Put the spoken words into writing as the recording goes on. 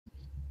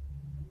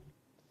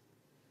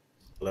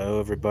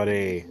Hello,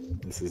 everybody.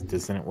 This is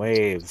Dissonant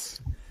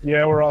Waves.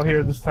 Yeah, we're all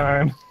here this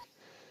time.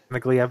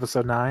 Technically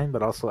episode 9,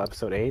 but also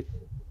episode 8,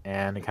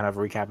 and a kind of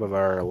recap of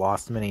our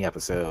Lost mini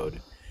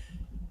episode.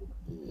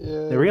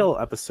 Yeah. The real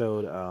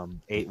episode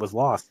 8 was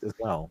lost as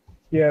well.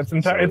 Yeah, it's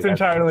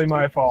entirely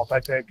my fault. I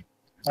take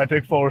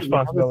full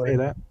responsibility. Say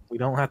that. We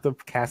don't have to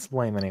cast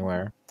blame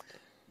anywhere.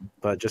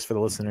 But just for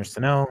the listeners to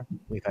know,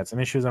 we've had some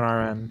issues on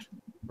our end.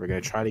 We're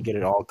going to try to get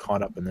it all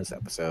caught up in this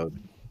episode.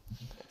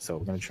 So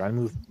we're going to try to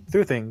move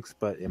through things,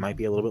 but it might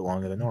be a little bit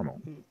longer than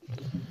normal.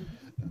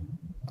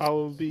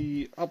 I'll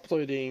be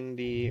uploading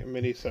the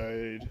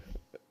minisode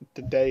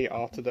the day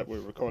after that we're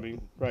recording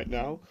right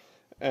now.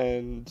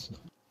 And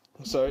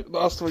so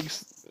last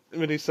week's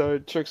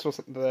minisode, Trix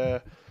wasn't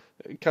there.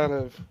 It kind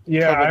of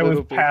I was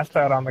passed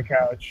out on the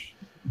couch.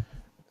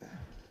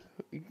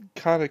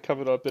 Kind of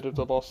covered a bit of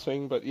the Lost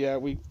thing, but yeah,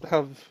 we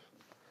have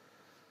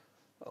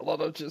a lot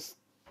of just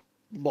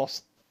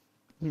Lost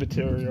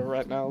material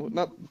right now.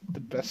 Not the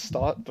best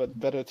start, but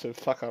better to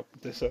fuck up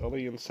this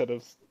early instead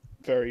of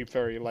very,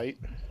 very late.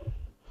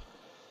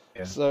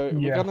 Yeah. So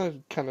we're gonna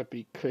kind of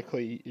be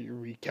quickly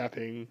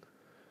recapping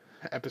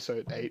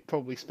episode 8.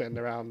 Probably spend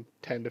around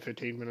 10 to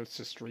 15 minutes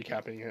just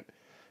recapping it,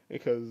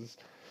 because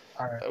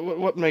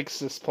what makes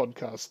this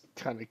podcast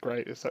kind of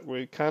great is that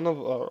we kind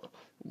of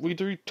we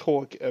do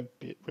talk a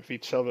bit with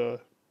each other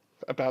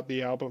about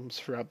the albums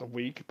throughout the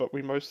week, but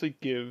we mostly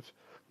give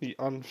the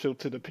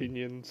unfiltered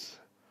opinions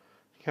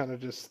kind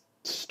of just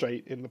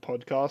straight in the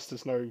podcast.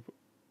 There's no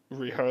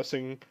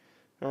rehearsing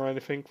or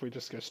anything. We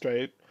just go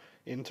straight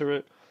into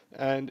it.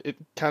 And it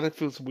kind of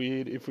feels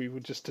weird if we were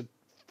just to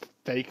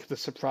fake the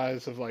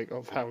surprise of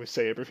how we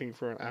say everything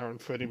for an hour and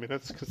 30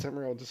 minutes, because then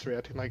we're all just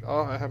reacting like,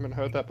 oh, I haven't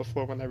heard that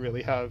before, when I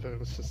really have,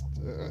 and it's just...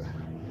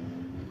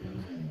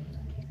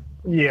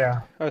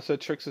 Yeah. Oh, so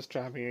Trix is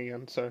driving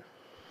again, so...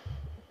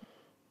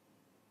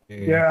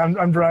 Yeah,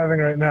 I'm driving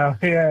right now.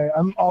 Yeah,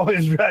 I'm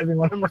always driving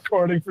when I'm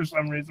recording for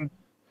some reason.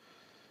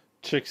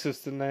 Trix is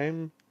the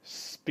name,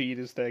 speed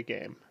is their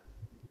game.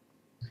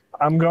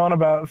 I'm going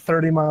about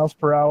 30 miles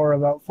per hour,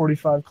 about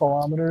 45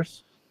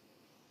 kilometers.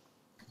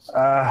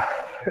 Not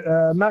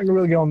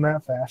really going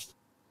that fast.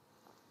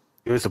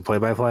 Give us a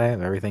play-by-play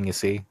of everything you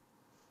see.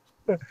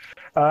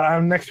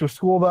 I'm next to a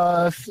school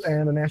bus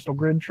and a National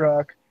Grid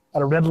truck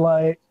at a red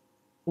light,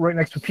 right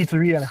next to a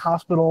pizzeria and a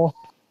hospital.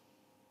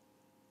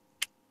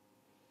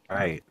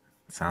 Right.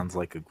 Sounds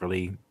like a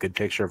really good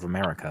picture of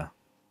America.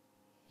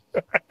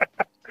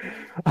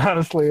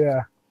 Honestly,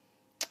 yeah.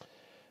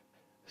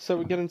 So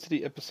we get into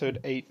the episode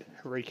 8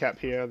 recap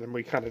here, then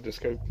we kind of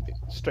just go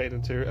straight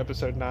into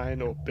episode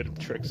 9, or a bit of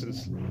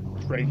Trix's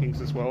rankings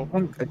as well.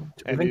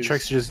 I think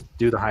Trix should just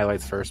do the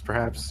highlights first,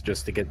 perhaps,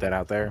 just to get that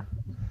out there.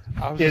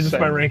 Yeah, just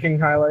my ranking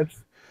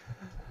highlights.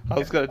 I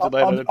was going to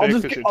delay that a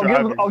bit because you're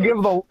driving.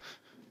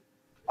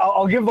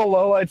 I'll give the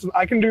lowlights.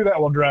 I can do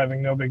that while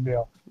driving, no big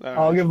deal.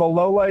 I'll give the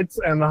lowlights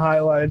and the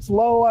highlights.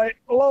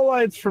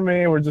 Lowlights for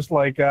me were just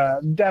like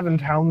Devin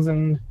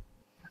Townsend,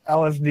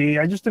 LSD.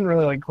 I just didn't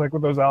really click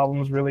with those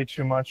albums really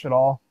too much at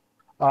all.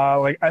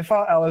 I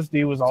thought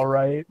LSD was all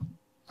right.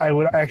 I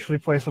would actually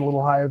place it a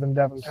little higher than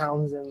Devin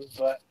Townsend,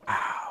 but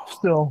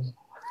still,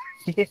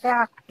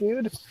 yeah,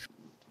 dude.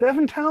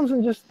 Devin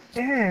Townsend just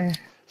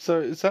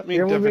So does that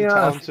mean Devin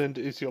Townsend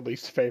is your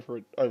least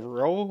favorite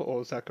overall,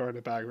 or is that going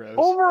to bag res?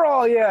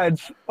 Overall, yeah. I'd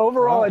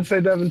say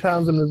Devin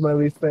Townsend is my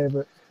least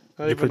favorite.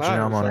 You put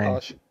Janelle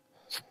Monáe.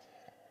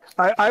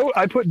 I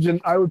would put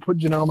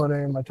Janelle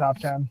Monáe in my top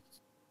 10.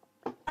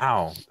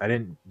 Ow!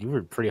 You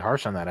were pretty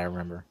harsh on that. I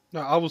remember.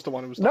 No, I was the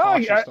one who was the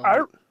harshest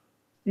on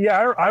it.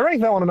 I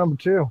ranked that one at number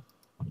 2.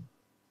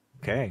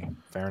 Okay,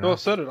 fair enough. Well,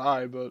 so did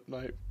I, but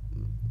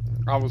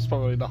I was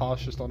probably the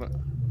harshest on it.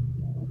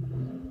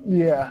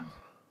 Yeah.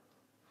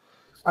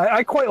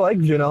 I quite like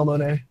Janelle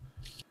Monáe.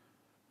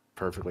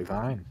 Perfectly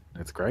fine.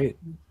 That's great.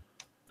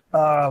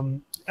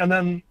 And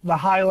then the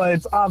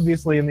highlights,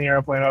 obviously, in the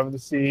airplane over the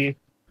sea,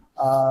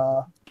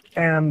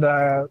 and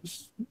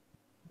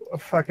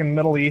fucking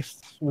Middle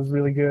East was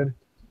really good.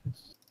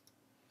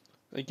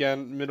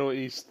 Again, Middle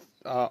East.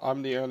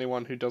 I'm the only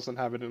one who doesn't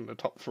have it in the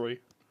top 3.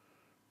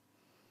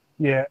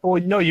 Yeah.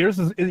 Well, no,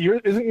 isn't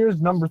yours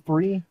number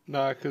 3?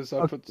 No, because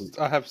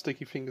I have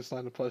Sticky Fingers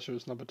Line of Pleasure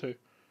as number 2.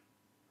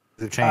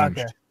 They've changed.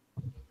 Okay.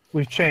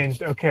 We've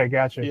changed. Okay,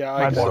 gotcha. Yeah,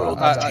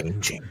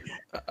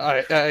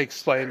 I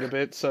explained a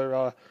bit.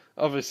 So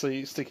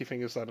obviously, Sticky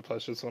Fingers Line of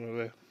Pleasure is one of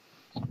the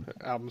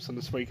albums from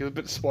this week. It's a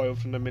bit spoiled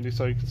from the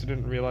minisode because I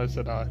didn't realize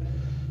that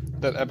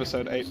that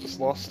episode 8 was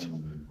lost.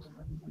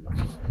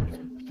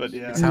 But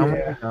yeah.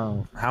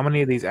 How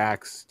many of these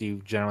acts do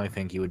you generally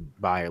think you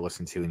would buy or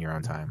listen to in your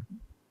own time?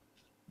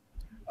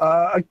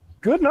 A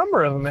good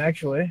number of them,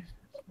 actually.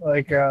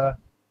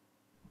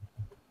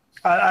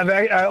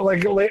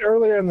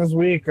 Earlier in this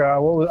week, I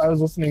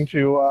was listening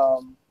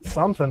to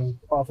something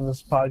off of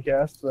this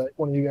podcast that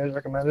one of you guys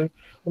recommended.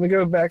 Let me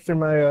go back through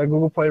my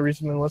Google Play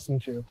recently and listen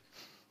to.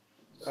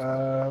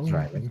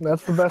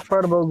 That's the best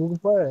part about Google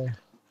Play.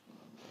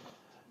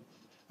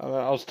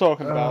 I was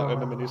talking about in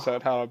the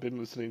minisode how I've been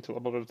listening to a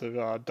lot of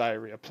the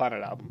Diarrhea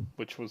Planet album,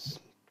 which was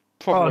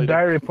probably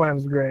Diary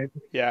Plan's great.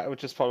 Yeah,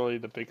 which is probably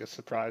the biggest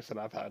surprise that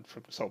I've had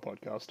from this whole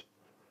podcast.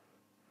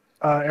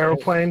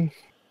 Aeroplane.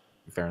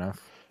 Fair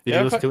enough. Did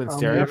you listen to it in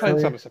stereo?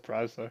 Airplane's not a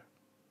surprise though.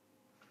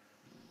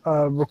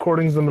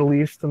 Recordings of the Middle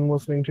East I'm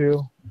listening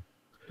to.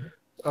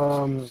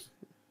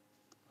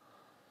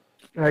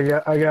 I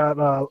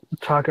got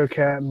Taco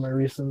Cat in my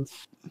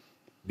recents.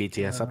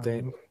 BTS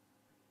update?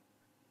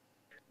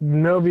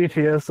 No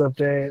BTS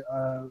update,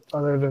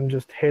 other than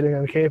just hating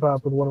on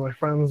K-pop with one of my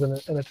friends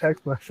in a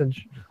text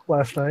message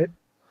last night.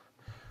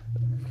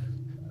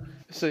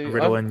 See,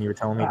 Ritalin, you were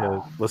telling me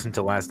to listen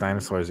to Last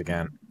Dinosaurs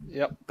again.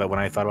 Yep. But when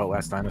I thought about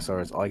Last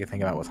Dinosaurs, all I could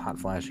think about was Hot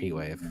Flash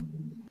Heatwave.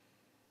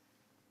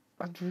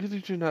 I really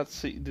do not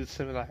see the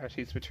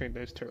similarities between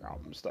those two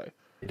albums, though.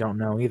 I don't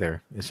know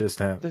either. It's just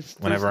that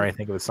whenever I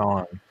think of a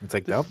song, it's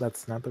like, nope,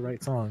 that's not the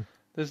right song.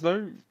 There's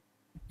no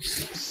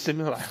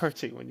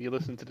similarity when you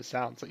listen to the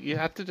sounds. Like, you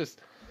have to just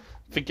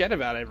forget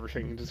about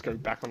everything and just go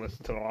back and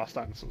listen to the Last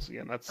Dinosaurs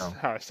again. That's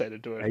how I say to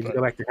do it. I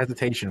go back to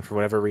Hesitation for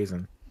whatever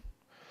reason.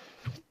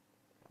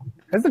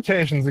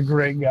 Hesitation's a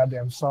great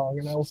goddamn song,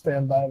 and I will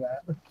stand by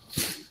that. I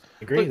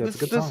agree, that's a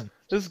good song.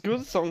 There's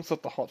good songs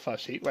of the Hot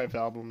Flash Heatwave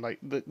album. Like,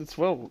 it's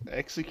well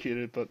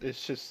executed, but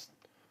it's just...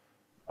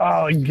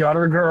 Oh,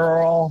 Gutter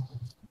Girl.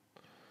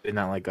 Did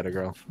not like Gutter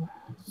Girl.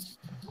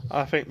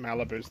 I think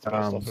Malibu's the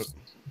best of it.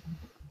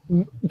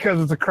 Because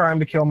it's a crime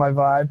to kill my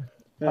vibe.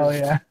 Oh,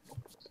 yeah.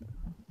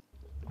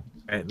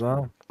 Right,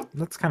 well,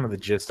 that's kind of the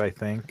gist, I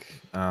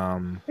think.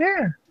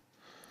 Yeah.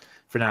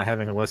 For not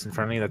having a list in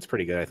front of me, that's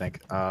pretty good, I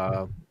think.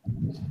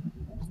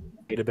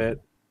 8 a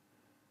bit.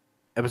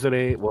 Episode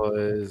 8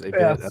 was a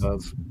bit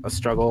of a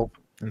struggle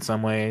in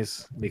some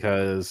ways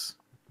because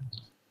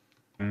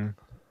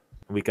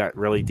we got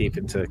really deep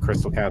into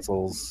Crystal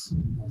Castle's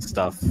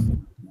stuff.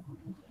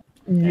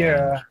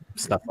 Yeah.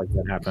 Stuff like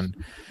that happened.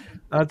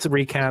 To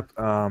recap,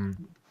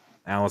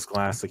 Alice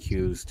Glass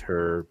accused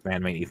her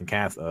bandmate Ethan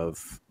Kath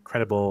of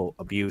credible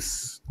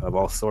abuse of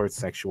all sorts,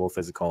 sexual,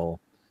 physical.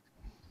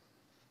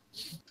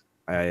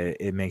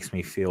 It makes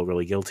me feel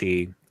really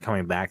guilty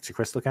coming back to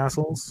Crystal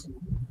Castles.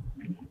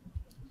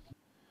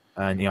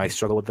 And, I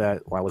struggle with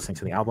that while listening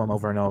to the album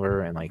over and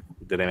over. And,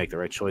 did I make the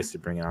right choice to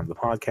bring it on the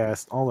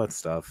podcast? All that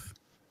stuff.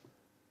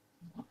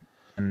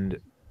 And,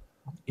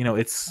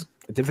 it's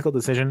a difficult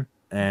decision.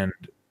 And,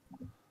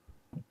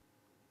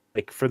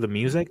 for the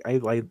music,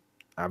 I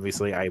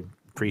obviously I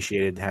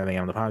appreciated having it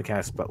on the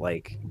podcast. But,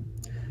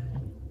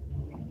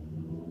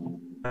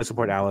 I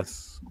support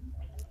Alice.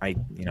 I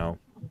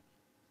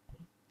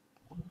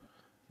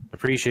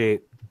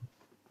appreciate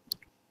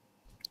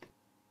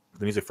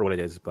the music for what it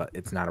is, but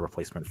it's not a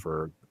replacement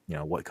for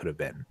what could have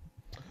been.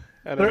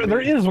 There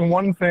is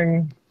one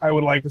thing I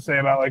would like to say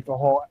about the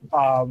whole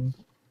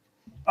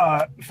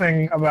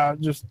thing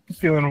about just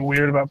feeling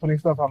weird about putting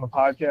stuff on the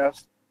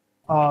podcast.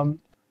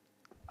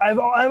 I've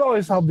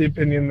always held the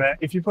opinion that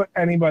if you put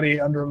anybody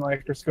under a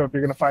microscope,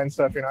 you're going to find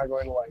stuff you're not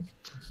going to like.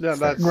 Yeah,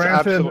 that's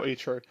absolutely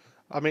true.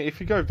 I mean,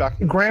 if you go back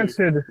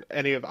into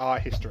any of our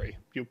history,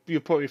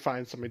 you'll probably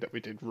find something that we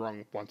did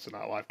wrong once in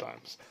our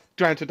lifetimes.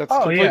 Granted, that's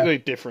completely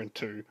different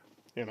to,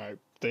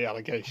 the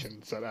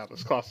allegations that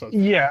Alice Glass does.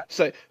 Yeah.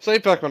 Say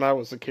back when I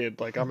was a kid,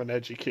 I'm an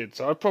edgy kid,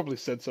 so I probably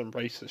said some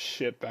racist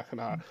shit back when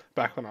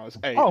I was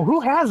 8. Oh, who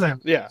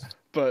hasn't? Yeah,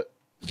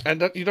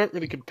 and you don't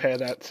really compare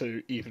that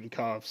to Ethan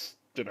Carve's,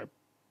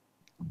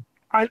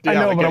 I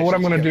know, but what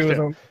I'm going to do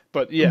is...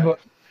 But yeah.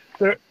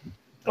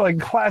 But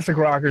classic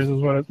rockers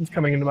is what it's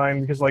coming into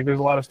mind because there's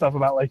a lot of stuff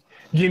about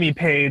Jimmy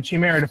Page. He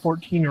married a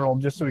 14-year-old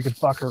just so he could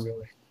fuck her,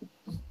 really.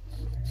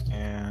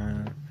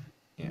 And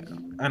yeah,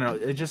 I don't know.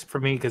 It just for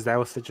me because that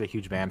was such a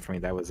huge band for me.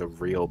 That was a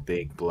real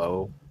big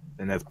blow,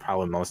 and that's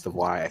probably most of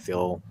why I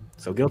feel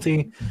so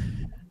guilty.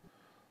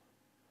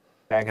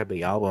 Back at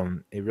the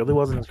album, it really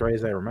wasn't as great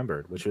as I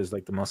remembered, which was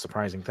the most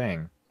surprising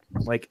thing.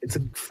 It's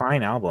a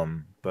fine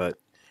album, but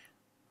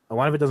a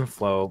lot of it doesn't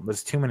flow.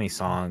 There's too many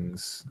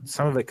songs.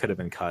 Some of it could have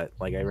been cut.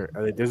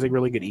 There's a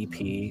really good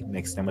EP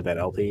mixed in with that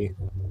LP.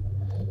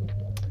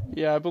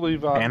 Yeah, I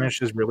believe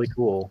Spanish is really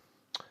cool.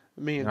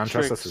 Me and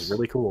Trust Us is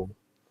really cool.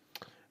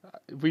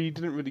 We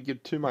didn't really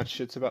give too much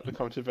shits about the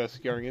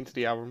controversy going into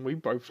the album. We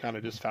both kind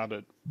of just found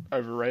it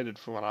overrated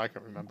from what I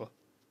can remember.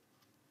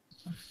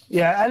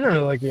 Yeah, I don't really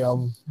like the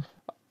album.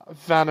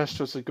 Vanished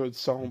was a good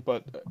song,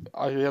 but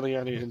I really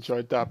only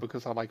enjoyed that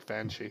because I like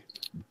Banshee.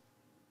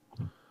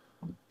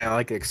 I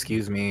like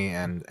Excuse Me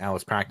and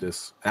Alice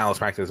Practice. Alice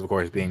Practice, of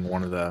course, being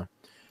one of the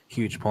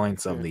huge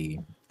points of the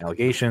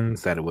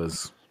allegations that it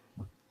was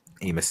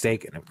a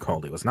mistake, and it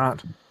totally was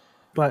not.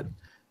 But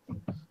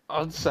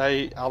I'd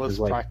say Alice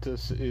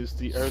Practice is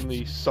the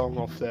only song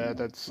off there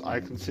that's I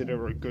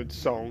consider a good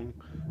song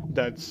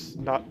that's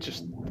not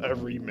just a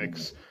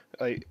remix.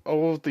 That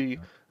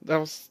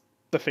was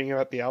the thing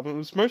about the album. It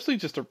was mostly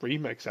just a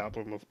remix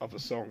album of other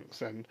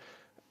songs, and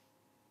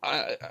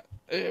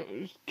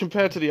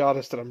compared to the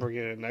artist that I'm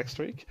bringing in next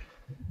week,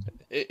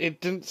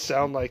 it didn't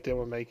sound like they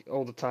were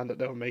all the time that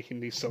they were making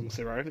these songs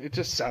their own. It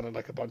just sounded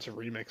like a bunch of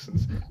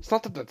remixes. It's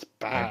not that that's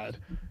bad.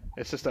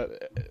 It's just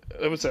that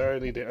it was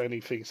the only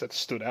things that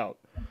stood out.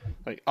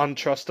 Like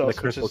Untrust Us,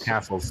 The Crystal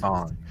Castle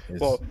song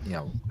is,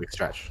 big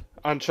stretch.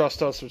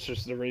 Untrust Us, which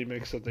is the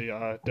remix of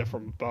the Death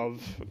from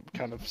Above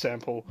kind of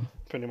sample,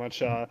 pretty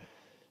much.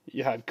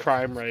 You had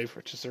Crime Rave,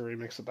 which is a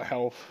remix of The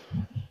Health.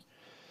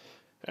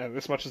 And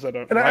as much as I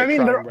don't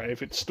Crime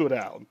Rave, it stood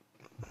out.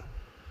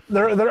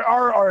 There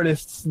are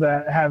artists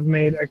that have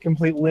made a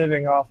complete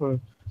living off of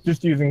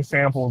just using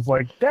samples,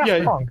 like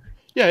Daft Punk.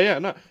 Yeah,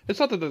 no, it's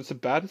not that it's a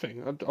bad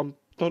thing. I'm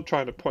not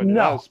trying to point it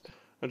out.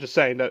 I'm just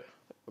saying that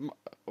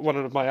one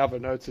of my other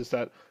notes is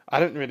that I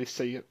didn't really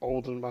see it all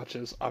as much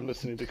as I'm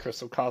listening to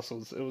Crystal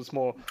Castles. It was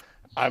more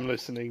I'm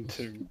listening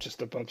to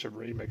just a bunch of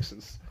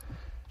remixes.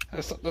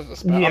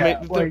 That's bad.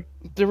 I mean,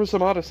 there were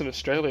some artists in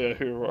Australia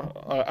who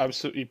are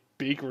absolutely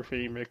big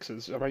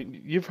remixes. I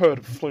mean, you've heard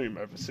of Flume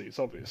overseas,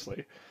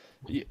 obviously.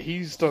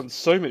 He's done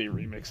so many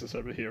remixes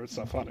over here, it's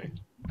not funny.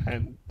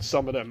 And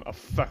some of them are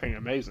fucking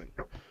amazing.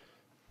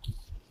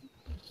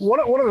 One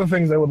of the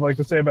things I would like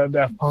to say about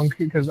Daft Punk,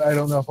 because I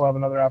don't know if we'll have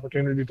another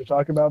opportunity to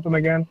talk about them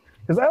again,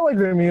 because I like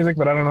their music,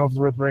 but I don't know if it's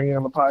worth bringing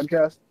on the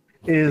podcast,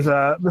 is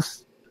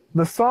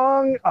the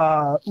song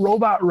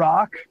Robot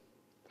Rock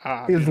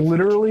is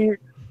literally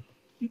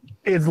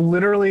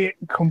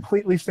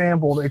completely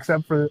sampled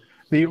except for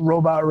the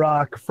Robot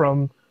Rock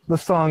from the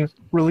song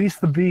Release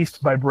the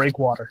Beast by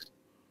Breakwater.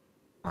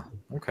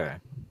 Okay.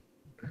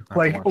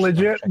 Like,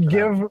 legit,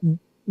 give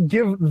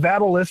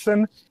that a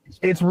listen.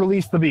 It's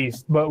Release the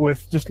Beast, but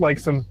with just like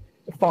some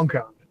funk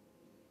on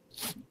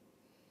it.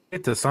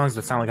 Get the songs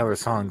that sound like other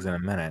songs in a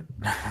minute.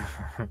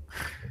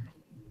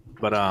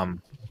 But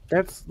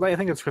that's I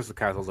think it's Crystal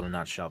Castles in a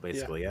nutshell,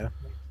 basically. Yeah.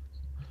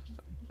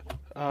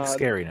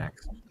 Scary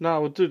next. No,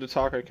 we'll do the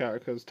Taco Cat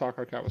because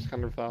Taco Cat was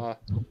kind of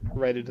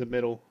rated the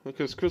middle.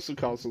 Because Crystal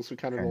Castles we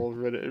kind of all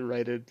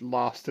rated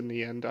last in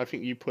the end. I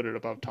think you put it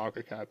above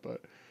Taco Cat,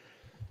 but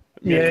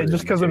yeah,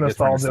 just because of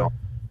nostalgia.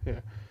 Yeah.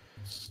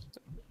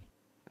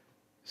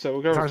 So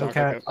we'll go with Taco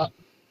Cat.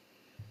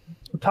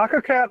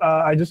 Taco Cat,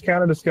 I just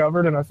kind of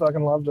discovered and I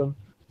fucking loved them.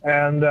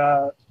 And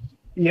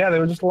yeah, they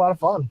were just a lot of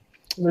fun.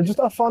 They're just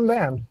a fun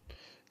band.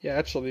 Yeah,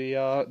 actually,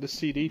 the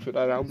CD for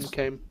that album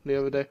came the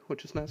other day,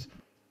 which is nice.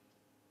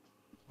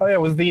 Oh yeah,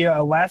 was the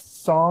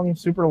last song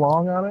super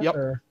long on it? Yep,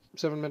 or?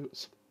 7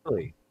 minutes.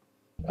 Really?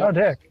 Oh,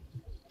 dick.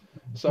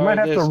 So you might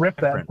have to rip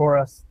that for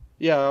us.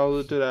 Yeah,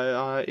 I'll do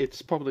that.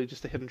 It's probably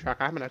just a hidden track.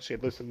 I haven't actually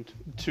listened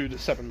to the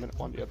 7-minute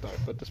one yet, though,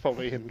 but there's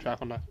probably a hidden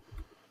track on that.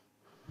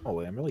 Oh,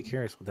 I'm really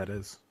curious what that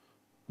is.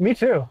 Me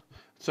too.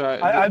 So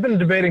I've been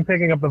debating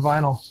picking up the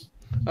vinyl.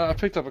 I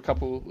picked up a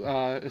couple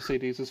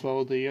CDs as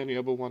well. The only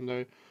other one,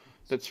 though,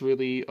 that's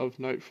really of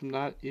note from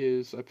that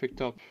is I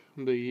picked up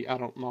the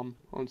Adult Mum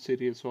on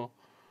CD as well.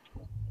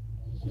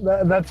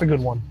 That's a good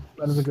one.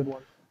 That is a good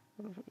one.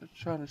 I'm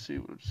trying to see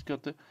what I've just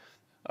got there.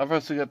 I've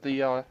also got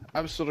the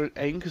absolute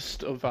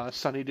angst of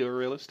Sunny Do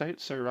Real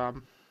Estate. So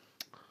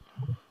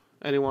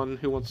anyone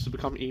who wants to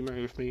become emo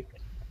with me,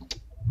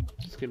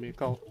 just give me a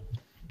call.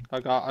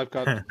 I've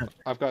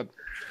got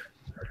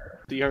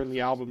the only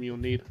album you'll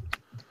need.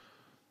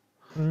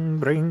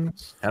 Bring.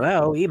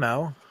 Hello,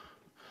 emo.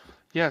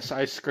 Yes,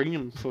 I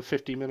scream for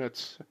 50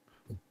 minutes.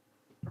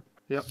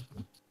 Yep.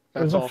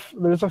 There's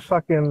a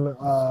fucking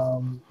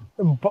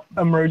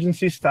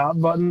emergency stop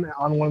button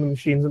on one of the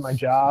machines at my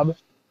job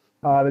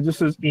that just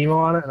says emo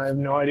on it, and I have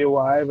no idea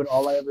why, but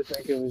all I ever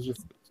think of is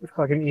just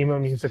fucking emo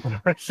music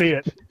whenever I see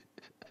it.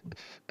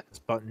 It's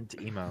button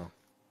to emo.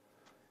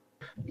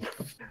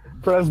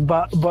 Press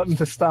button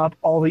to stop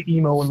all the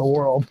emo in the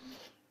world.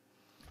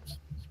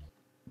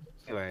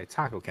 Anyway,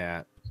 Taco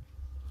Cat.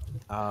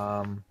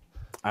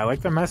 I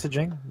like their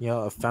messaging. You know,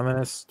 a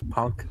feminist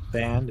punk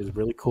band is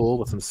really cool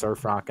with some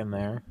surf rock in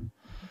there.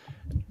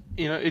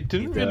 You know, it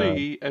didn't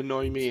really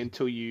annoy me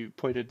until you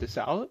pointed this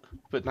out,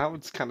 but now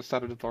it's kind of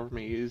started to bother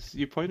me. Is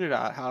you pointed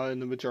out how in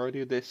the majority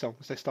of their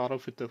songs they start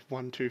off with the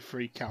 1, 2,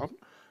 3 count,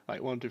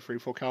 like 1, 2, 3,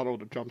 4 count or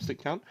the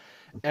drumstick count,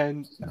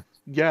 and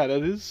yeah,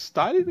 that is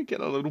starting to get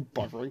a little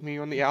bothering me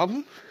on the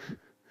album.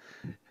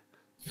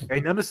 I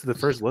noticed the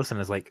first listen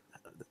is like,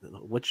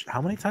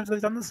 how many times have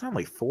they done this now?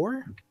 Like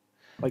 4?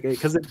 Like,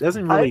 because it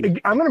doesn't really.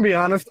 I'm gonna be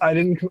honest. I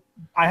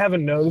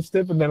haven't noticed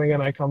it, but then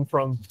again, I come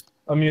from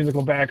a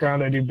musical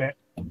background.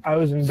 I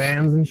was in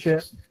bands and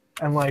shit,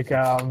 and like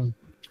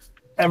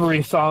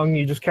every song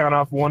you just count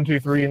off 1,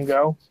 2, 3 and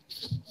go.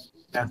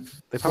 Yeah,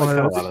 they probably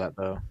cut a lot of that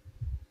though.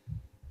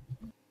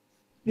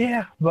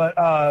 Yeah,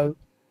 but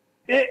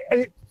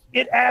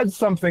it adds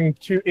something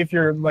to if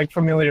you're like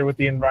familiar with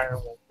the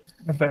environment,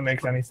 if that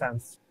makes any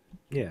sense.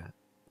 Yeah.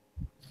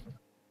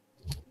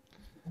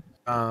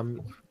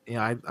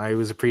 I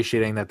was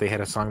appreciating that they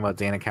had a song about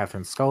Dana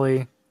Catherine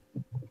Scully.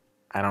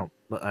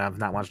 I've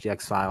not watched the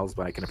X-Files,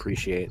 but I can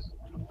appreciate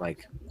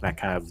like that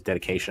kind of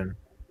dedication.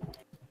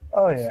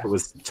 Oh yeah. It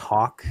was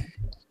Talk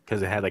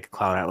because it had like a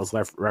Cloud Atlas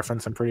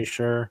reference. I'm pretty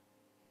sure.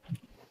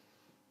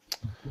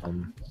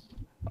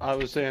 I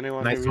was the only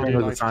one Nice who really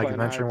liked Sonic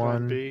Plan Adventure A, Plan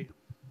one. B.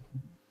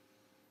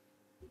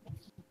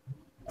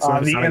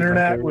 The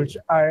Internet, which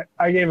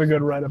I gave a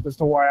good write-up as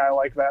to why I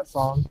like that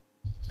song.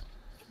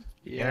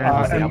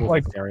 Yeah, and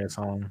like stereo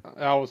song.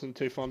 I wasn't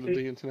too fond of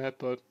the internet,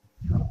 but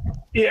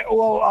yeah,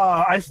 well,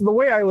 the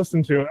way I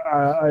listen to it,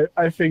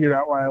 I figured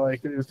out why I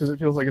liked it is because it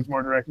feels like it's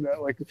more directed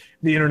at like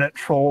the internet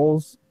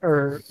trolls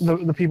or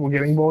the people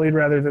getting bullied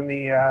rather than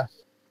the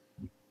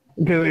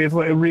because it's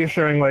like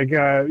reassuring, like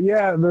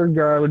yeah, they're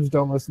garbage,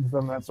 don't listen to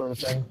them, that sort of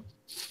thing.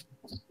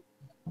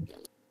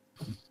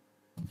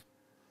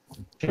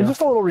 Yeah.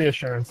 Just a little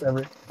reassurance.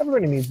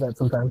 Everybody needs that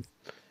sometimes.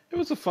 it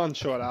was a fun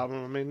short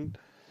album. I mean,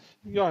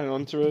 going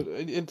on to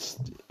it, it's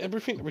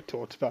everything that we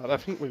talked about. I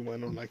think we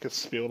went on like a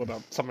spiel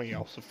about something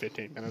else for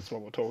 15 minutes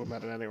while we're talking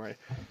about it anyway,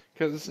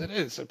 because it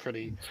is a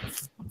pretty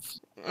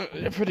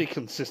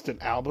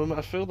consistent album.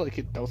 I feel like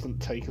it doesn't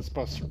take as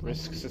much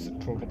risks as it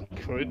probably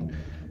could.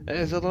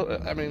 There's a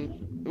lot. I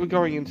mean, we're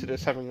going into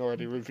this having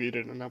already reviewed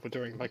it, and now we're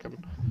doing like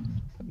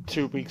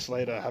 2 weeks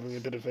later having a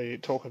bit of a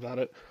talk about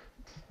it.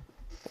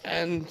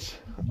 And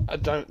I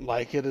don't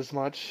like it as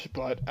much,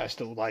 but I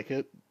still like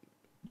it.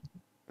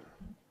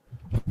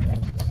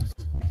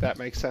 That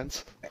makes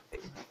sense.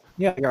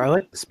 Yeah, I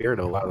like the spirit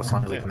of a lot of the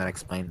songs. Like, and then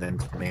explain them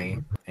to me,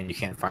 and you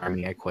can't fire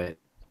me, I quit.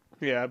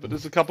 Yeah, but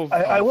there's a couple of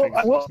I other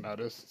things will. I just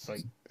noticed. It's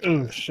like,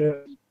 Oh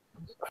shit!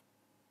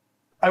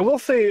 I will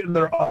say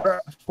their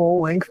other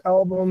full-length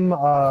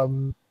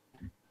album,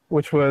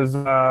 which was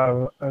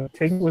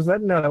taking was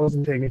that no, that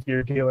wasn't Taking to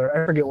Your Dealer.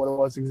 I forget what it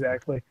was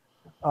exactly.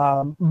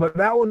 But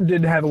that one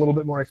did have a little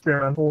bit more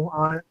experimental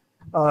on it.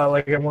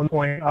 Like at one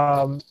point,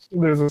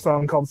 there's a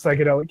song called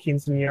 "Psychedelic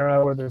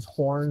Quinceañera" where there's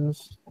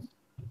horns.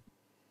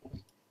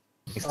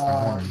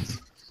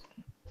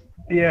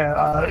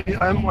 Yeah,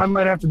 I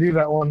might have to do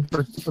that one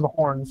for the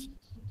horns.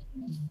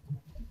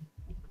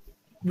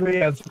 But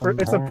yeah, it's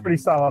a pretty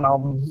solid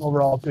album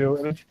overall too.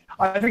 And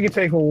I think it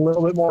takes a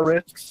little bit more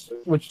risks,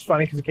 which is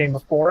funny because it came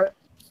before it.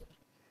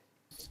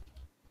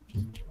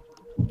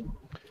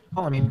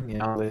 Well, I mean, you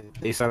know,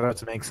 they set out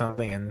to make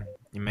something, and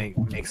you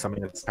make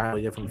something that's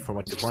entirely different from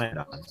what you planned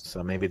on.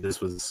 So maybe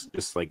this was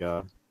just like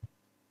a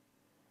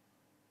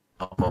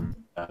album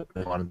that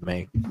they wanted to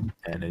make,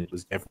 and it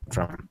was different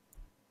from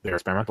their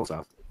experimental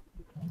stuff.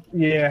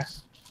 Yeah.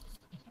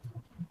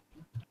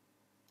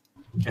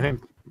 I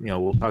think, you know,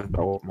 we'll talk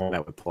about more of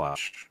that with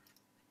Pllush.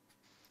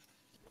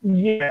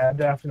 Yeah,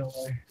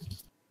 definitely.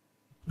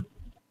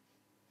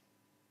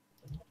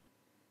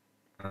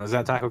 Is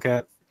that Taco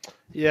Cat?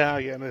 yeah,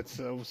 again, it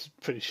was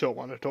a pretty short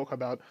one to talk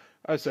about.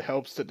 Also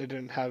helps that they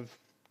didn't have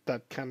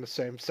that kind of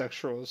same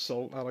sexual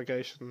assault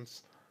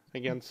allegations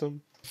against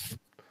them.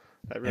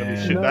 That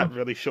really that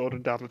really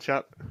shortened down the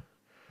chat.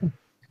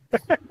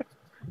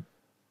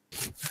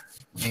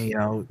 And, you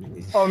know,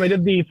 Oh, and they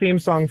did the theme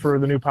song for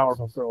the new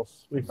Powerpuff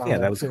Girls. We found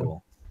that was too.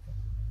 cool.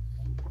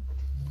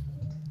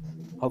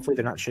 Hopefully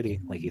they're not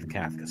shitty like Ethan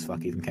Cath, because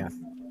fuck Ethan Cath.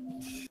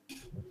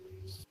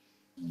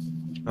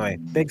 Anyway,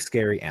 big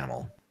scary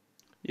animal.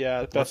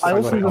 Yeah, that's I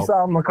listened to this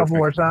album a couple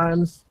more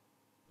times,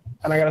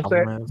 and I gotta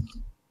say,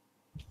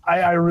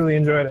 I really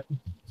enjoyed it.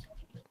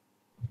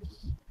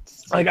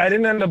 Like, I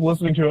didn't end up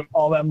listening to it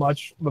all that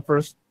much the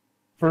first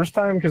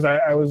time because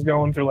I was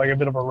going through like a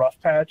bit of a rough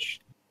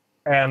patch,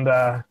 and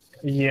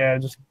yeah,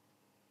 just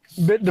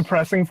a bit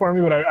depressing for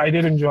me, but I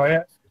did enjoy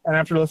it. And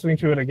after listening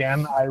to it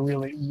again, I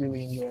really,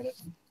 really enjoyed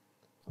it.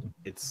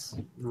 It's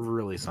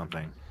really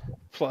something.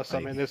 Plus,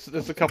 like, I mean,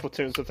 there's a couple of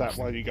tunes of that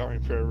while you're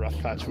going through a rough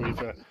patch where you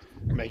either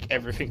make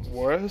everything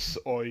worse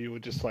or you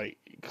would just like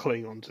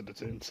cling on to the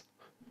tunes.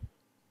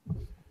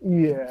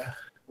 Yeah.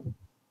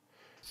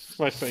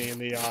 Mostly in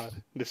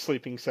the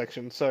sleeping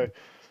section. So,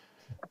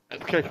 a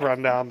quick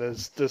rundown.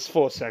 There's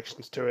 4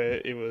 sections to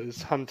it. It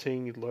was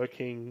hunting,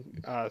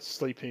 lurking,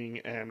 sleeping,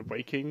 and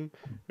waking,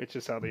 which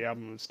is how the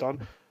album was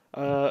done.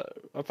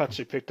 I've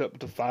actually picked up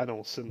the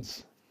final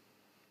since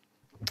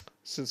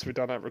we've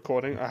done that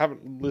recording. I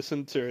haven't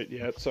listened to it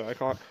yet, so I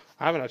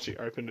haven't actually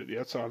opened it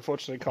yet, so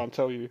unfortunately can't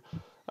tell you.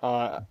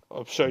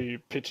 I'll show you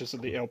pictures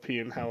of the LP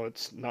and how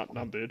it's not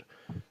numbered,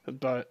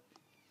 but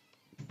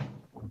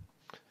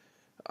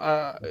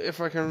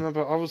if I can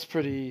remember, I was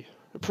pretty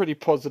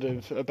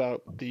positive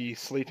about the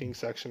sleeping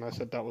section. I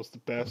said that was the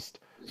best,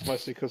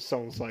 mostly because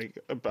songs like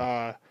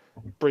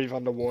Breathe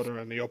Underwater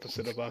and The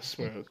Opposite of Us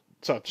were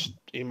such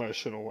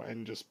emotional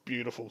and just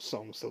beautiful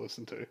songs to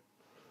listen to.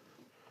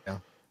 Yeah.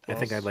 I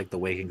think I like the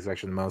Waking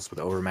section the most with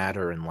Over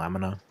Matter and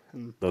Lamina.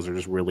 Those are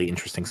just really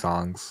interesting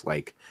songs.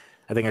 Like,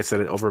 I think I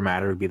said Over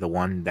Matter would be the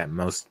one that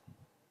most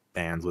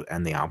bands would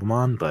end the album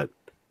on, but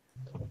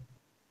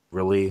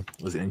really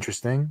was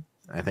interesting.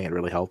 I think it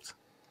really helped.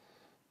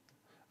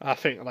 I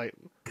think, like,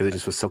 because it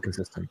just was so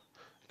consistent.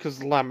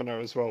 Because Lamina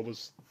as well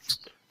was,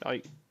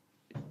 like,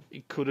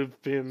 it could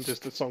have been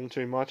just a song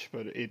too much,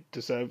 but it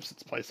deserves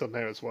its place on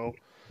there as well.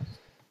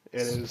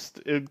 It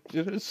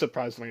is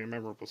surprisingly a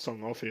memorable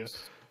song off here.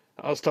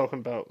 I was talking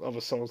about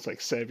other songs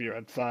like Save Your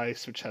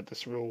Advice, which had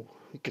this real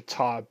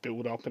guitar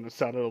build up, and it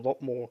sounded a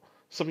lot more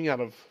something out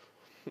of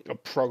a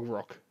prog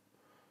rock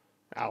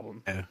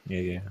album.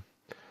 Yeah.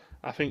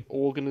 I think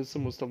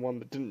Organism was the one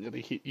that didn't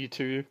really hit you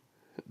too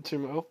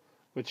well,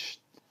 which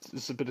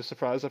is a bit of a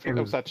surprise. I think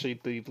that was actually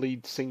the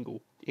lead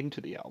single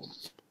into the album.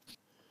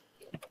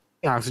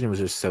 Oxygen was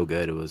just so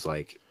good. It was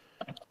like,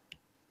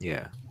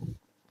 yeah.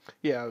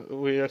 Yeah,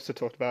 we also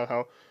talked about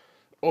how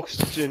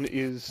Oxygen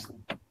is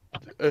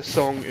a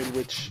song in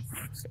which,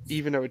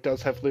 even though it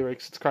does have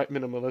lyrics, it's quite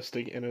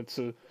minimalistic, and it's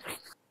a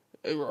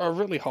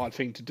really hard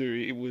thing to do.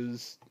 It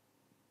was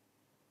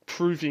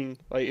proving,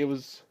 like, it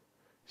was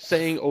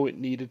saying all it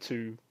needed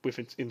to with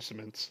its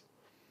instruments.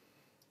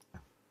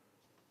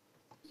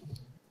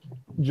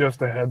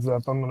 Just a heads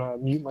up, I'm gonna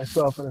mute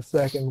myself in a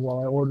second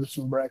while I order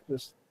some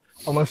breakfast.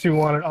 Unless you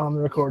want it on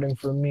the recording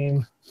for a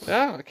meme.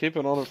 Yeah, keep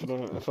it on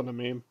for the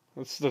meme.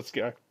 Let's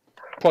go.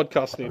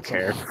 Podcast needs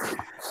care.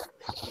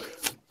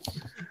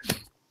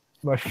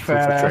 My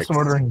fat ass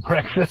ordering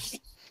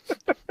breakfast.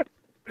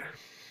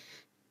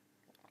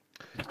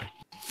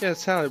 Yeah,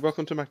 Sally,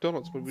 welcome to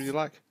McDonald's. What would you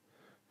like?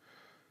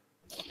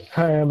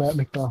 Hi, I'm at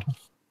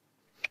McDonald's.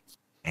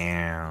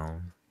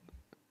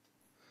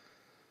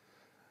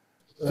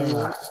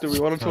 Do we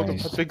want to talk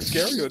about Big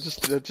Scary or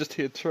just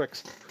hear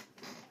tricks?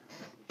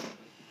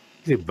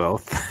 Do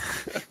both.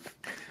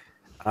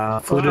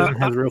 Flute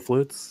has real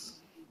flutes.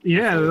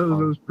 Yeah,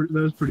 that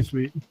was pretty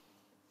sweet.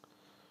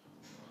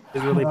 I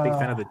was really a big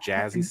fan of the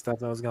jazzy stuff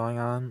that was going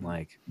on.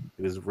 Like,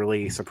 it was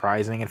really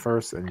surprising at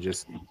first, and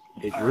it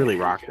really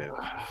rocked it.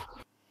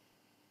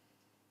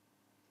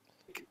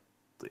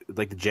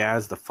 Like the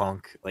jazz, the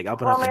funk, like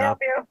up and up and up.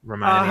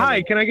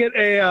 Hi, can I get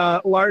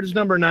a large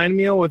number 9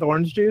 meal with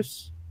orange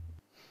juice?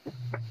 A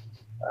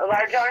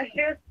large orange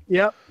juice?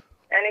 Yep.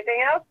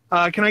 Anything else?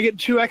 Can I get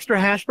 2 extra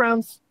hash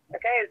browns?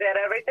 Okay, is that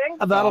everything?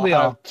 That'll be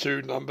all.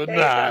 2 number Okay,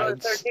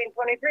 9s.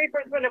 1323,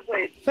 first minute,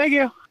 please. Thank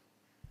you.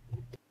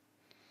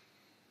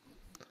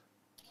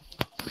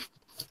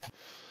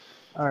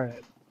 All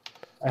right,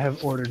 I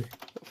have ordered.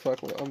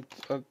 Fuck,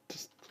 I'm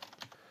just...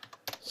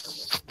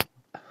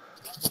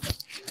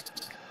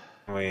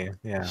 Wait,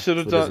 yeah. Should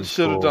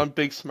have done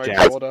Big Smoke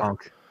order.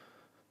 Punk.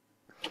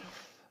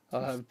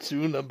 I'll have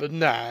 2 number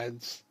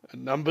 9s, a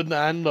number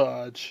 9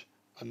 large,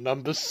 a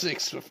number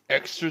 6 with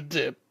extra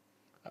dip,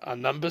 a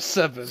number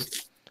 7,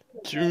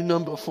 2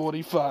 number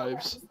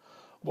 45s,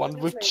 1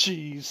 with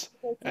cheese,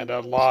 and a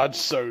large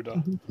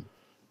soda.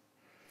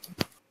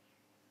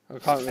 I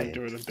can't really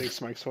do it in Big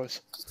Smoke's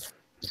voice.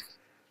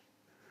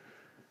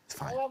 It's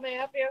fine. Hello, may I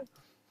help you?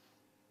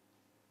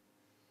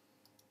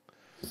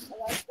 A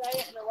large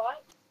diet and a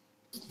what?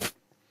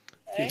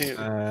 Okay.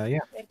 Yeah.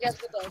 And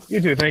guess what those?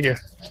 You too, thank you.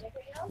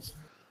 Anything else?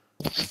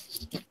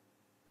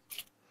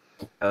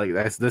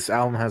 This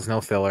album has no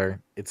filler.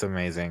 It's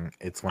amazing.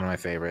 It's one of my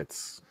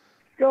favorites.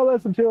 Go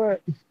listen to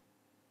it.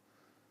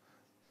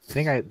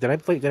 Did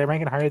I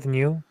rank it higher than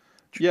you?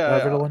 Yeah,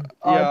 Ritalin?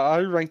 I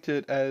ranked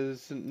it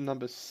as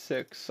number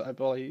 6, I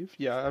believe.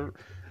 Yeah,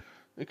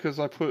 because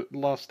I put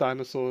Last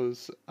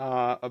Dinosaurs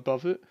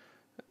above it,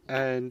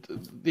 and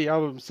the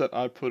albums that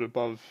I put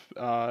above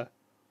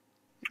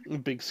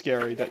Big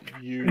Scary that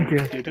you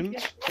didn't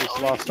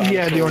was Last Dinosaurs.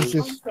 Yeah, the orange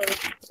juice.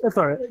 That's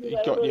all right. You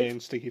got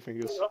and Sticky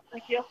Fingers.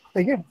 Thank you.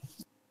 Thank you.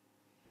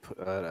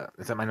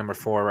 It's at my number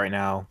 4 right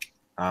now.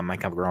 My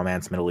Chemical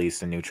Romance, Middle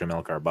East, and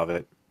Nutrimilk are above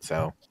it.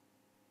 So.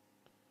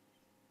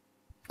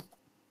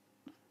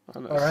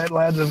 All right,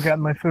 lads, I've got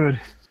my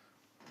food.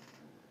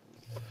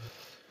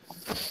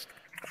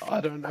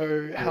 I don't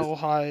know how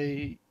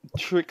high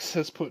Trix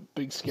has put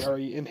Big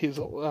Scary in his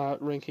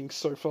rankings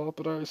so far,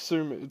 but I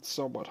assume it's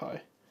somewhat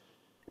high.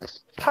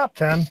 Top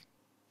 10.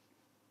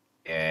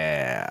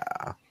 Yeah.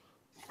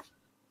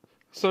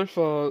 So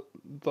far,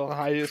 the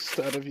highest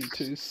out of you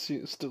two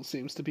still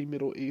seems to be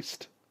Middle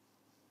East.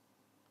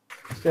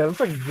 Yeah, that's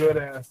a good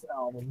ass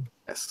album.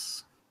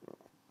 Yes.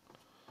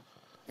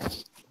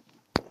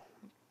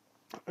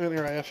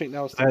 Anyway, I think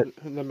that was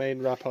the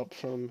main wrap up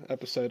from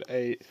episode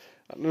 8.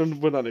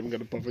 We're not even going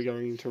to bother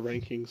going into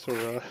rankings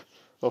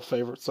or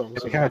favorite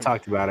songs. We kind of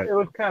talked about it. It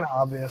was kind of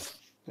obvious.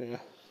 Yeah.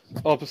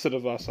 Opposite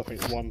of us, I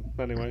think, 1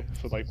 anyway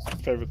for like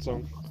favorite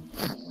song.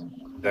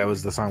 That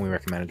was the song we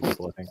recommended to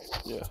people, I think.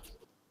 Yeah.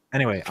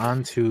 Anyway,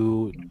 on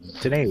to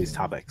today's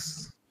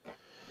topics.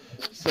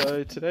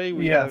 So today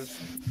we have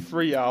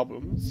 3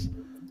 albums.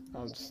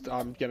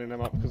 I'm getting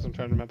them up because I'm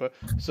trying to remember.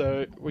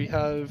 So we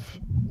have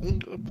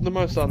the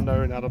most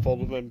unknown out of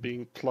all of them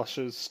being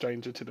Pllush's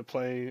 "Stranger to the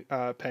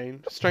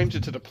Pain." "Stranger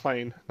to the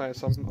Plane."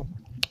 Nice, I'm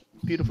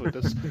beautiful at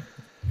this.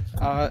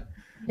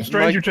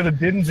 Stranger to the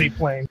Dinsey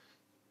Plane.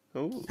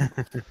 Ooh.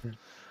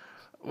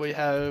 We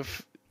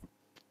have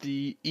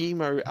the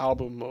emo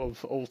album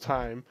of all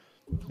time,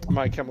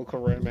 My Chemical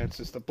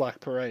Romance's "The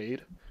Black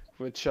Parade,"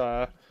 which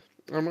I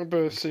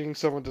remember seeing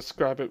someone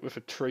describe it with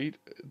a tweet.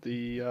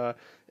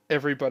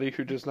 Everybody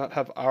who does not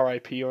have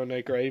RIP on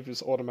their grave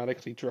is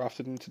automatically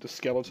drafted into the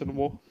Skeleton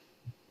War.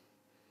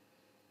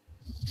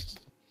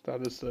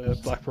 That is the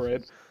Black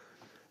Parade.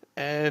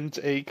 And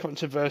a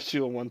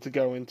controversial one to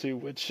go into,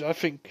 which I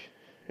think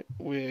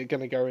we're going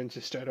to go into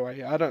straight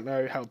away. I don't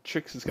know how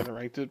Trix is going to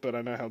rank it, but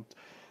I know how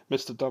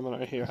Mr.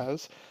 Domino here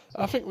has.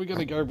 I think we're going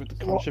to go with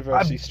the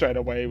controversy straight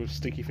away with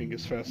Sticky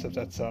Fingers first, if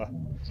that's...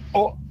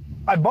 Oh,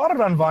 I bought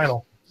it on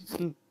vinyl.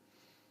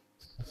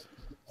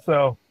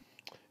 So...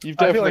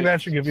 I feel like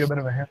that should give you a bit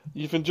of a hint.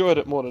 You've enjoyed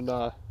it more than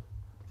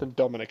than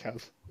Dominic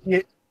has.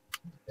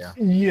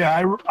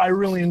 Yeah, I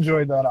really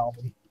enjoyed that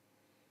album.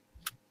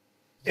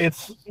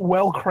 It's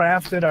well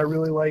crafted. I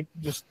really like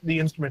just the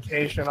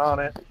instrumentation on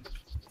it.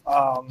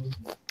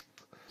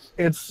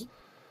 It's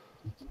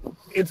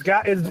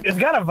got a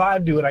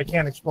vibe to it I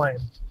can't explain.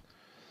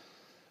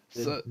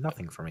 So,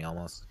 nothing for me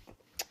almost.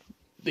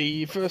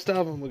 The first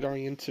album we're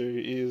going into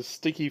is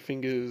Sticky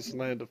Fingers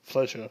Land of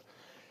Pleasure.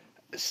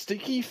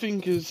 Sticky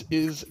Fingers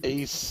is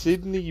a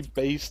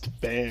Sydney-based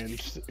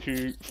band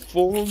who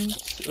formed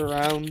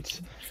around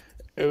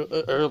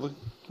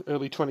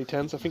early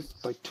 2010s, I think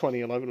like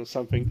 2011 or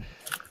something.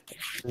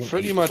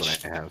 Pretty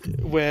much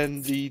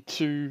when the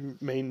two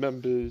main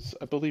members,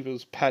 I believe it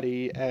was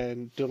Paddy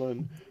and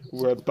Dylan,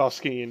 were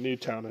busking in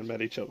Newtown and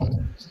met each other.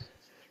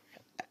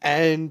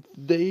 And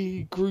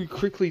they grew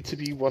quickly to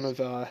be one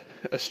of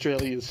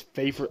Australia's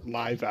favourite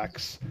live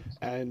acts.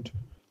 And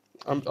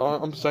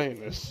I'm saying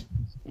this,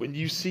 when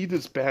you see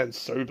this band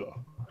sober,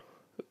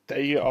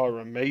 they are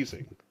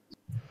amazing.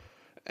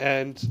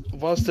 And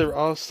whilst there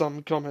are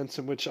some comments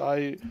in which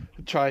I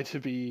try to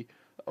be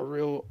a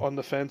real on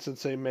the fence and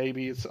say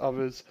maybe it's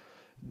others,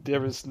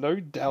 there is no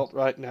doubt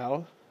right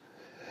now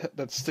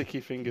that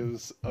Sticky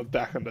Fingers are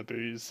back on the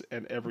booze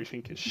and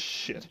everything is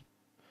shit.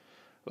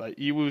 Like,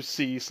 you will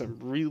see some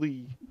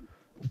really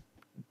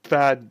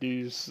bad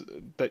news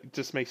that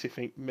just makes you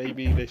think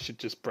maybe they should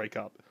just break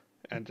up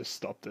and just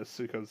stop this,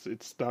 because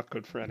it's not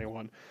good for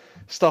anyone.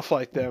 Stuff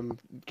like them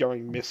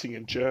going missing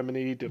in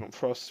Germany. Dylan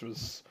Frost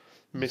was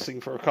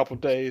missing for a couple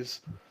of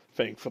days.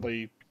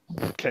 Thankfully,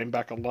 came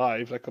back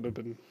alive. That could have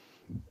been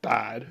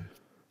bad.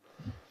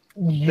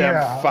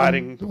 Yeah. Them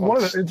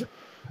fighting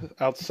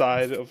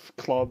outside of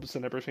clubs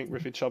and everything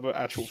with each other.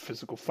 Actual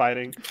physical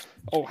fighting.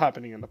 All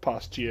happening in the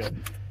past year.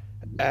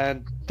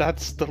 And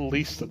that's the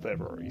least of their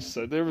worries.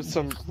 So there was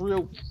some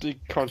real big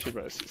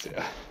controversies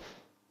here.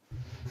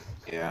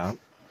 Yeah.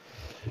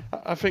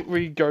 I think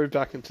we go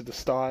back into the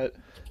start.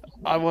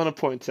 I want to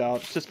point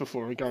out, just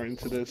before we go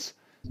into this,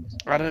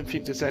 I don't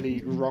think there's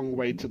any wrong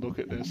way to look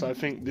at this. I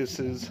think this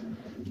is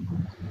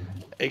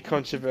a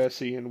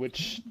controversy in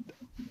which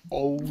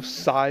all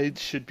sides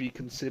should be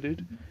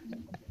considered.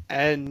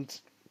 And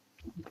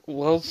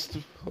whilst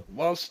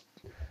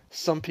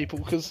some people,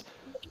 because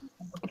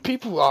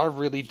people are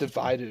really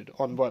divided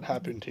on what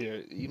happened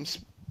here,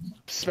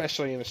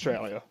 especially in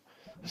Australia.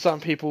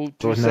 Some people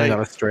do say that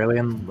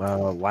Australian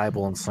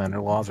libel and slander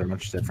laws are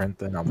much different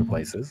than other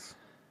places.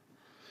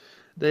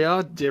 They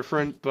are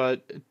different,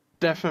 but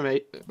I'm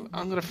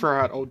going to throw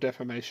out all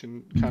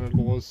defamation kind of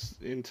laws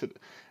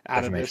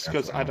out of this,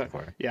 because I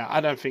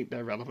don't think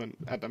they're relevant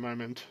at the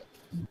moment.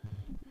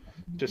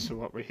 Just for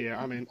what we hear,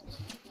 I mean,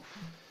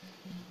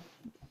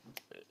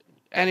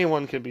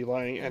 anyone could be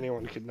lying,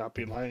 anyone could not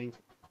be lying.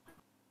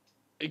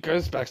 It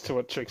goes back to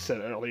what Trick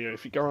said earlier.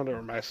 If you go onto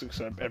a massive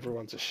sub,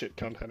 everyone's a shit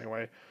cunt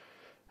anyway.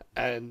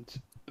 And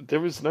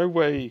there is no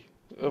way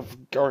of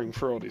going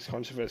through all these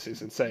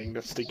controversies and saying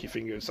that Sticky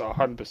Fingers are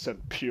 100%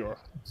 pure.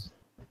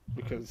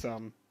 Because,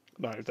 no,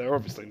 they're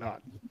obviously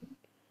not.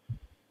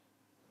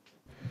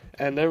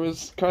 And there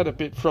was quite a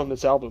bit from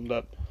this album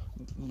that,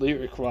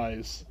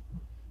 lyric-wise,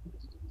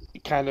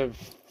 kind of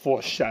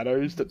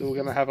foreshadows that they were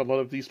going to have a lot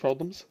of these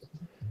problems.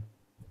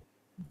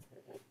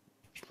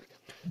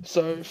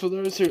 So, for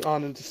those who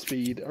aren't into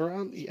speed,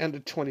 around the end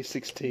of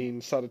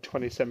 2016, start of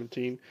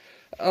 2017,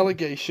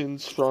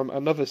 allegations from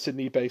another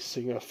Sydney-based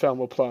singer,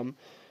 Thelma Plum,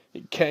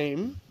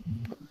 came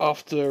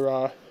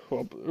after,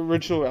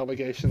 original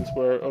allegations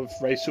were of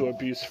racial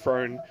abuse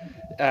thrown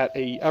at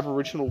a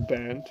Aboriginal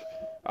band,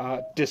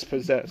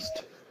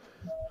 Dispossessed,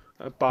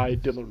 by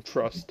Dylan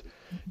Frost.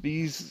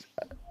 These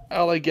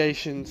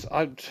allegations,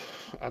 I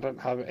don't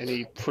have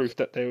any proof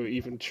that they were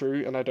even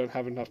true, and I don't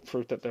have enough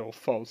proof that they were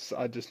false.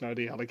 I just know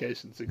the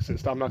allegations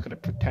exist. I'm not going to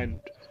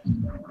pretend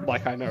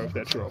like I know if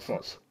they're true or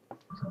false.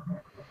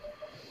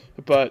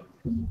 But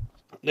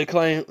they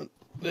claim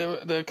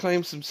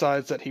some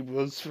sides that he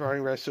was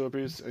throwing racial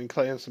abuse, and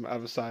claim some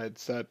other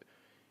sides that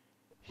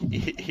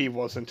he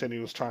wasn't, and he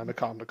was trying to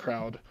calm the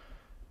crowd.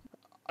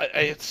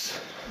 I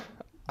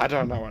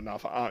don't know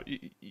enough.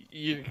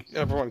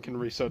 Everyone can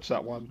research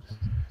that one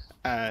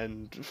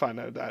and find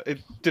out that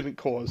it didn't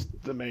cause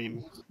the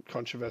main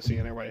controversy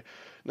anyway.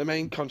 The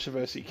main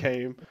controversy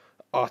came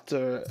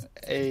after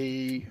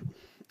a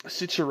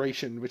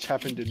situation which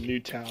happened in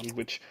Newtown,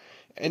 which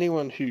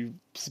anyone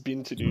who's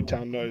been to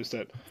Newtown knows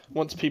that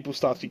once people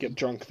start to get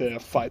drunk there,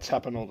 fights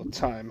happen all the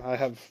time. I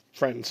have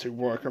friends who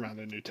work around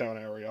the Newtown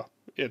area.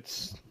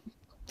 It's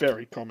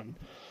very common.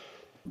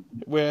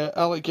 Where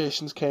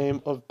allegations came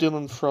of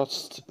Dylan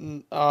Frost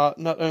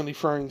not only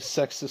throwing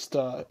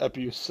sexist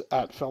abuse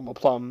at Thelma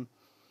Plum,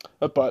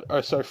 but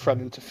also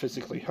threatening to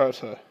physically hurt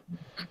her.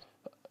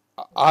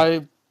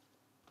 I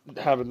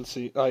haven't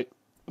seen...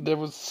 there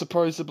was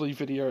supposedly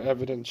video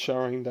evidence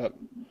showing that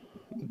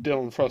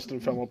Dylan Frost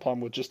and Thelma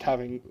Plum were just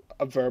having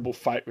a verbal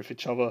fight with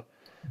each other,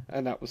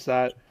 and that was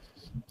that.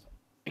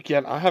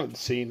 Again, I haven't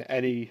seen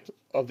any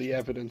of the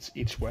evidence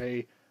each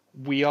way.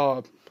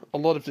 a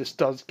lot of this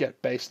does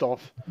get based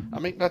off. I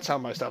mean, that's how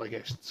most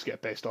allegations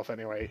get based off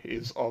anyway,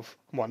 is of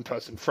one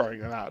person throwing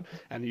them out,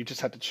 and you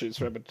just had to choose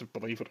whether to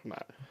believe it or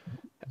not.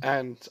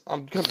 And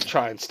I'm going to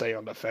try and stay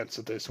on the fence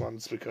of these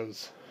ones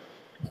because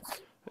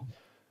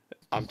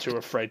I'm too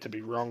afraid to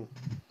be wrong.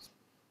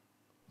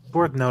 It's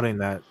worth noting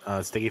that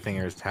Sticky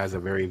Fingers has a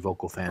very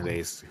vocal fan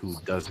base who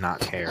does not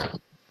care.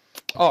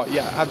 Oh,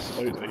 yeah,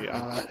 absolutely.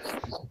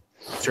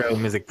 Australian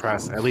music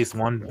press, at least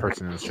one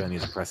person in Australian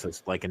music press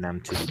has likened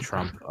them to the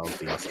Trump of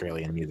the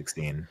Australian music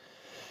scene.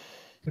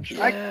 Which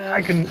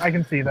I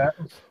can see that.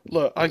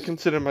 Look, I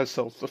consider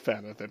myself a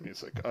fan of their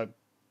music.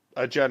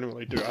 I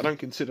genuinely do. I don't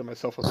consider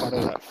myself a part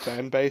of that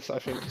fan base. I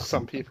think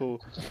some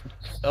people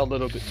are a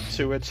little bit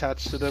too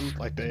attached to them,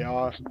 like they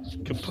are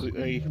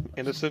completely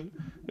innocent.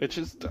 Which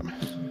is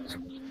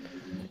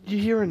you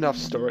hear enough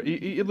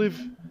story. You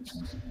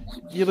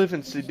live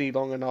in Sydney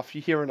long enough.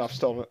 You hear enough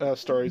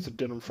stories of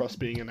Dylan Frost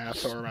being an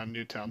asshole around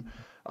Newtown.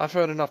 I've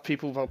heard enough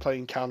people while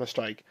playing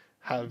Counter-Strike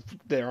have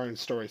their own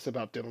stories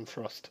about Dylan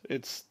Frost.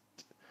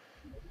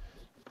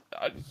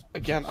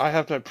 Again, I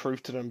have no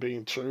proof to them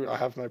being true. I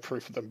have no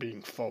proof of them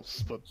being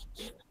false, but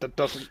that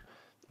doesn't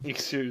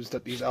excuse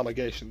that these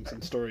allegations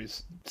and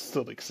stories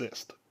still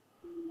exist.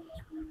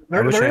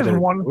 There is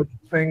one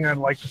thing I'd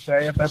like to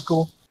say, if that's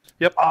cool.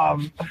 Yep.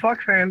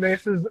 Fuck fan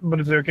bases, but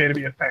it's okay to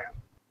be a fan.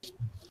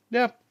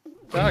 Yeah,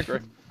 I agree.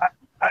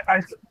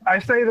 I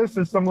say this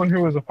as someone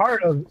who was a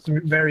part of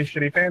some very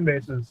shitty fan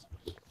bases,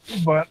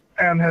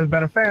 and has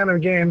been a fan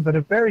of games that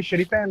have very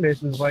shitty fan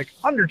bases, like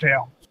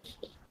Undertale.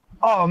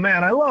 Oh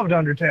man, I loved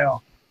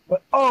Undertale,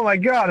 but oh my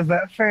god, is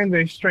that fan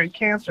base straight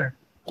cancer?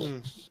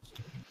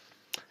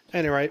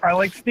 Anyway, I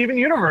like Steven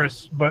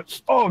Universe,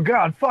 but oh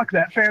god, fuck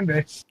that fan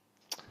base.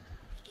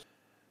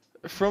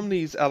 From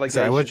these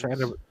allegations,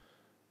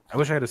 I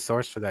wish I had a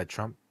source for that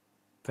Trump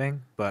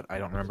thing, but I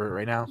don't remember it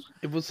right now.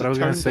 It was but I was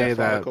going to say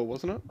that article,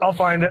 wasn't it? I'll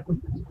find it.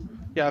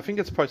 Yeah, I think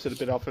it's posted a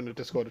bit up in the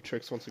Discord of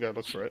Tricks. Once I go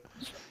look for it.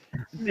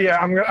 Yeah,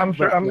 I'm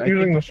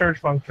using the search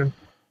function.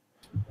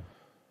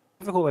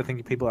 Difficult, I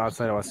think, people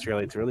outside of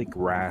Australia to really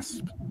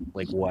grasp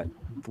like what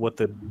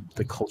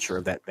the culture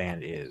of that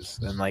band is,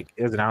 and like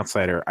as an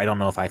outsider, I don't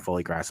know if I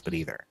fully grasp it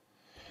either.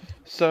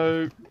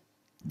 So,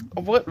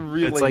 what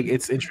really?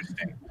 It's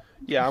interesting.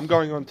 Yeah, I'm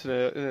going on to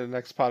the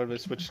next part of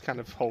this, which kind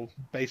of whole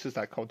bases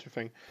that culture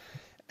thing.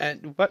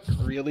 And what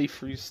really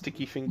threw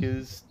Sticky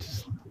Fingers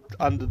just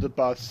under the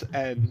bus,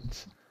 and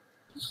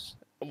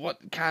what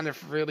kind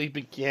of really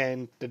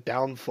began the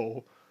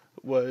downfall,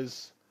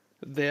 was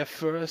their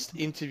first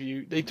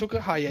interview. They took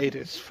a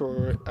hiatus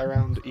for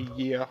around a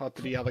year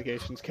after the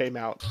allegations came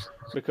out,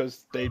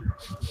 because they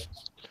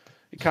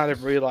kind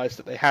of realized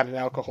that they had an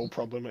alcohol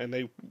problem, and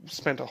they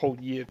spent a whole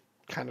year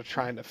kind of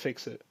trying to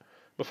fix it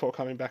before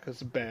coming back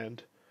as a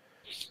band.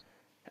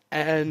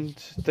 And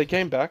they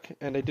came back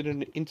and they did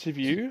an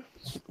interview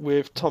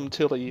with Tom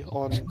Tilley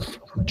on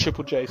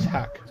Triple J's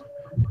Hack,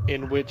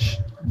 in which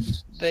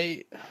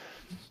they're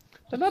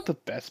not the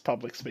best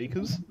public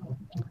speakers,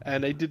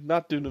 and they did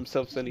not do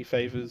themselves any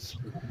favors,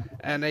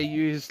 and they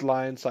used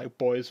lines like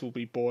 "boys will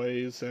be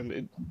boys," and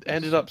it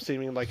ended up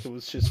seeming like it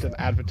was just an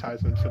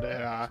advertisement for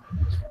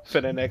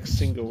their next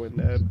single in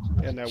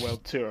their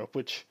world tour,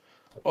 which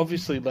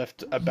obviously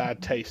left a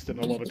bad taste in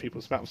a lot of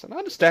people's mouths, and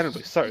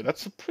understandably so.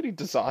 That's a pretty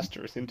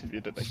disastrous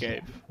interview that they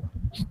gave.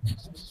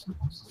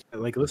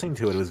 Like, listening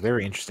to it, it was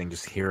very interesting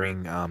just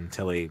hearing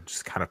Tilly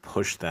just kind of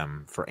push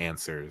them for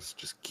answers,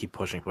 just keep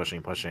pushing.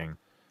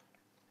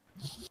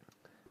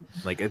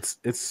 Like,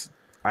 it's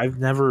I've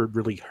never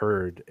really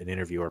heard an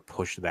interviewer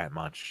push that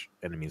much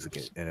in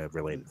a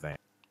related thing.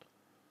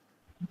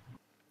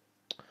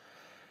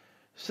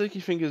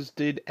 Sticky Fingers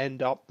did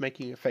end up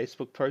making a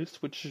Facebook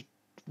post, which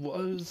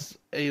was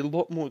a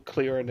lot more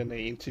clearer than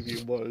the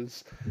interview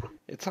was.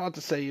 It's hard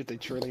to say if they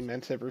truly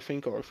meant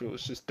everything or if it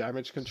was just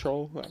damage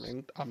control. I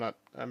mean, I'm not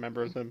a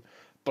member of them,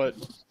 but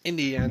in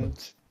the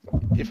end,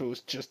 if it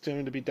was just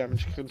going to be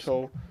damage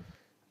control,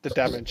 the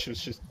damage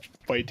was just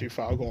way too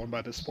far gone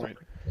by this point.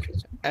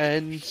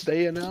 And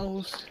they are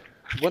now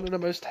one of the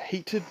most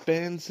hated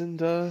bands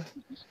and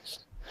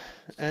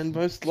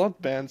most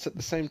loved bands at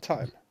the same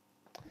time.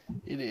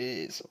 It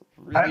is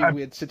a really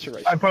weird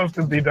situation. I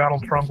posted the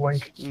Donald Trump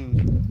link.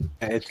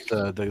 It's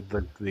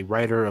the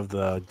writer of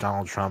the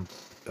Donald Trump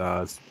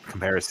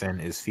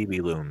comparison is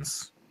Phoebe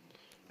Looms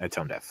at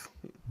Tone Deaf.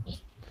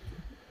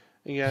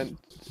 Again,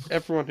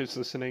 everyone who's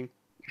listening,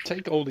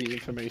 take all the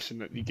information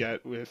that you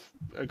get with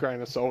a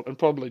grain of salt, and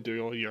probably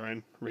do all your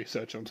own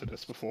research onto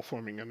this before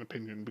forming an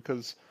opinion,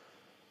 because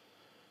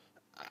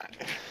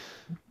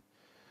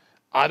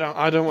I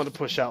don't want to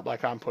push out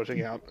like I'm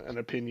putting out an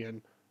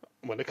opinion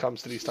when it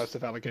comes to these types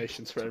of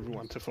allegations for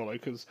everyone to follow,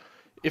 because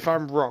if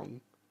I'm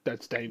wrong,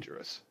 that's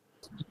dangerous.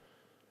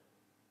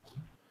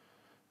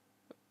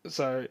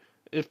 So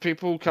if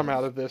people come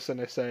out of this and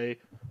they say,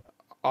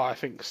 oh, I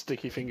think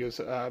Sticky Fingers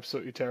are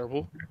absolutely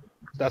terrible,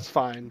 that's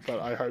fine,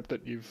 but I hope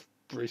that you've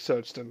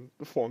researched and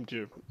formed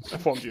your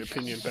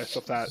opinion based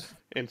off that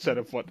instead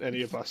of what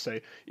any of us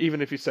say.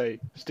 Even if you say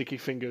Sticky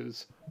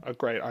Fingers are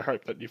great, I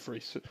hope that you've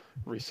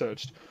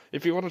researched.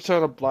 If you want to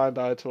turn a blind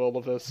eye to all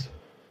of this,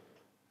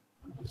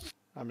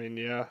 I mean,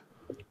 yeah,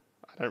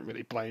 I don't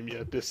really blame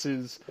you. There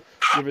is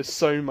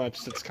so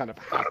much that's kind of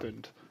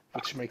happened,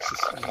 which makes this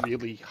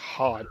really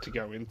hard to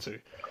go into.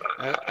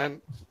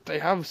 And they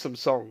have some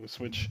songs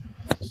which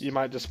you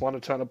might just want to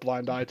turn a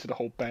blind eye to the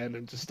whole band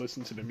and just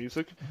listen to the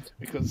music,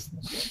 because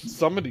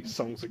some of these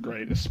songs are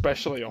great,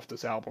 especially off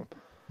this album.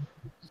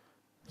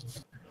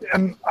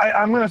 And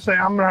I'm going to say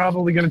I'm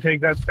probably going to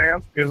take that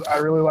stance because I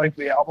really like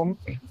the album.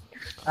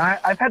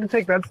 I've had to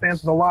take that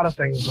stance with a lot of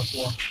things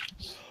before.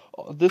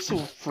 This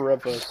will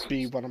forever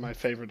be one of my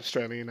favorite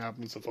Australian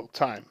albums of all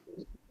time.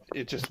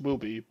 It just will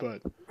be,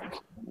 but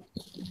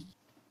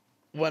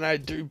when I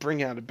do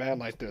bring out a band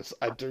like this,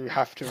 I do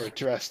have to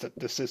address that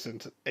this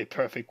isn't a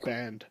perfect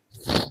band.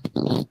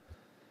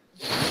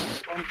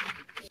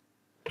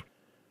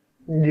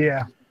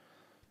 Yeah.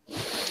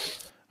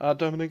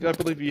 Dominic, I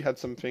believe you had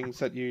some things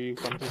that you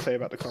wanted to say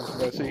about the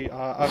controversy.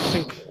 I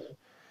think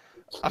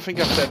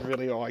I've said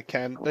really all I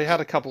can. They had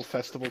a couple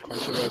festival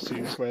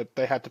controversies where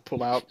they had to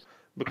pull out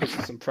because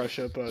of some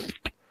pressure, but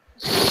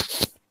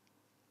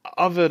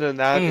other than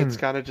that, it's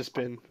kind of just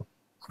been,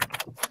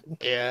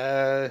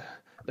 yeah,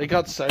 they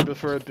got sober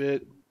for a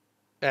bit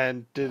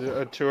and did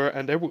a tour,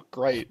 and they were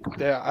great.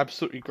 They're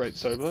absolutely great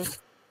sober,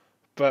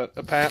 but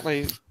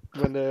apparently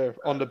when they're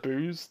on the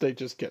booze, they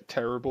just get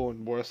terrible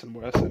and worse, and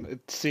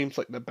it seems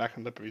like they're back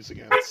on the booze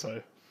again,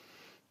 so,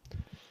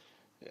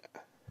 yeah.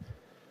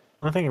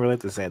 One thing I really have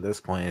to say at this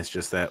point is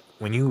just that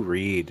when you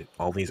read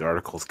all these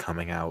articles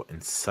coming out in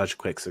such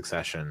quick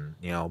succession,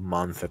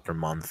 month after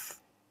month,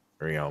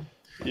 or,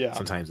 Yeah.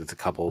 sometimes it's a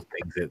couple of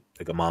things that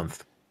take a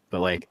month,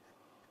 but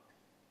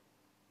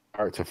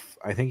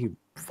I think you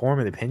form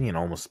an opinion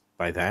almost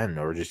by then,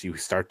 or just you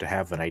start to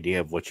have an idea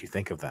of what you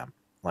think of them.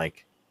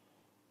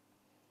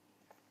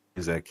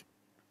 Music,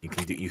 you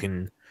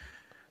can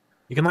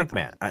like the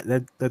man.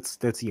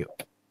 That's you.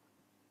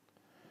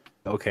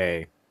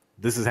 Okay.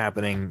 This is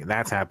happening,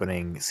 that's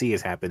happening, C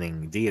is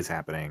happening, D is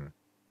happening.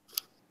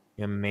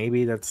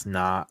 Maybe that's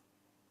not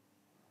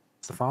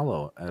to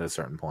follow at a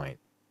certain point.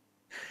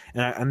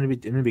 And I'm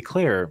gonna be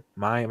clear,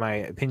 my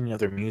opinion of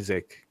their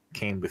music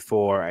came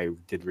before I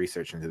did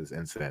research into this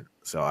incident,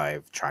 so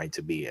I've tried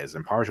to be as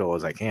impartial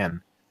as I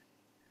can.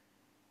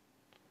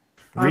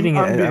 Reading it,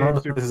 I don't know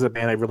if this is a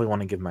band I really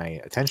want to give my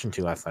attention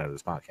to outside of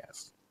this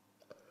podcast.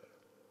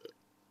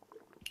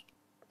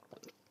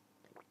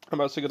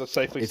 I'm also going to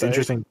safely It's say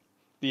interesting.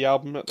 The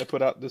album that they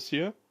put out this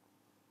year,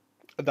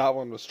 that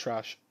one was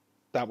trash.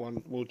 That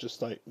one will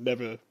just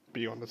never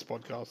be on this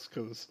podcast,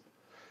 because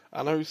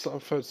I know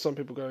some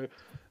people go,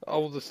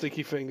 oh, the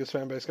Sticky Fingers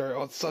fan base go,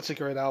 oh, it's such a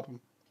great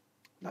album.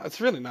 No, it's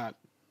really not.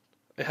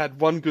 It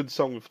had one good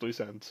song with Loose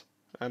Ends,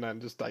 and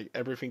then just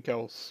everything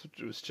else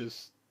was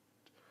just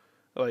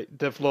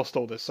they've lost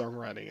all their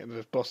songwriting and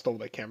they've lost all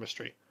their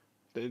chemistry.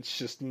 It's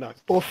just not.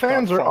 Well,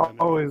 fans are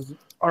always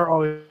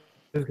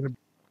going to.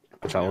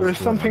 There's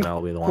some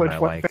people be the one I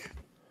like.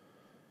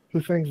 Who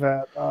think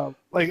that, I'm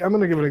going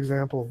to give an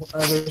example.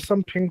 There's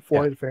some Pink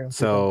Floyd fans.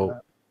 So,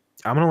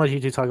 I'm going to let you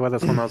two talk about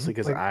this one mostly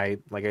because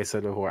like I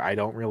said before, I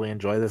don't really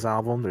enjoy this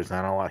album. There's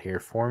not a lot here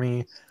for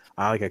me.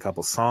 I like a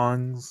couple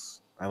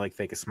songs. I like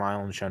Fake a Smile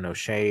and Show No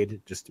Shade,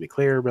 just to be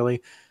clear,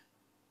 really.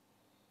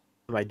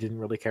 I didn't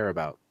really care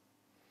about.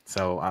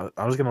 So,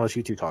 I was going to let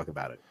you two talk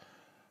about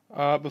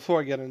it. Before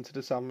I get into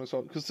this album as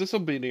well, because this will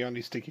be the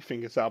only Sticky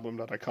Fingers album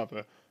that I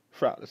cover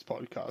throughout this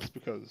podcast,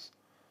 because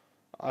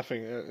I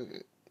think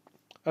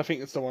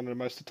it's the one the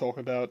most to talk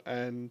about,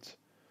 and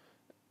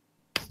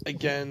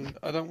again,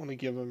 I don't want to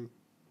give them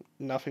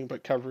nothing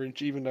but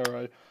coverage, even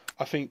though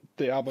I think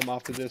the album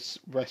after this,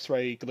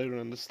 Westway, Glitter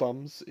in the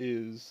Slums,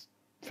 is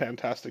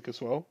fantastic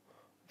as well.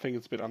 I think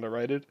it's a bit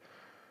underrated.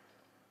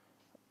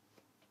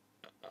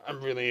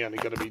 I'm really only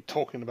going to be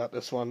talking about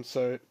this one,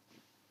 so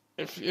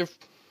if you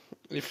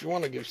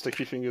want to give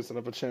Sticky Fingers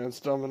another chance,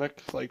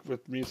 Dominic,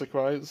 with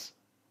music-wise,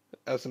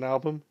 as an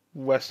album,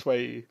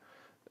 Westway,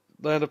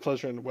 Land of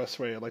Pleasure and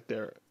Westway are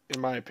they're, in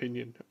my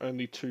opinion,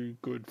 only two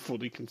good,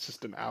 fully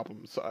consistent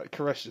albums.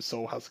 Caress Your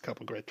Soul has a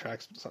couple great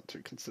tracks, but it's not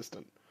too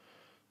consistent.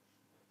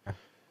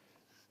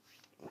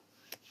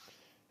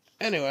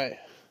 Anyway,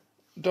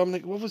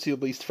 Dominic, what was your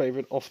least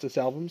favourite off this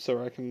album,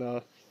 so I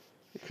can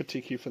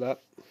critique you for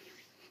that?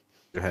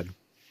 Go ahead.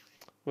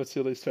 What's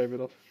your least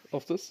favourite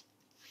off this?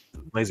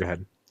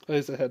 Laserhead.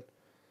 Laserhead.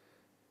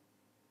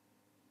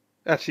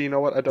 Actually, you know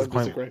what? I don't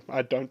disagree.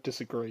 I don't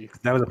disagree.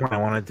 That was the point I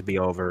wanted to be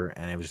over,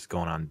 and it was just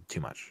going on too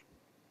much.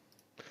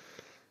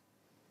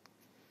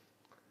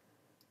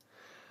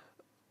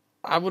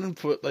 I wouldn't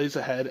put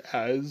Laserhead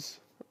as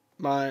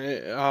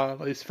my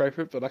least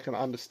favorite, but I can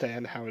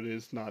understand how it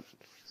is not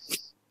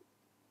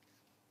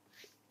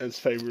as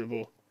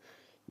favorable.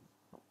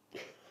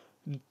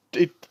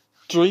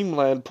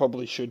 Dreamland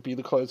probably should be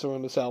the closer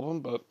on this album,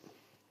 but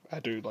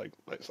I do like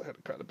Laserhead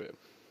quite a bit.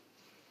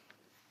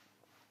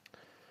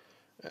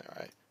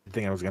 Alright. The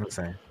thing I was going to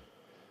say.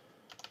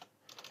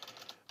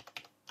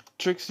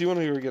 Trix, do you want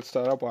to get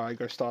started up while I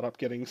go start up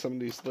getting some of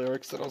these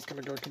lyrics that I was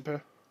going to go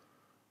compare?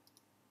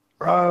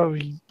 I'll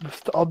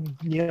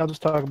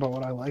just talk about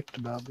what I liked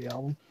about the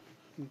album.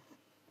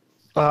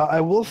 I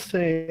will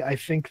say I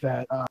think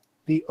that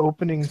the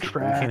opening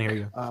track. We can't hear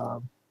you.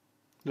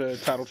 The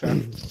title track.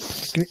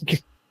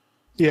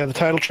 Yeah, the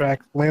title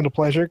track, "Land of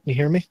Pleasure." Can you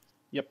hear me?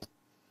 Yep.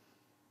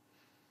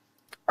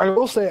 I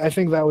will say I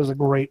think that was a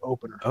great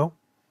opener. Oh.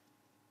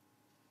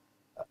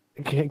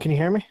 Can you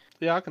hear me?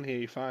 Yeah, I can hear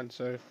you fine.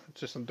 So it's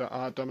just on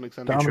Dominic's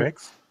end.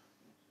 Trix.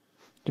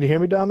 Can you hear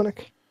me,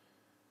 Dominic?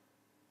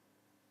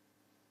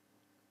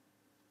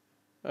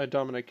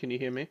 Dominic, can you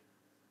hear me?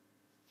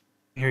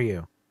 Hear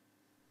you.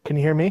 Can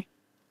you hear me?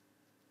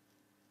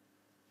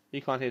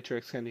 You can't hear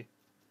Trix, can you?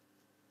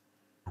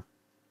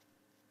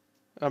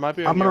 I might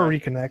be. I'm gonna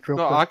reconnect real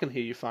quick. No, I can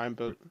hear you fine,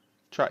 but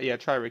try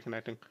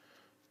reconnecting.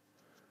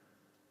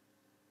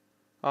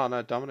 Oh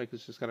no, Dominic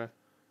is just gonna.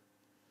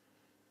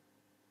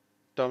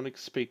 Dominic,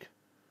 speak.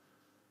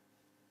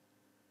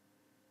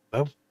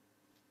 Oh.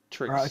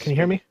 Trix. Can you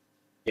hear me?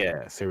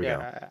 Yes, here we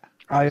go.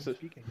 I am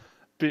speaking.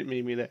 Bit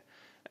me there.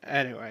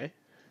 Anyway.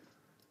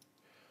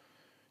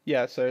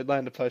 Yeah, so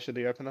Land of Pleasure,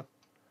 the opener.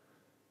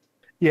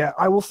 Yeah,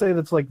 I will say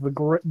that's like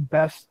the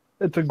best.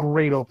 It's a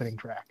great opening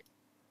track.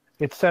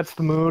 It sets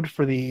the mood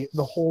for the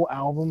whole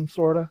album,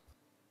 sort of.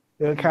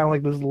 Kind of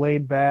like this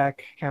laid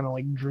back, kind of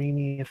like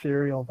dreamy,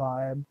 ethereal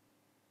vibe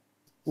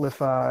with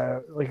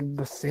like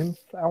the synth.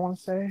 I want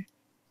to say,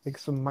 like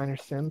some minor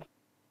synth.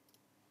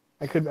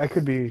 I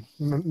could be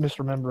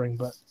misremembering,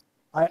 but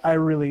I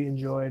really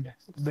enjoyed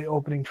the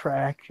opening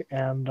track,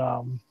 and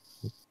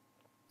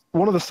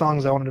one of the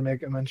songs I wanted to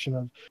make a mention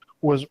of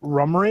was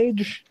 "Rum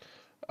Rage."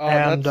 Oh,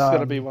 and, that's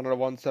gonna be one of the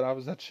ones that I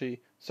was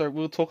actually. So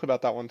we'll talk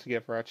about that one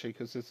together, actually,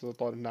 because there's a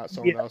lot in that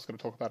song that I was going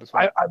to talk about as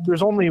well.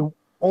 There's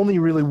only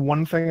really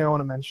one thing I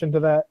want to mention to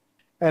that,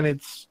 and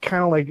it's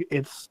kind of like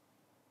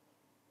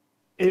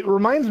it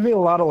reminds me a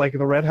lot of like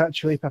the Red Hot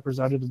Chili Peppers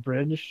 "Under the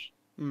Bridge,"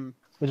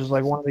 which is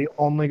like one of the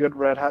only good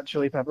Red Hot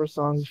Chili Peppers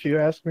songs, if you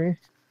ask me.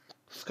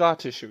 Scar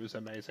Tissue is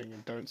amazing,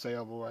 and don't say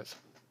otherwise.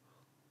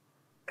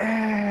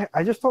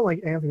 I just don't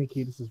like Anthony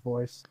Kiedis'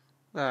 voice.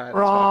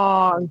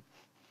 Wrong.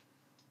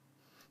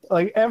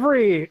 Like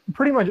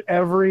pretty much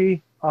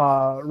every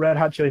Red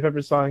Hot Chili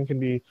Peppers song can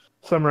be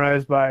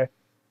summarized by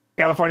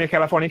 "California,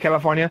 California,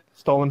 California,"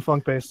 stolen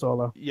funk bass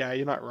solo. Yeah,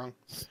 you're not wrong.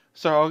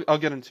 So I'll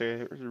get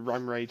into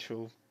Rum Rage.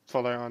 Will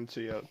follow on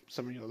to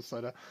some of yours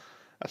later,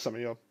 some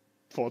of your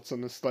thoughts on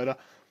this later.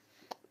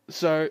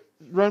 So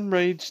Rum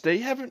Rage, they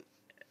haven't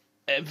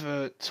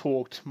ever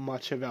talked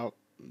much about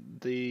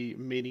the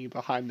meaning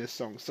behind this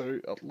song. So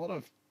a lot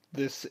of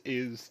this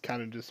is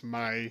kind of just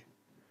my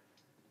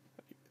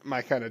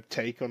kind of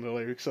take on the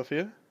lyrics of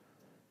here.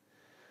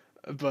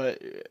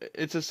 But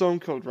it's a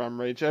song called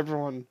Rum Rage.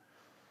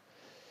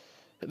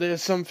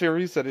 There's some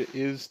theories that it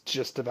is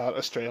just about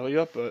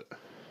Australia, but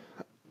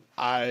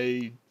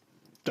I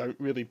don't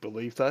really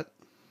believe that.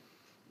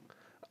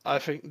 I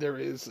think there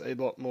is a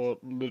lot more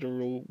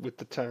literal with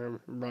the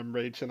term Rum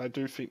Rage, and I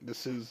do think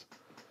this is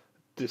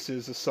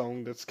a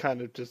song that's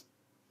kind of just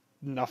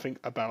nothing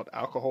about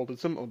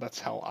alcoholism, or that's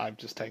how I've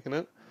just taken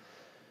it.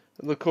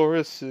 The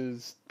chorus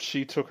is,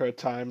 "She took her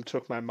time,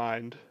 took my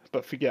mind,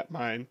 but forget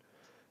mine.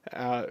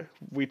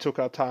 We took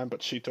our time,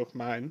 but she took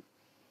mine."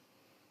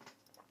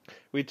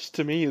 Which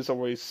to me is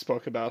always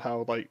spoke about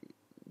how like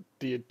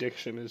the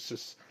addiction is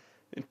just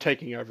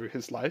taking over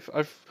his life.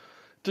 I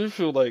do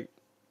feel like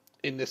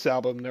in this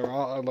album there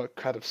are a lot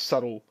kind of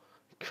subtle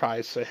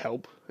cries for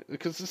help,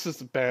 because this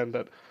is a band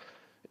that,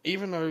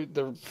 even though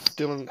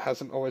Dylan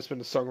hasn't always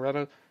been a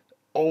songwriter,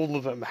 all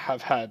of them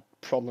have had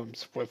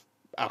problems with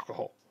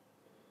alcohol.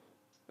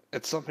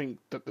 It's something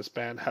that this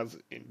band has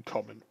in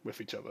common with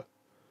each other.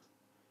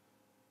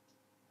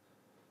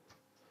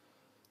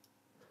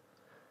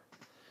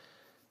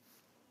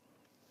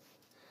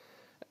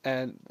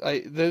 And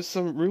there's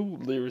some real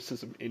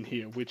lyricism in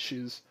here, which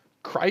is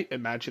quite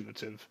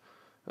imaginative.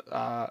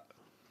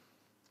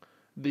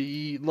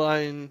 The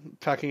line,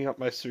 "Packing up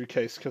my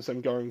suitcase because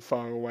I'm going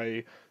far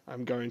away,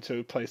 I'm going to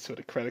a place where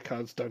the credit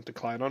cards don't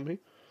decline on me."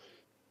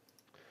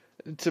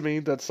 To me,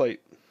 that's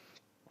like,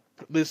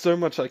 there's so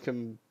much I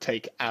can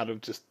take out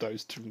of just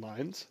those two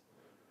lines.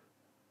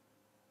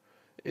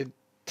 It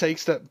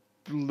takes that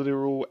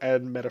literal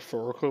and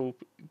metaphorical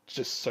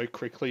just so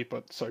quickly,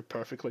 but so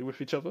perfectly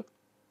with each other.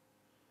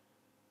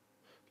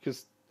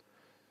 Because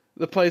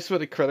the place where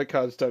the credit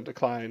cards don't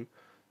decline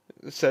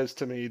says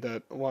to me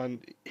that,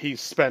 one, he's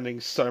spending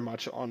so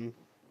much on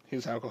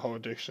his alcohol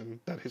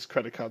addiction that his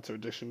credit cards are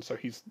addiction, so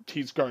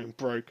he's going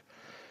broke.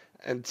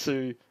 And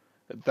two,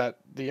 that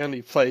the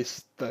only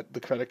place that the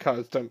credit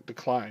cards don't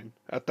decline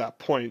at that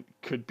point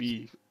could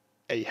be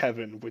a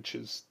heaven, which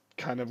is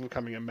kind of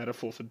becoming a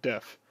metaphor for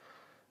death.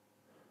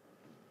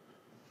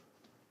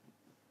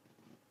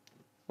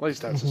 At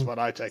least that's just what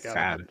I take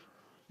out of it.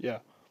 Yeah.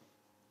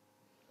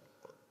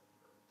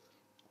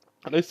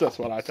 At least that's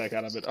what I take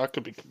out of it. I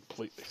could be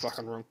completely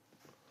fucking wrong.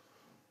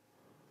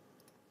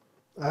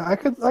 I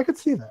could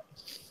see that.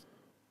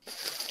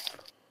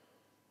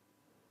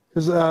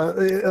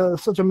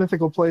 Because such a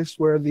mythical place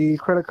where the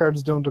credit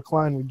cards don't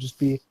decline would just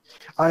be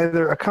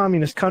either a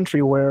communist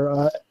country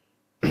where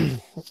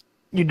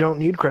you don't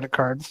need credit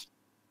cards,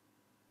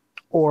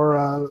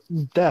 or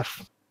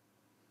death.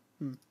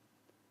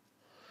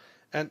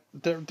 And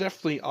there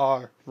definitely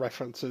are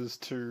references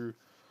to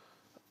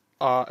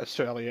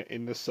Australia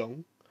in this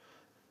song.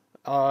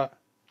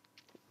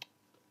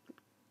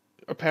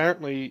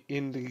 Apparently,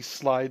 in the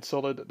slide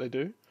solo that they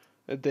do,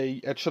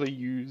 they actually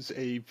use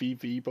a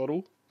VB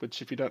bottle.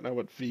 Which, if you don't know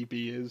what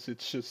VB is,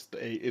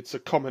 it's a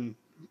common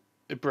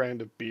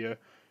brand of beer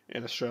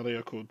in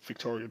Australia called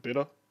Victoria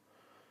Bitter.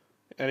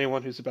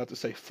 Anyone who's about to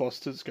say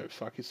Foster's, go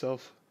fuck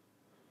yourself.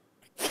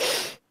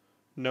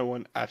 No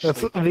one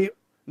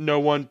no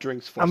one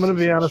drinks Foster's. I'm gonna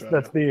be honest.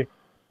 Australia.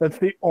 That's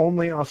the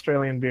only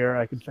Australian beer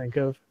I could think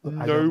of.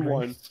 No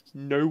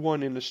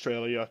one in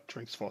Australia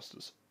drinks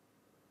Foster's.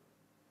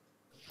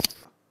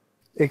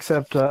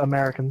 Except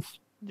Americans.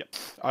 Yep,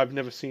 I've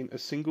never seen a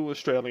single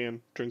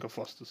Australian drink a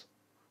Foster's.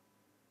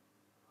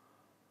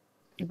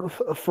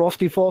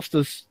 Frosty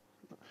Fosters.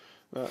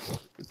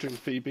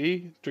 Drink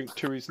VB, drink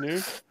Tooheys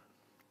New.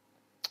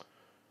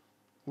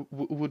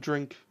 We'll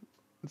drink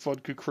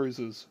vodka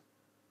cruisers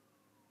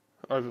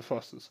over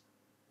Foster's.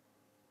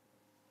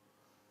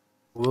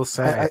 We'll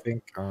say I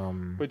think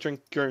we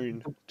drink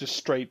Goon, just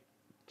straight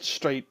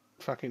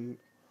fucking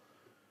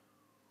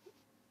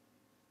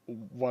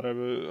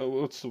whatever.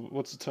 What's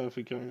the term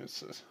for Goon?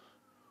 It's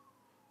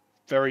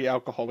very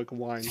alcoholic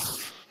wine.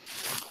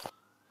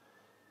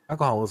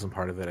 Alcoholism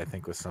part of it, I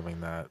think, was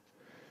something that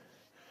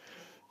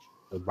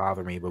would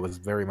bother me, but was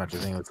very much a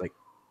thing. It's like,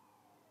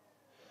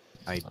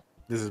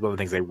 this is one of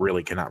the things I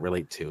really cannot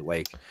relate to.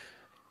 Like,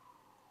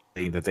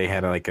 that they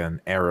had like an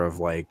era of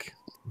like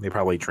they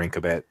probably drink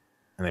a bit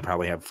and they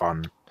probably have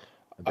fun.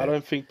 I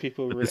don't think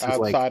people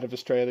outside of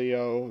Australia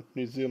or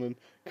New Zealand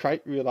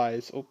quite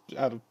realize, or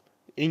out of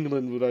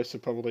England would also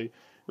probably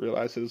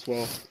realize it as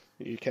well,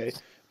 the UK,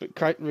 but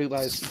quite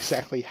realize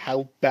exactly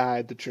how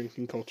bad the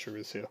drinking culture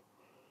is here.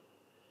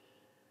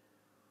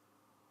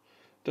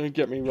 Don't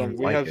get me wrong.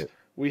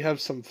 We have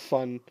some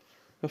fun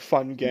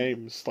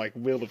games like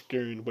Wheel of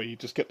Goon, where you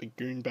just get the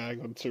goon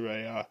bag onto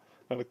a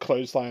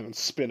clothesline and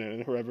spin it,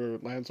 and whoever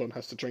it lands on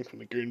has to drink from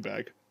the goon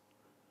bag.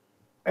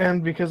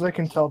 And because I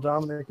can tell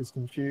Dominic is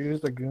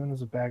confused, a goon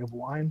is a bag of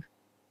wine.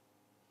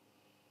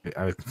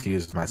 I was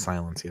confused with my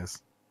silence.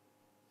 Yes.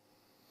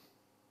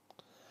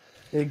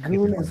 A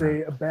goon is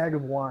a bag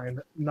of wine,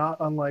 not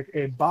unlike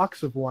a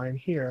box of wine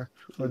here,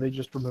 where they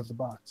just remove the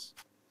box.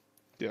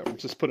 Yeah,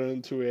 just put it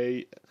into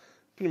a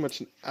pretty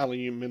much an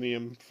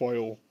aluminium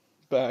foil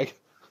bag.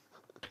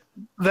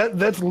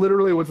 That's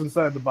literally what's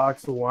inside the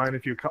box of wine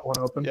if you cut one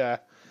open. Yeah.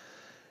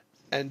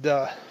 And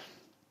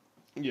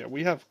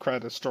we have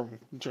quite a strong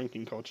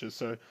drinking culture,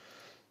 so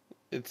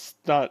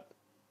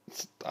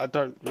I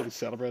don't really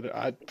celebrate it.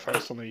 I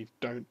personally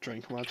don't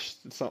drink much.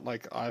 It's not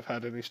like I've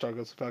had any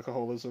struggles with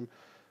alcoholism.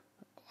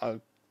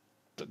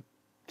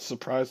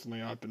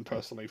 Surprisingly, I've been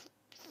personally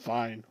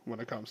fine when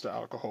it comes to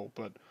alcohol,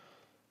 but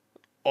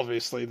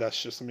obviously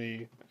that's just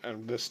me,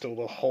 and there's still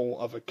the whole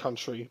other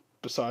country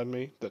beside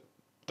me that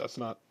does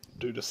not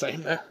do the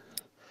same there.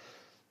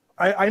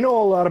 I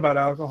know a lot about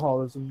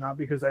alcoholism, not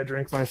because I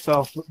drink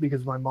myself, but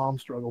because my mom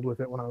struggled with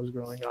it when I was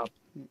growing up,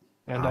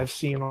 and I've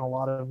seen a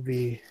lot of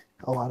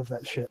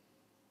that shit.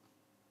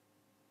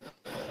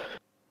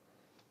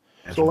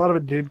 So a lot of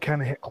it did kind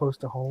of hit close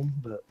to home,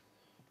 but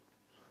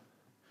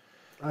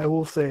I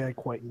will say I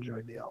quite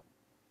enjoyed the album.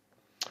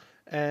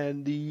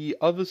 And the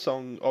other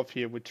song off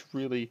here, which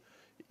really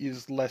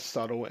is less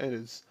subtle, and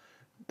is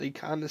they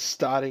kind of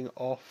starting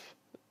off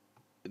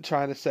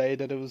trying to say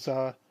that it was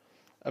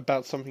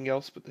about something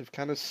else, but they've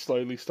kind of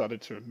slowly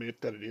started to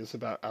admit that it is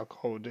about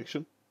alcohol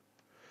addiction.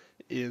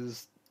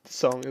 Is the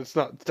song? It's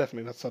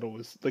definitely not subtle.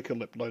 Is Liquor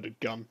Lip Loaded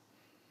Gun,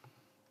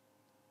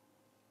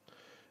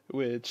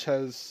 which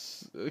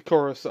has a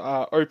chorus: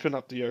 "Open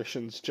up the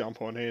oceans,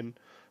 jump on in,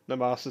 the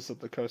masters of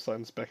the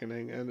coastlines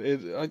beckoning," and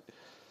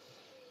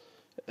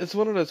it's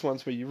one of those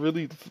ones where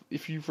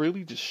if you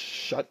really just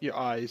shut your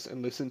eyes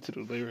and listen to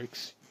the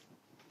lyrics,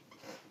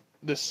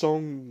 the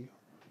song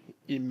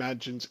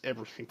imagines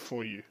everything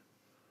for you.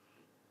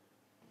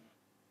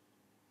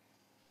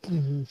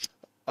 Mm-hmm.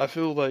 I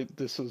feel like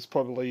this was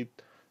probably,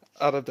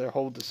 out of their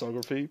whole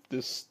discography,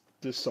 this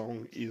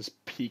song is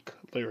peak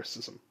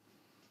lyricism.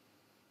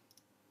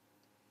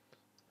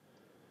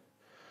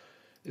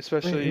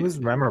 Especially, it was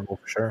memorable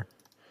for sure.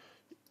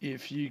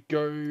 If you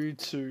go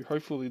to,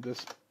 hopefully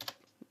this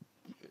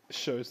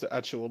shows the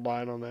actual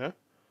line on there,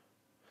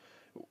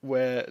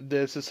 where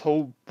there's this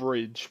whole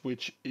bridge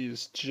which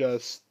is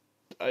just,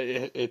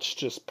 it's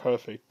just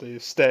perfect. They're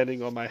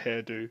standing on my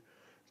hairdo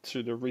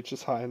to the reach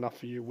is high enough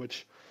for you,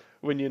 which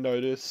when you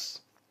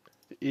notice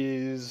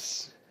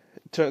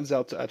turns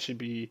out to actually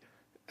be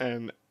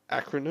an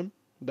acronym,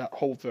 that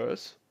whole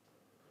verse,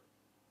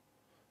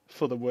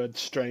 for the word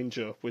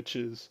stranger, which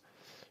is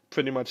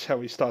pretty much how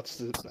he starts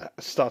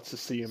to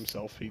see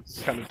himself. He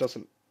kind of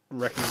doesn't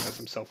recognize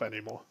himself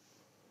anymore.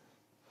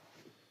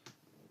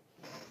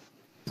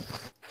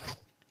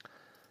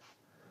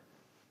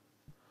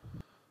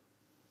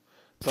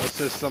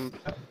 system.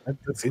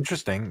 That's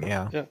interesting.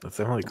 Yeah, Yeah. that's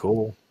definitely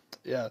cool.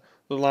 Yeah,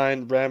 the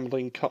line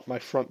 "rambling cut my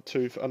front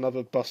tooth,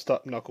 another bust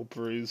up knuckle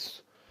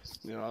bruise."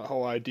 You know, the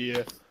whole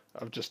idea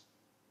of just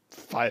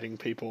fighting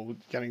people,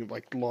 getting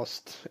like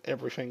lost,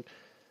 everything.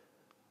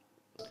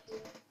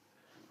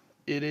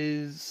 It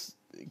is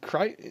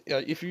great.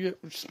 If you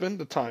spend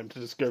the time to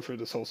just go through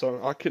this whole song,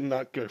 I could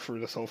not go through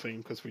this whole thing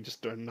because we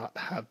just do not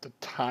have the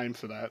time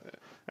for that.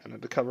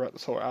 And to cover out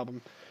this whole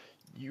album,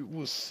 you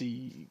will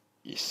see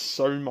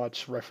so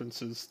much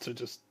references to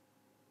just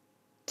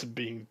to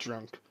being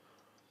drunk,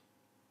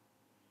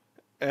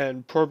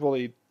 and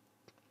probably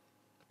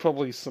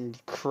some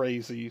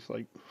crazy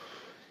like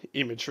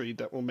imagery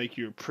that will make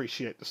you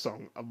appreciate the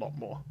song a lot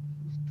more.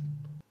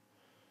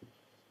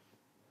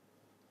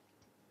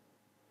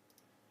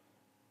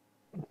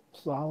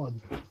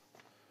 Solid.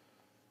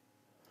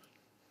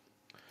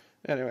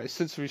 Anyway,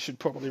 since we should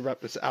probably wrap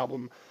this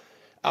album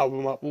up,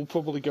 we'll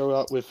probably go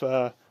out with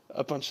a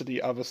bunch of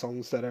the other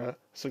songs that are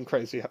some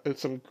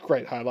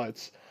great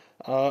highlights.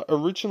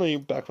 Originally,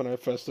 back when I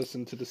first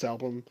listened to this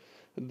album,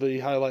 the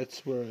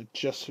highlights were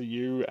Just For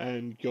You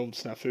and Gold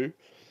Snafu.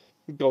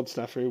 Gold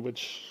Snafu,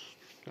 which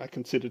I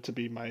consider to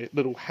be my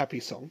little happy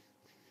song.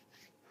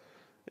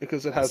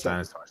 Because it has that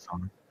dinosaur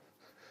song.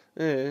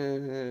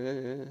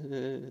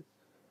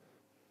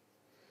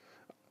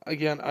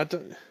 Again, I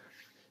don't.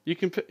 You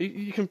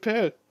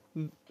compare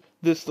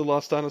this to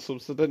Last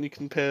Dinosaurs, so then you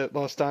compare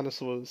Last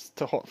Dinosaurs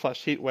to Hot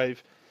Flash Heatwave.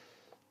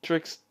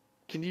 Trix,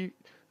 can you,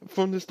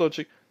 from this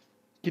logic,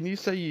 can you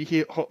say you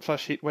hear Hot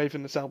Flash Heatwave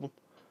in this album?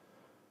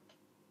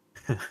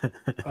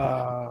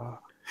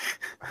 Hell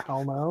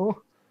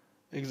no.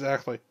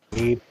 Exactly.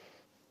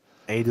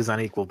 A does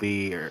not equal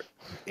B, or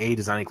A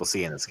does not equal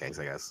C in this case,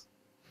 I guess.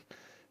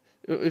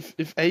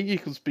 If A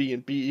equals B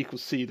and B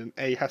equals C, then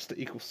A has to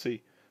equal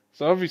C.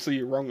 So obviously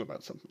you're wrong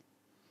about something.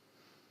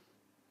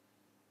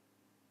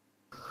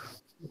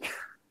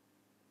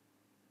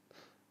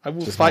 I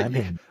will fight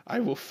you. I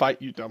will fight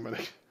you,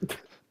 Dominic.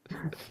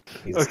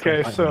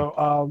 Okay,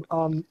 so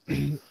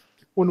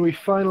when we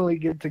finally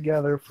get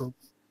together for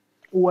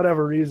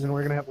whatever reason,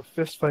 we're gonna have a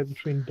fist fight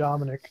between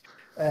Dominic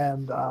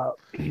and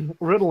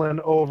Ritalin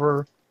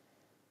over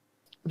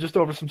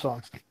some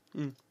songs.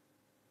 Mm.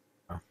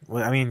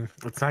 Well, I mean,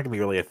 it's not gonna be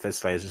really a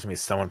fist fight. It's just gonna be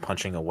someone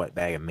punching a wet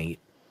bag of meat.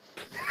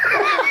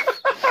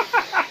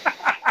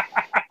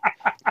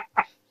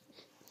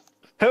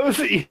 That was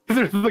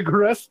either the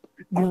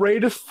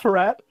greatest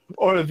threat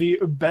or the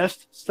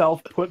best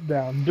self put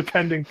down,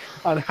 depending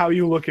on how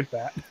you look at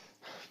that.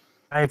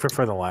 I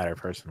prefer the latter,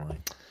 personally.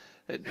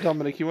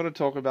 Dominic, you want to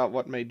talk about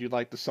what made you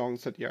like the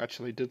songs that you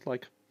actually did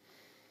like?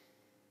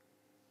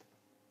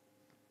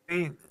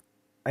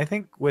 I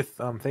think with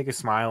Fake a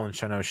Smile and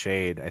Show No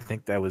Shade, I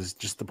think that was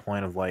just the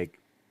point of like,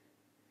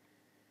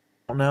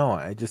 I don't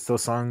know,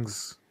 those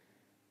songs,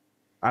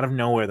 out of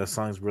nowhere, the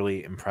songs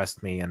really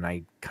impressed me, and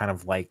I kind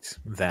of liked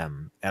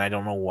them. And I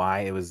don't know why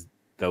it was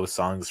those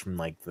songs from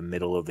like the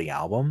middle of the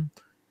album.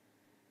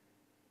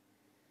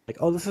 Like,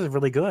 oh, this is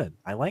really good.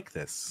 I like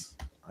this.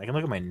 I can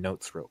look at my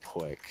notes real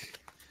quick,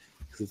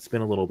 because it's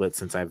been a little bit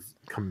since I've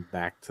come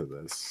back to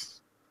this.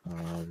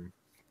 Let's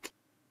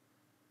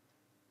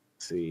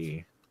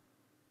see.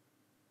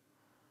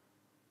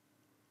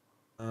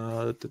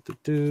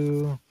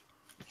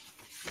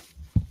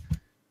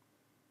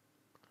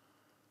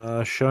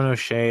 Show No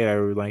Shade, I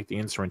really liked the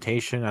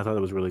instrumentation. I thought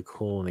it was really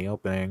cool in the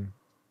opening.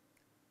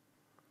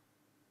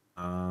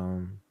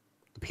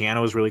 The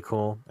piano was really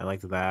cool. I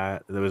liked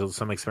that. There was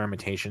some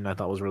experimentation I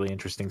thought was really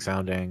interesting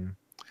sounding.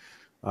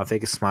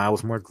 Fake a Smile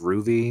was more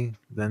groovy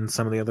than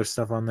some of the other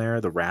stuff on there.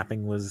 The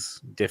rapping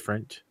was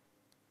different.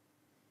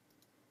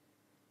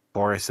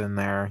 Chorus in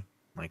there.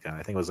 Like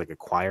I think it was like a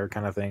choir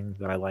kind of thing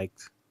that I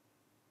liked.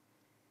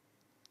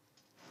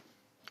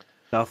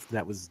 Stuff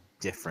that was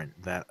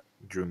different that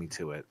drew me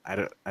to it. I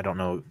don't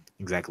know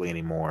exactly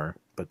anymore,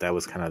 but that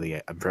was kind of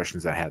the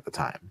impressions I had at the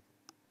time.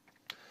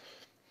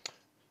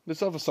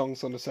 There's other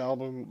songs on this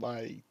album,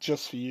 like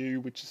Just For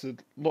You, which is a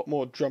lot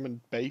more drum and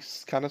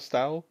bass kind of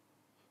style.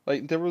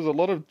 Like, there was a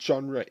lot of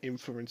genre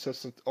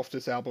influences off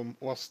this album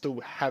while still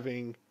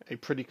having a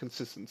pretty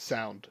consistent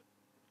sound.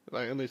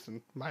 Like, at least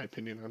in my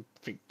opinion, I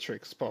think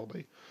Trix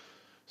probably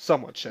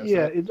somewhat shares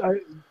that. Yeah,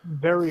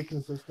 very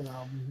consistent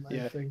album,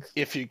 I think.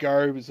 If You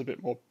Go is a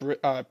bit more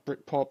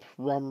Britpop.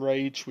 Rum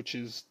Rage, which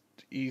is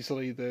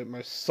easily the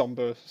most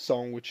somber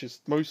song, which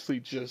is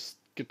mostly just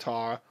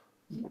guitar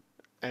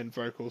and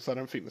vocals. I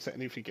don't think there's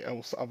anything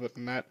else other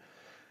than that.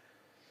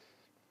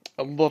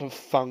 A lot of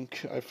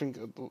funk. I think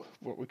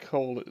what we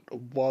call it a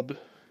wub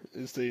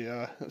is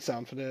the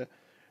sound for there.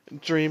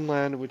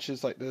 Dreamland, which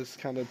is like this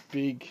kind of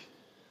big,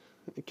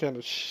 kind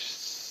of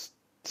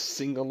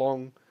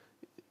sing-along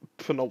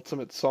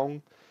penultimate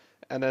song,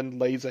 and then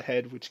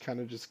Laserhead, which kind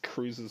of just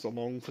cruises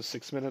along for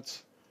 6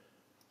 minutes.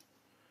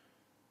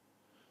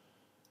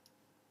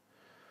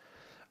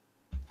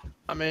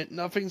 I mean,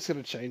 nothing's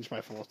going to change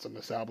my thoughts on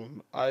this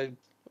album. I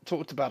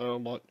talked about it a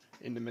lot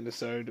in the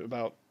Minnesota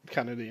about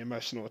kind of the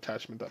emotional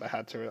attachment that I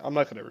had to it. I'm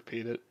not going to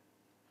repeat it.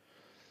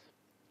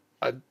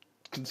 I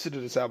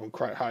consider this album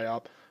quite high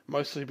up,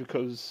 mostly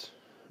because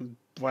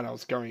when I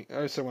was going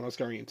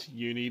into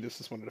uni,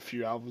 this is one of the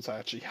few albums I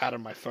actually had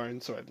on my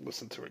phone, so I'd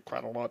listen to it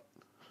quite a lot.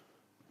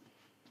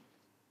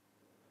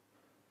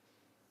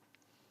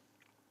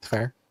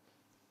 Fair.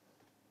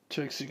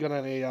 Chicks, you got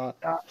any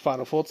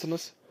final thoughts on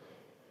this?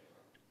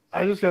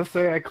 I just gotta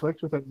say, I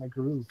clicked with it in my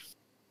groove.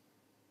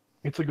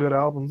 It's a good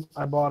album.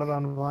 I bought it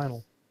on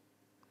vinyl.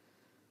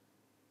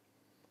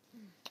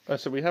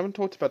 So we haven't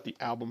talked about the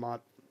album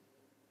art.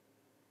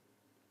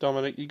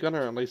 Dominic, you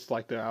gonna at least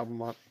like the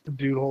album art? The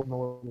dude holding a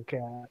little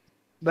cat.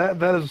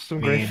 That is some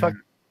great fuck.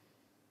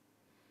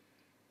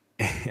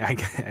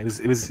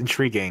 It was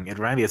intriguing. It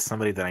reminded me of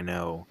somebody that I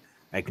know.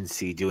 I can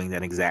see doing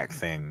that exact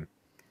thing.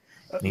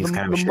 And he's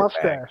kind of a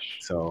mustache.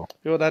 So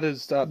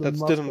that's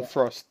Dylan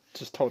Frost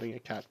just holding a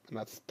cat, and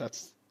that's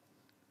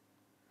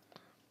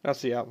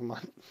the album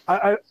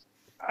art.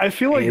 I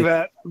feel like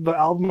that the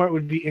album art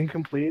would be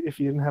incomplete if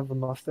you didn't have the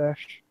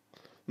mustache.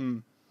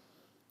 I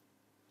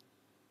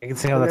can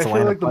see how that's a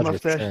line of pleasure. I feel like the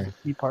mustache is a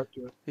key part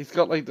to it. He's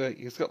got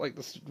like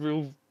this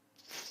real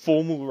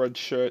formal red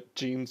shirt,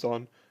 jeans on,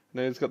 and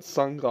then he's got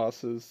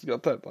sunglasses. He's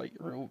got that like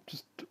real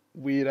just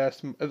weird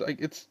ass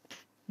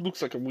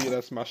looks like a weird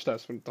ass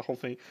mustache with the whole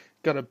thing.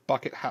 Got a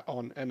bucket hat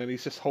on, and then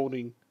he's just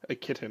holding a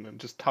kitten and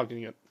just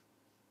tugging it.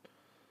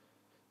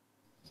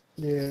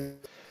 Yeah.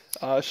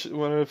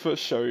 When I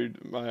first showed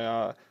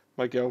my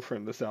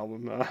girlfriend this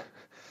album,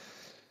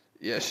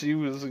 she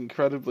was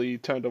incredibly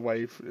turned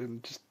away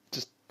and just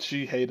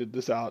she hated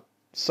this art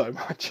so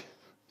much.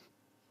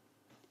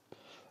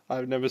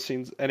 I've never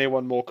seen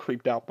anyone more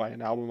creeped out by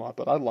an album art,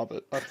 but I love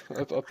it. I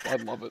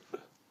love it.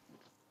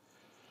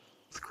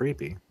 It's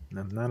creepy.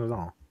 Not at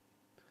all.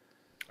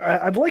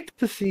 I'd like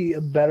to see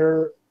a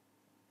better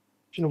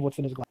version of what's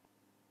in his glass.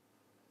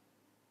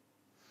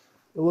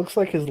 It looks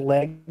like his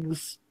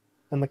legs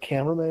and the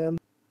cameraman.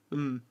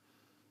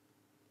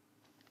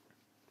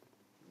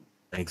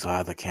 Legs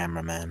are the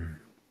cameraman.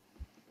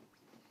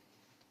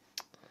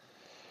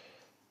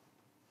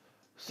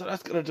 So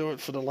that's gonna do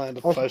it for the Land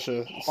of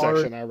Pleasure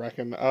section, I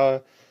reckon.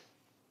 I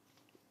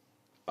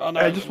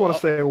just want to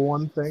say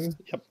one thing.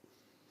 Yep.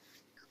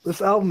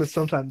 This album is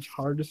sometimes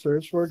hard to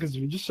search for because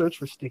if you just search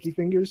for Sticky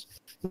Fingers,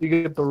 you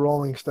get the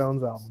Rolling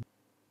Stones album.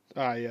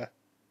 Yeah.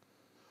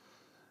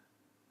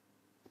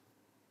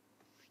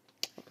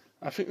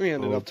 I think we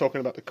ended up talking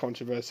about the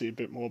controversy a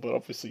bit more, but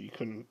obviously you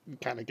couldn't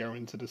kind of go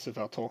into this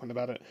without talking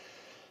about it.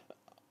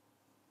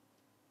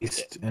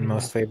 Least and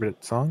most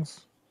favorite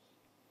songs?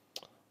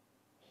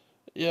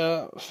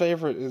 Yeah,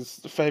 favorites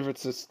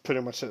is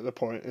pretty much at the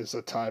point is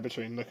a tie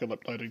between Liquor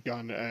Lip Loaded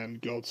Gun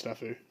and Gold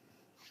Staffu.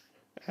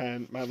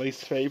 And my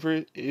least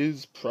favorite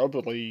is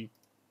probably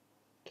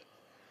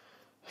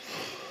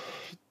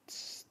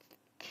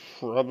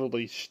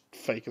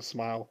Fake a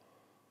Smile.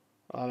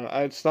 I don't know,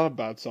 it's not a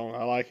bad song.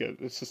 I like it.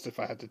 It's just if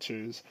I had to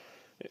choose.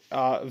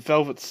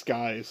 Velvet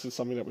Skies is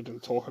something that we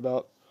didn't talk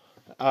about.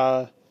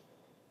 There's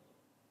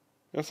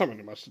not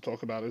really much to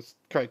talk about. It's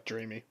quite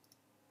dreamy.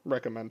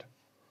 Recommend.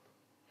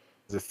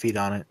 There's a feed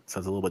on it, so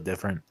it's a little bit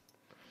different.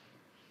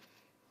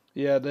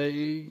 Yeah,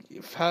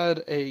 they've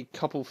had a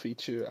couple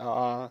feature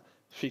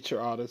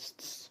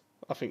artists.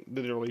 I think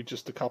literally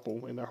just a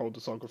couple in their whole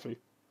discography.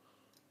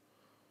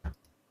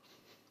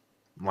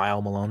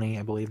 Lyle Maloney,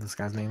 I believe this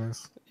guy's name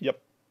is. Yep.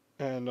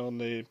 And on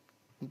the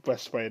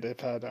Westway, they've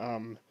had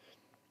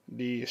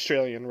the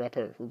Australian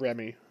rapper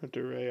Remy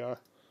do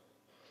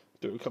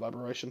a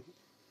collaboration.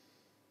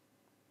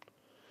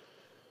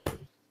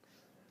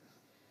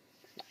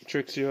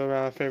 Trix,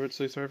 your favorite,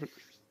 least favorite?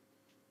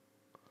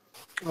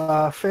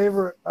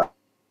 Favorite,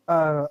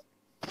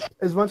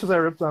 as much as I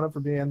ripped on it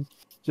for being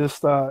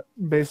just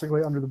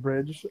basically under the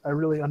bridge, I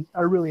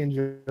really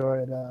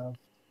enjoyed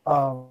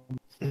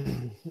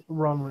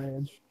Rum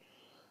Rage.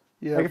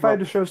 Yeah, like if I had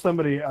to show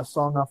somebody a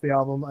song off the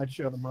album, I'd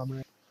show them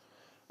Rum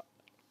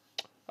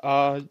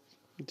Rage.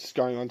 Just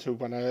going on to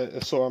when I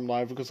saw him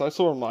live, because I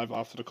saw him live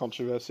after the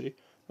controversy,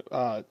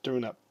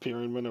 during that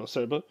period when I was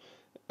sober.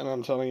 And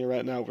I'm telling you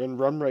right now, when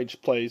Rum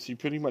Rage plays, you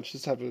pretty much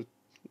just have a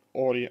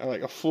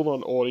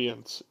full-on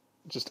audience.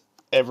 Just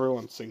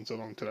everyone sings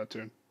along to that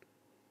tune.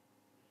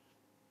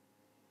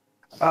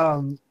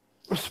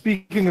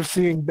 Speaking of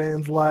seeing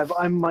bands live,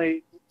 I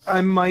might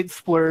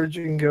splurge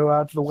and go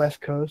out to the West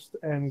Coast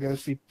and go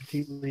see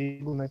Petite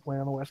League when they play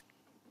on the West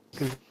Coast,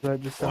 because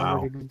that just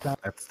sounds like a good time.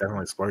 That's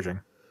definitely splurging.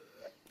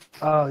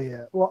 Oh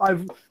yeah. Well,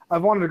 I've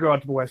wanted to go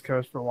out to the West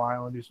Coast for a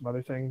while and do some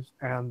other things,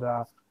 and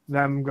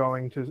them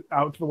going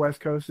out to the West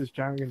Coast is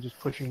generally just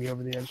pushing me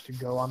over the edge to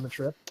go on the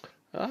trip.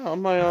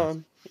 On my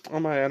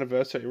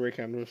anniversary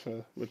weekend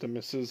with the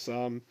missus,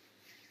 I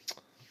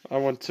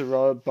went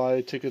to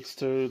buy tickets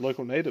to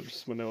Local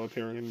Natives when they were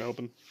appearing in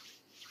Melbourne.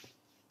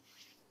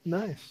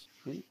 Nice.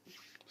 It's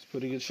a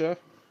pretty good show.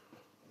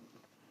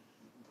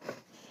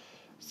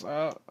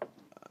 So,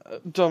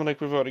 Dominic,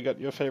 we've already got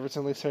your favorites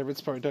and least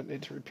favorites. Probably don't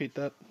need to repeat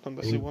that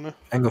unless you want to.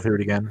 I can go through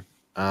it again.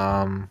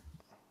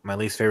 My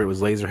least favorite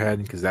was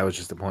Laserhead because that was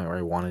just the point where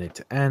I wanted it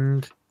to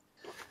end.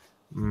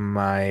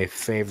 My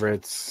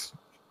favorites,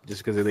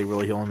 just because they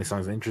really the only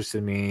songs that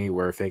interested me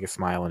were "Fake a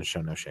Smile" and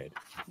 "Show No Shade."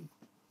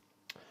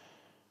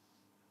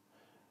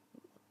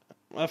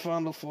 My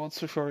final thoughts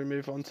before we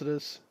move on to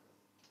this.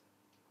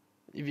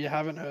 If you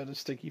haven't heard of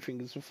Sticky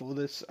Fingers before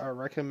this, I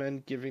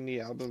recommend giving the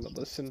album a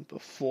listen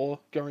before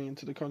going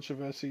into the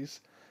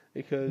controversies,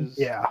 because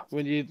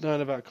when you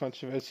learn about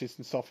controversies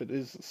and stuff, it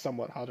is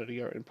somewhat harder to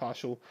go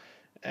impartial,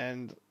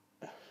 and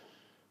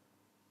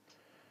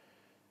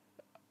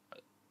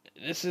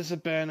this is a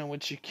band in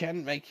which you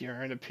can make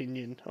your own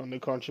opinion on the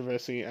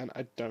controversy, and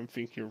I don't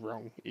think you're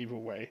wrong either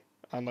way,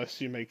 unless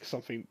you make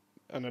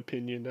an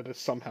opinion that is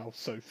somehow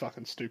so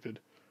fucking stupid.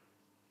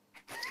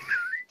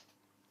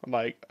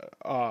 Like,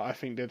 I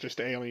think they're just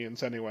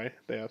aliens anyway.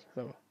 That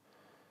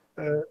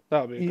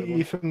would be a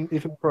good one.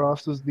 Ethan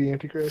Frost is the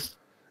Antichrist.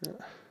 Yeah.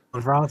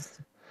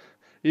 Frost.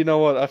 You know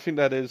what? I think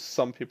that is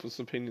some people's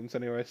opinions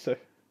anyway. So,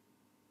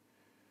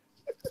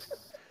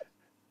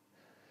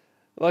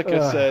 like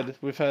I said,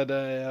 we've had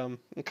a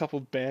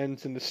couple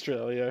bands in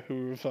Australia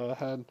who've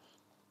had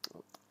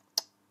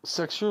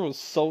sexual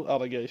assault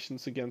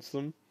allegations against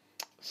them.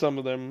 Some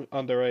of them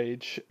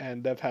underage,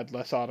 and they've had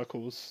less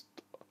articles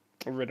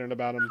written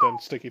about them than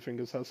Sticky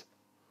Fingers has.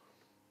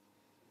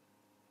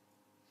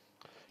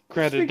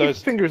 Granted, Sticky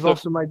Fingers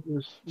also might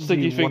just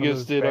Sticky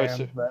Fingers did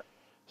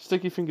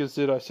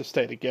also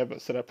stay together,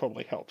 so that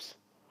probably helps.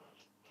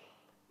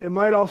 It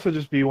might also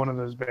just be one of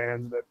those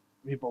bands that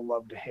people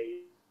love to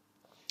hate.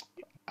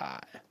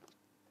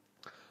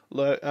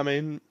 Look, I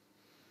mean,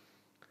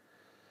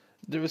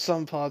 there were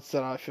some parts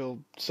that I feel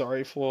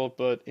sorry for,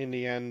 but in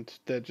the end,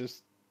 they're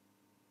just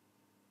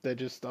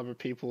other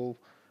people.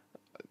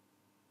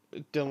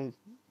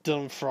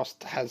 Dylan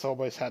Frost has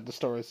always had the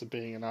stories of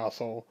being an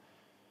asshole,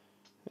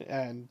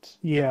 and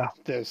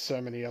there's so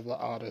many other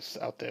artists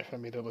out there for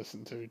me to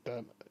listen to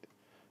that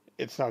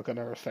it's not going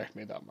to affect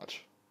me that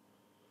much.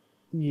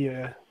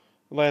 Yeah.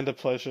 Land of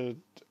Pleasure,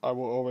 I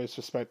will always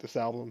respect this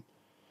album,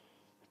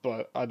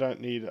 but I don't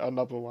need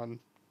another one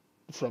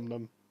from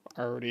them.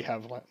 I already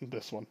have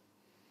this one.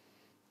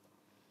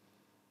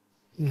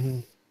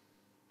 Mm-hmm.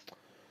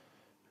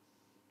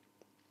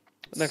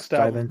 Let's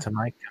dive into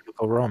My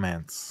Chemical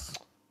Romance.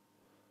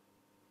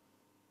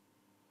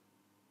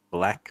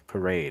 Black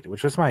Parade,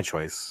 which was my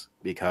choice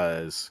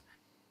because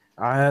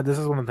this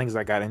is one of the things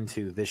I got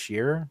into this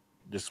year.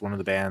 Just one of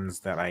the bands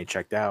that I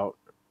checked out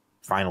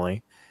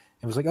finally.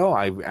 It was like, oh,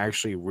 I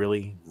actually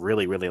really,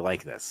 really, really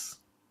like this.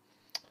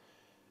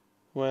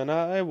 When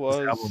I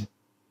was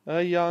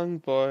a young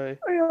boy,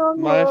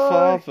 my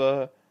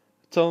father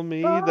told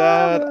me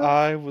that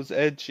I was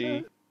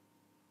edgy.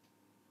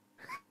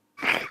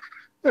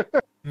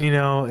 You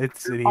know,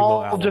 it's an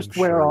emo album. Just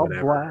wear all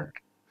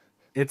black.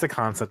 It's a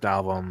concept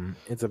album.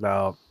 It's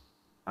about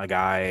a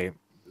guy,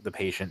 the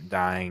patient,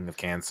 dying of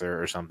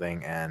cancer or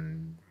something,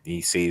 and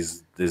he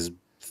sees his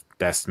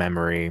best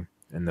memory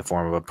in the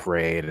form of a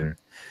parade, and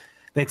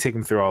they take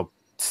him through all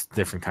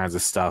different kinds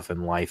of stuff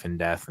and life and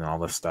death and all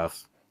this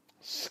stuff.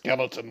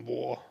 Skeleton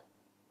War.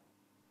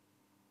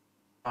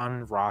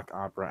 Fun rock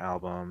opera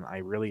album. I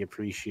really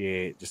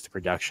appreciate just the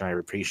production. I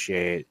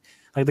appreciate,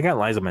 like, they got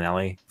Liza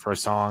Minnelli for a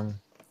song,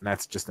 and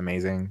that's just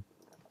amazing.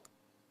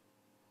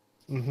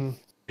 Mm-hmm.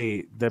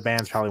 The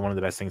band's probably one of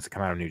the best things to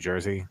come out of New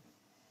Jersey.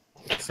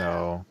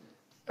 So,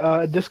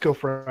 Disco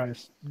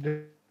Fries.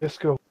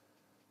 Disco.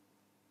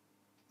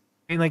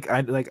 I mean,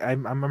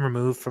 I'm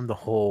removed from the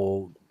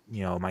whole,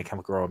 My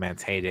Chemical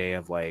Romance heyday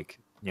of, like,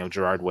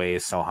 Gerard Way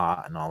is so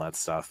hot and all that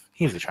stuff.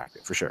 He's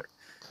attractive for sure.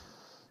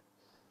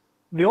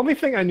 The only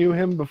thing I knew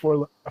him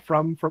before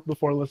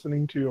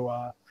listening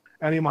to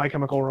any My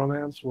Chemical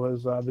Romance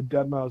was the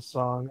Deadmau5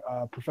 song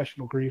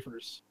 "Professional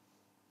Griefers."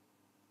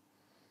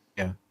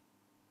 Yeah.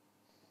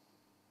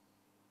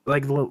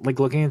 Like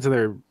looking into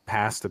their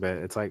past a bit,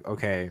 it's like,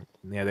 okay,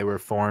 yeah, they were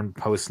formed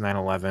post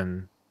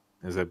 9/11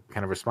 as a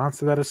kind of response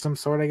to that of some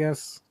sort, I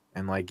guess.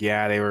 And like,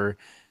 yeah, they were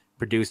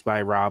produced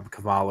by Rob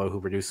Cavallo,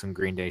 who produced some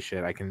Green Day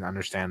shit. I can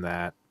understand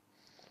that.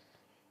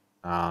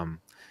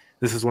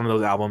 This is one of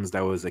those albums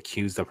that was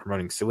accused of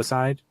promoting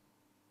suicide,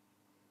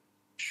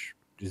 which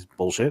is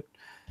bullshit.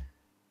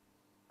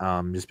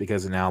 Just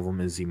because an album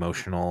is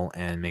emotional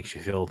and makes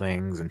you feel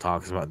things and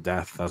talks about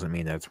death doesn't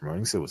mean that it's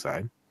promoting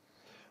suicide.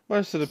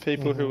 Most of the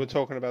people who were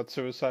talking about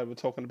suicide were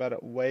talking about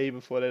it way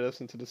before they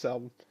listened to this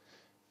album.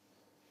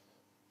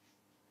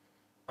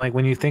 Like,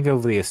 when you think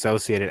of the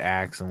associated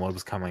acts and what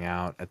was coming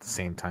out at the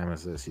same time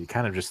as this, you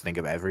kind of just think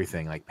of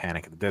everything, like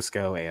Panic at the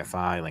Disco,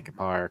 AFI, Linkin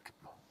Park,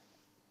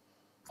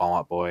 Fall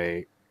Out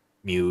Boy,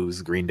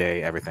 Muse, Green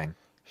Day, everything.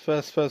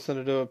 First person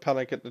to do a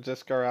Panic at the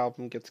Disco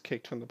album gets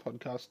kicked from the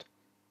podcast.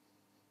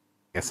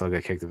 Guess I'll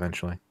get kicked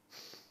eventually.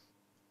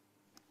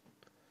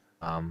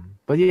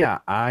 But yeah,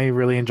 I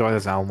really enjoy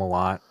this album a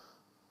lot.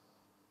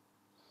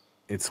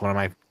 It's one of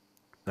my,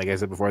 like I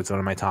said before, it's one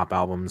of my top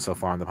albums so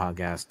far on the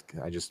podcast.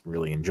 I just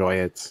really enjoy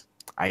it.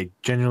 I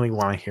genuinely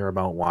want to hear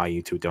about why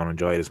you two don't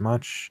enjoy it as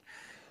much.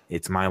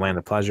 It's my land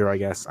of pleasure, I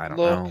guess. I don't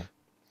know.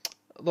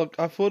 Look,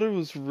 I thought it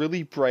was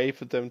really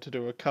brave of them to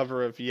do a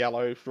cover of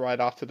Yellow right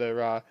after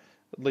their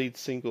lead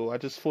single. I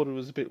just thought it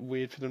was a bit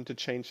weird for them to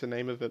change the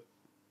name of it.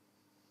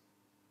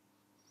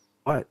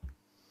 What?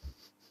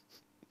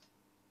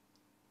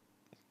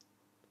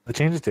 The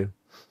changes to?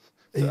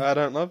 So I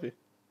Don't Love You.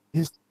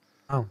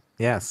 Oh,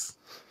 yes.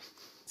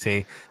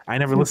 See, I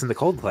never listened to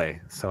Coldplay,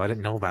 so I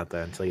didn't know about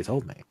that until you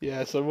told me.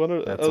 Yeah, so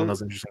That's one of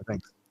those interesting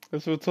things.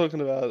 as we're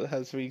talking about,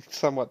 as we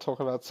somewhat talk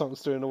about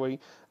songs during the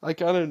week, I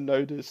kind of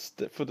noticed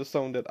that for the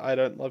song that I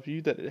Don't Love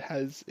You, that it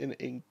has an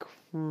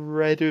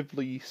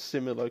incredibly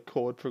similar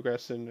chord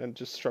progression and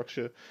just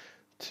structure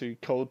to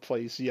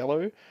Coldplay's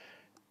Yellow.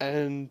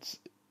 And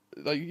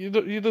like you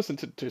listen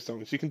to the two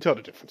songs, you can tell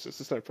the differences.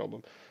 It's no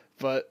problem.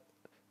 But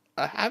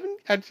I haven't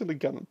actually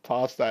gotten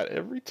past that.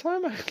 Every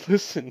time I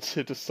listen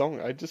to the song,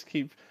 I just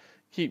keep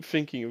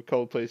thinking of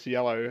Coldplay's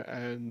Yellow,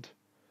 and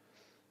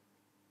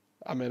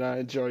I mean, I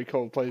enjoy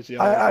Coldplay's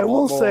Yellow. I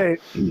will say,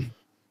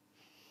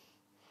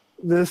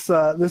 this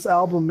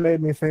album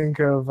made me think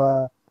of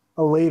a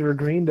later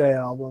Green Day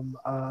album,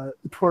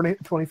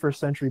 21st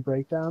Century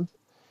Breakdown.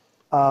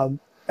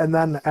 And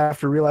then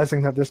after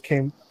realizing that this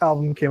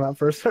album came out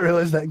first, I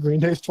realized that Green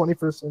Day's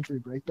 21st Century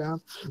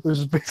Breakdown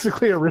was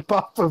basically a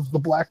ripoff of the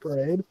Black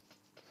Parade.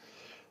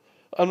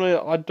 I mean,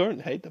 I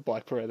don't hate the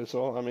Black Parade as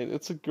well. I mean,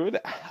 it's a good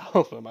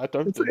album. I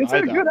don't deny It's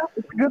a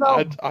good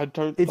album. I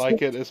don't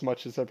like it as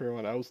much as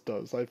everyone else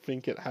does. I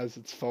think it has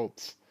its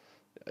faults.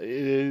 It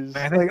is.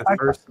 I think the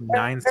first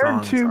 9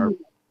 songs are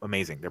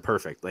amazing. They're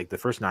perfect. Like the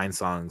first 9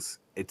 songs,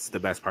 it's the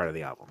best part of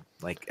the album.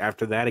 Like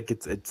after that,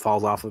 it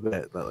falls off a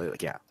bit. But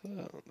like, yeah. I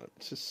don't know,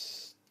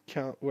 just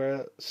count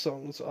where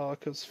songs are,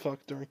 because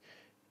fuck doing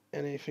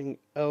anything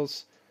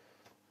else.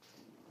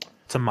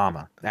 To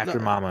Mama.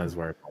 After Mama is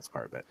where it falls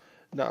apart a bit.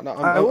 No,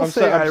 I'm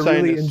saying I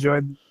really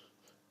enjoyed.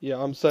 Yeah,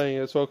 I'm saying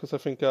it as well because I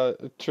think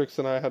Trix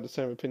and I had the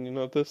same opinion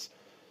of this.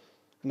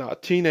 No,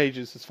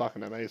 Teenagers is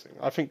fucking amazing.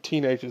 I think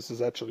Teenagers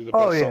is actually the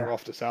best song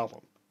off this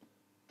album.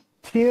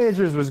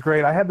 Teenagers was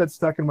great. I had that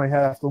stuck in my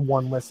head after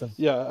one listen.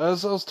 Yeah,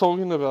 as I was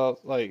talking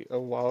about like a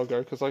while ago,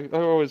 because I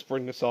always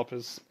bring this up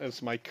as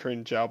my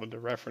cringe album to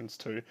reference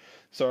to.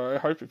 So I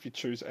hope if you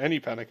choose any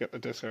Panic at the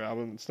Disco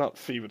album, it's not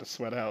Fever to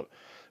Sweat Out.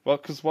 Well,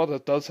 because while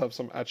it does have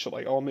some actual,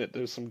 like, I'll admit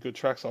there's some good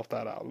tracks off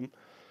that album,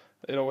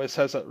 it always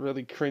has that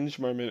really cringe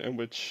moment in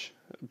which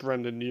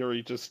Brendan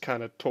Urie just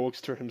kind of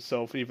talks to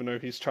himself, even though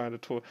he's trying to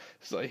talk.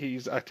 It's like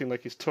he's acting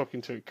like he's talking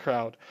to a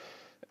crowd,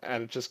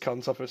 and it just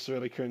comes off as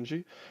really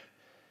cringy.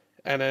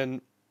 And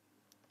then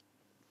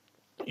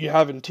you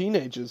have in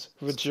Teenagers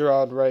with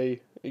Gerard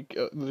Way,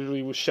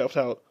 literally was shouted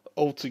out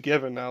all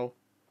together now,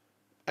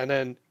 and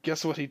then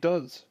guess what he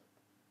does?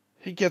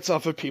 He gets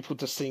other people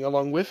to sing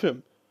along with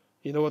him.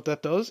 You know what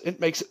that does? It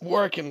makes it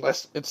work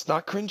unless it's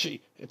not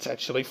cringy. It's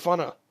actually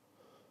funner.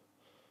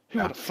 Who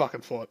would have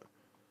fucking thought?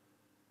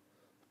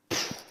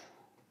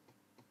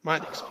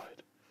 Mind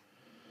explode.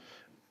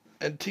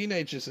 And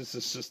Teenagers is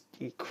this just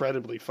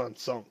incredibly fun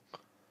song.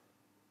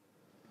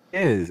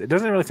 It is. It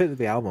doesn't really fit with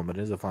the album, but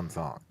it is a fun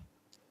song.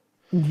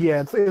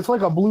 Yeah, it's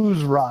like a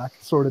blues rock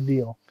sort of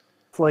deal.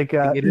 It's like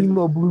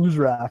emo blues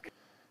rock.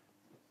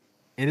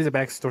 It is a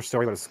backstory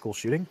story about a school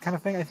shooting kind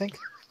of thing, I think.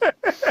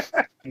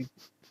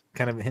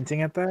 Kind of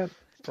hinting at that.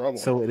 Probably.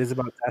 So it is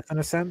about death in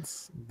a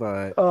sense,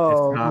 but it's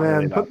not man,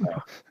 really about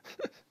that.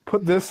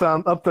 Put this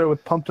up there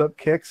with Pumped Up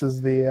Kicks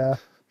as the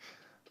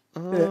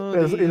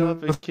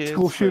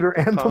school shooter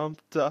anthem.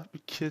 Pumped Up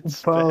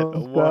Kids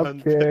Pumped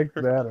Up Kick.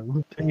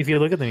 And if you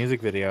look at the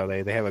music video,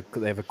 they have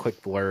a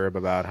quick blurb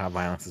about how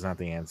violence is not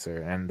the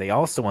answer, and they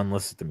also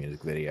unlisted the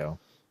music video,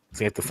 so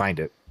you have to find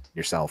it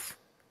yourself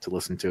to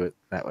listen to it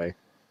that way.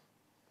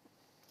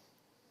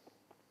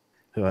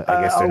 So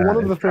I guess one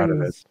of the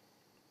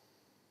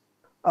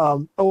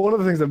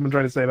things I've been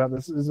trying to say about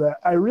this is that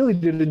I really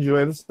did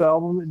enjoy this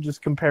album,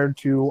 just compared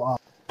to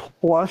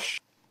Pllush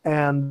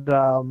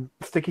and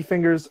Sticky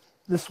Fingers.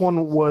 This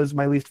one was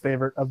my least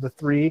favorite of the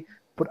 3,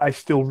 but I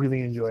still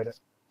really enjoyed it.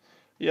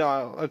 Yeah,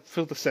 I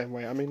feel the same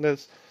way. I mean,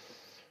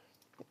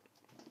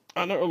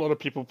 I know a lot of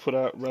people put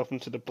out Welcome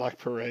to the Black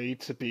Parade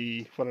to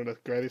be one of the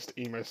greatest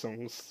emo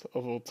songs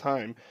of all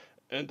time,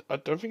 and I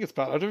don't think it's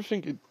bad. I don't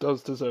think it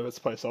does deserve its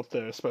place up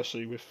there,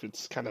 especially with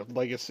its kind of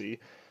legacy,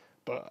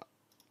 but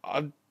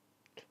I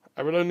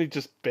would only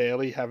just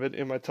barely have it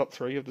in my top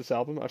 3 of this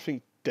album. I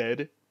think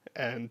Dead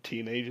and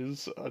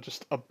Teenagers are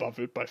just above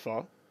it by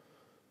far.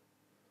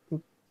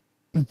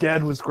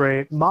 Dead was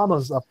great.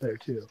 Mama's up there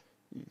too.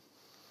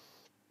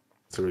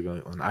 So we're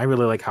going. I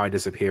really like How I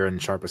Disappear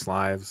and Sharpest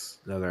Lives.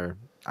 Those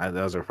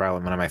are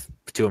probably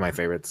two of my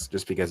favorites,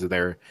 just because of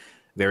their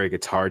very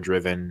guitar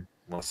driven.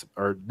 Well,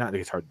 or not the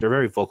guitar. They're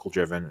very vocal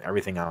driven.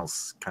 Everything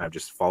else kind of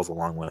just falls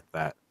along with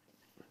that.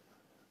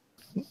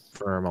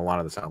 From a lot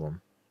of this album.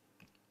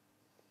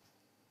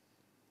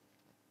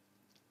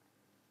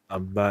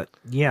 But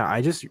yeah,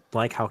 I just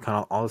like how kind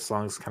of all the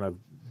songs kind of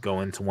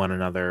go into one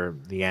another.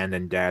 The end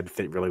and Dad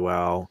fit really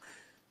well.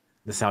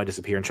 This How I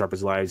Disappear and Sharp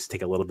as Lives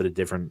take a little bit of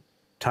different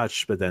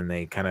touch, but then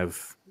they kind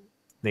of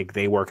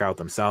they work out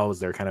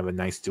themselves. They're kind of a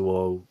nice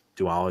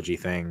duology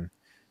thing.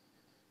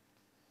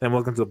 Then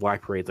Welcome to the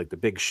Black Parade's like the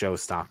big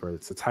showstopper.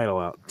 It's the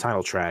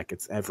title track.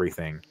 It's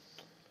everything.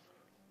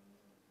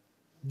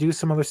 Do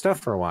some other stuff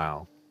for a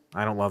while.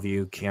 I Don't Love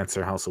You,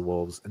 Cancer, House of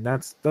Wolves, and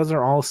those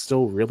are all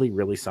still really,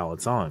 really solid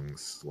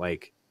songs.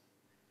 Like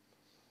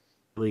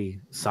really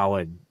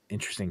solid,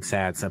 interesting,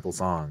 sad, simple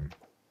song.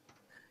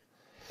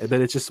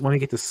 But it's just when we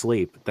get to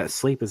Sleep, that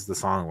Sleep is the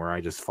song where I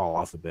just fall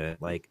off a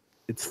bit. Like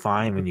it's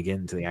fine when you get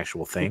into the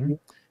actual thing.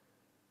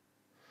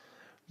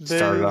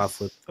 Started off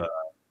with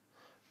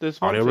there's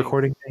audio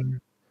recording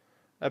thing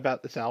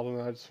about this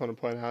album I just want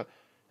to point out,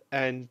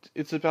 and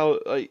it's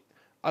about like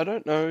I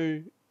don't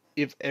know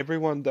if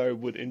everyone though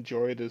would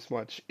enjoy it as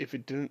much if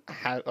it didn't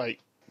have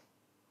like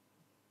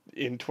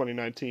in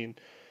 2019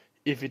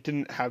 if it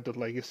didn't have the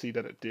legacy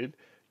that it did.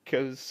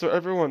 Because so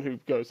everyone who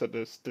goes at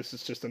this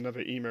is just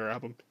another emo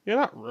album, you're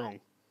not wrong.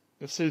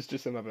 This is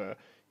just another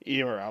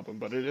emo album,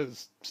 but it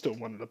is still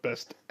one of the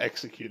best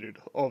executed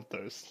of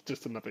those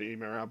just another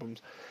emo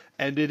albums,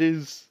 and it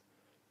is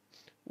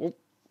well,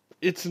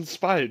 it's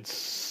inspired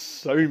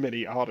so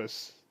many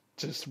artists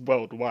just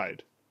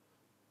worldwide.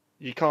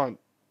 You can't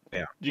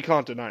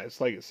deny its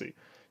legacy.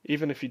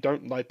 Even if you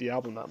don't like the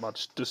album that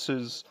much, this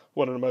is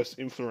one of the most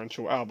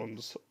influential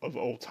albums of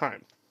all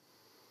time.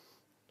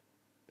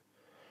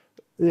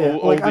 Yeah,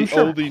 all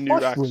the new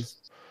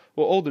acts.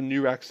 Well, all the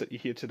new acts that you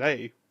hear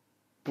today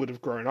would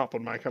have grown up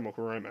on My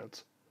Chemical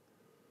Romance.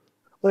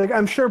 Like,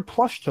 I'm sure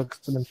Pllush took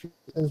some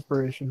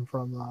inspiration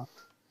from.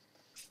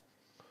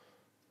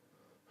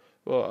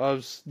 Well, I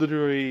was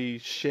literally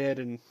shared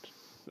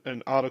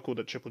an article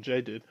that Triple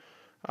J did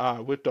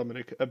with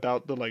Dominic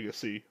about the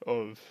legacy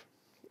of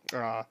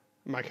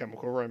My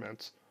Chemical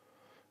Romance,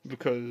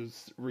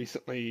 because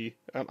recently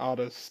an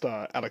artist,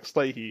 Alex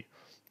Leahy,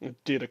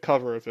 did a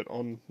cover of it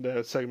on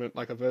their segment,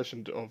 like a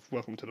version of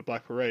Welcome to the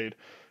Black Parade,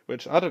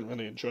 which I didn't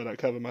really enjoy that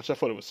cover much. I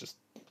thought it was just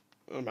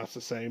much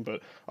the same,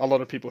 but a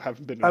lot of people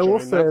haven't been enjoying I will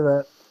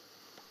say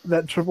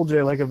that Triple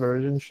J like a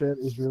version shit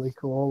is really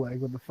cool,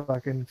 like with the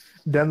fucking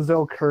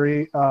Denzel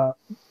Curry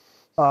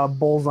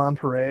Bulls on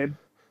Parade.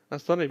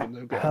 That's not even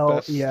the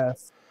best.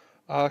 Yes.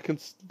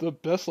 The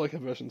best like a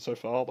version so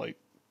far, like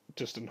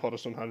just in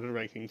Hottest 100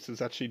 rankings,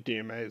 is actually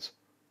DMA's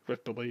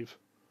With Believe.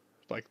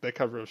 Like their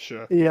cover of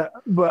Sure. Yeah,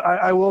 but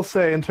I will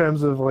say in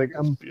terms of like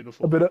I'm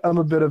beautiful. I'm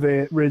a bit of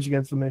a Rage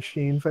Against the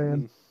Machine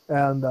fan,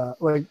 and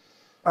like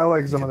I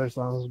like some of their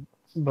songs,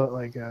 but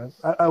like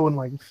I wouldn't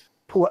like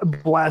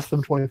blast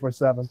them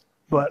 24/7.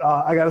 But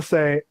I gotta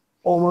say,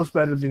 almost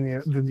better than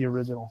the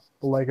original,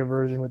 the like a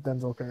version with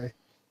Denzel Curry.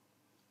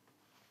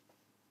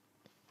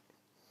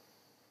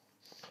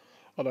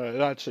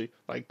 Although actually,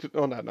 like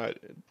on that note,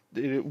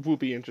 it will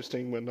be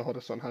interesting when the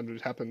Hottest 100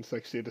 happens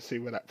next year to see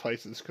where that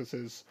places,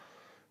 because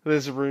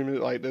there's a rumor,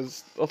 like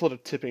there's a lot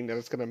of tipping that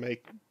it's going to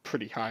make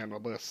pretty high on the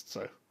list.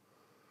 So,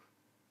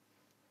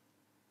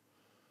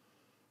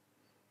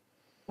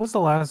 what was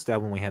the last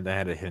album we had that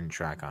had a hidden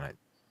track on it?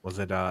 Was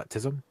it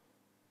Tism?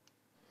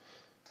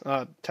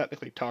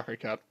 Technically Taco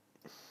Cat.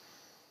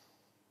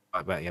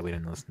 But yeah, we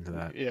didn't listen to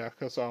that. Yeah,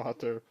 because I'll have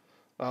to.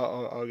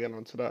 I'll get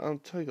onto that. I'll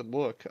take a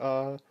look.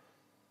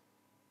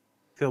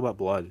 Feel about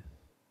Blood?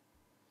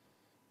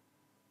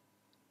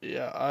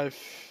 Yeah, I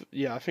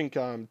think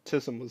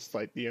Tism was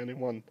like the only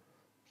one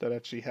that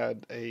actually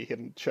had a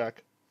hidden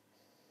track.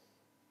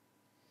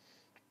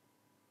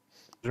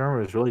 I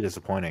remember it was really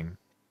disappointing.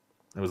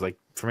 It was like,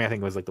 for me, I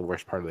think it was like the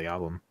worst part of the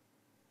album.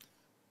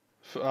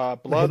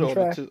 Blood or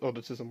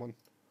the Tism one?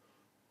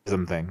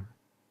 Tism thing.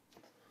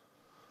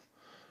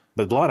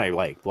 But Blood I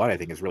like. Blood I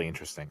think is really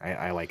interesting.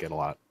 I like it a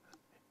lot.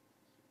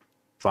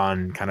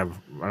 Fun, kind of,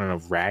 I don't know,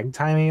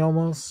 ragtimey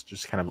almost.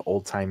 Just kind of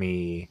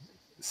old-timey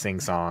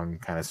sing-song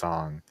kind of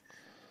song.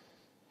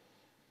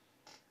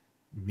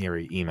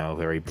 Very emo,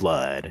 very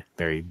Blood,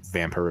 very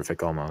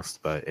vampirific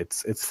almost. But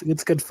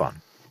it's good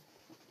fun.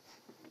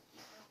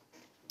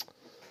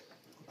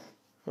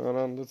 Hold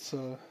on, let's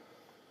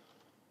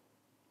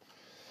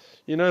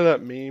you know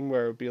that meme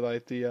where it would be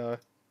like the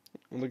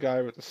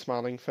guy with the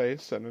smiling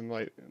face and then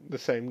like the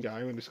same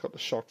guy when he's got the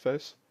shocked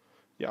face?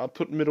 Yeah, I'd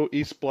put Middle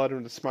East Blood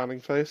with the smiling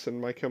face and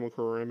My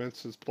Chemical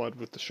Romance is Blood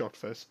with the shocked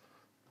face.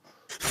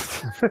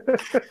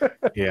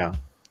 Yeah.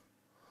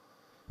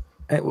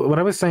 What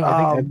I was saying, I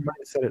think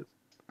everybody said it.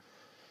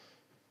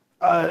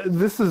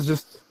 This is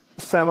just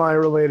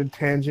semi-related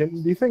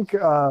tangent. Do you think,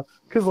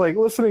 because like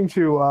listening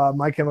to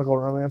My Chemical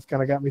Romance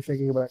kind of got me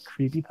thinking about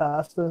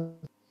creepypasta,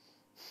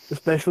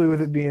 especially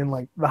with it being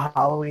like the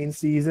Halloween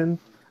season.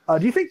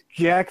 Do you think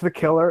Jeff the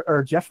Killer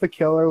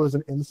was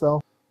an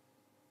incel?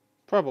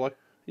 Probably.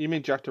 You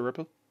mean Jack the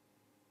Ripper?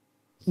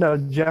 No,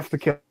 Jeff the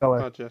Killer.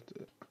 Oh, Jeff.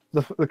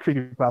 The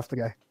creepypasta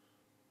guy.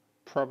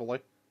 Probably.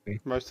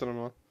 Most of them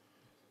are.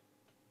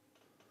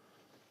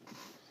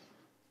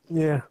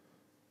 Yeah.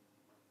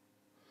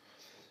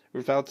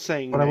 Without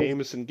saying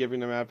names and giving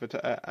them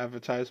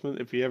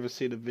advertisement, if you ever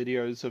see the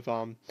videos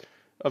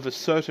of a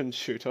certain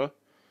shooter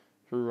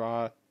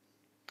who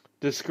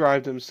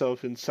described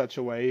himself in such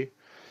a way,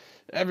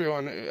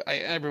 everyone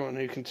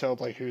who can tell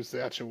like who's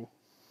the actual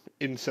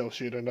incel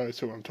shooter knows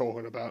who I'm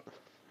talking about.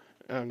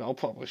 and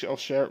I'll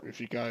share it with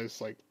you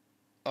guys like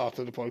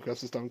after the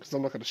podcast is done because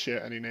I'm not going to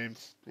share any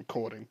names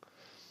recording.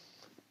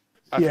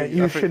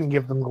 You shouldn't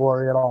give them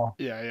glory at all.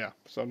 Yeah.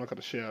 So I'm not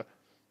going to share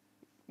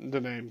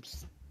the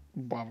names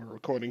while we're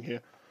recording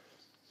here.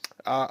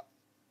 The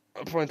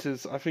point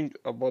is, I think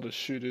a lot of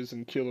shooters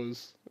and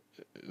killers,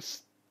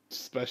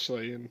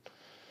 especially in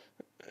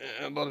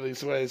a lot of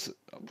these ways,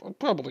 are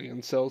probably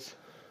incels.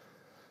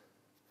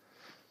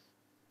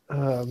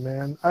 Oh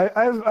man,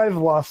 I've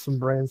lost some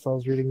brain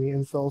cells reading the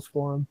incels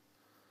forum.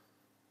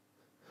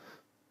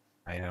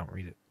 I don't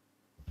read it.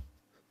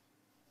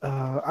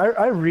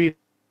 I read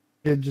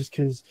it just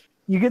because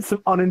you get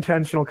some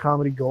unintentional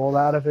comedy gold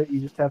out of it.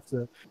 You just have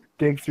to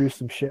dig through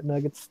some shit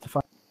nuggets to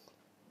find.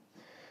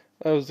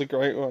 That was a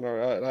great one,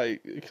 alright.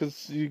 Like,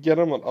 because you get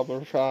them on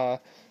other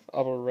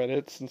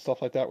Reddits and stuff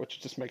like that, which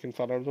are just making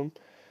fun of them.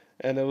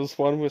 And there was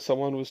one where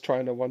someone was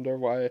trying to wonder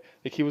why,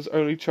 like, he was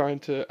only trying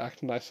to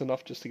act nice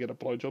enough just to get a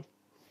blowjob.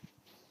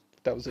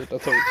 That was it.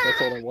 That's all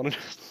I wanted.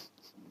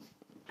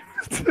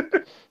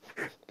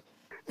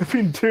 I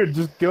mean, dude,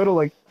 just go to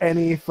like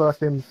any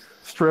fucking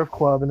strip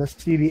club in a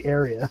seedy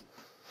area.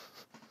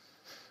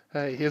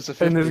 Hey, here's a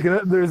 50. And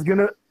there's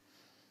gonna,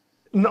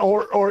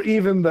 or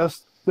even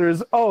this.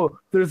 There's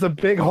a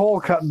big hole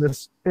cut in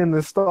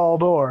this stall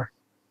door.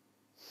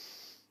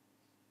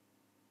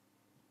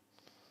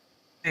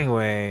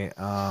 Anyway,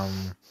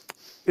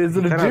 is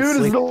it a dude?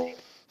 Is it a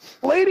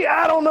lady?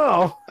 I don't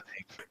know.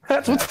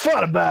 That's what's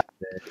fun about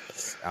it.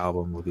 This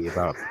album will be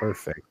about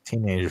perfect.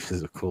 Teenagers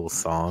is a cool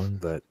song,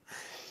 but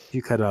if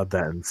you cut out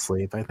that and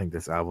sleep, I think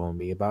this album will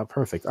be about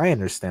perfect. I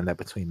understand that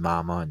between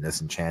Mama and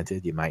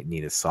Disenchanted, you might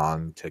need a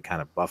song to kind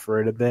of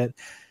buffer it a bit,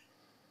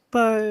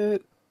 but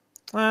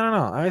I don't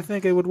know. I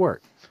think it would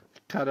work.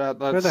 Cut out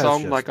that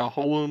song like a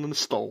hole in the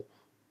stall.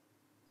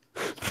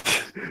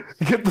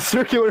 Get the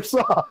circular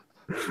saw.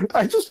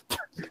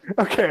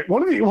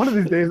 One of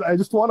these days, I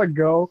just want to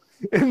go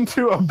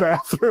into a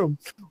bathroom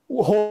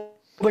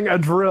holding a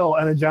drill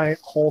and a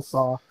giant hole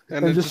saw,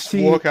 and then just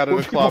walk out of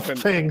the club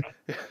and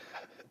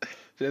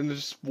then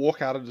just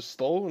walk out of the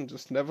stall and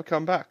just never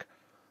come back.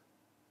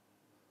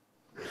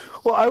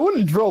 Well, I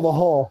wouldn't drill the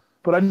hole,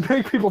 but I'd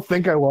make people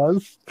think I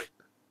was.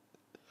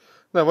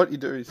 No, what you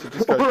do is you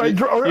just go. I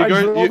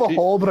drill the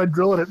hole, but I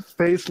drill it at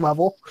face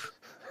level.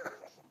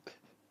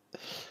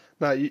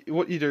 No,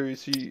 what you do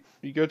is you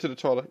go to the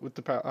toilet with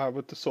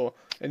the saw,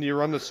 and you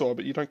run the saw,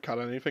 but you don't cut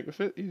anything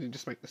with it. You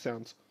just make the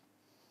sounds.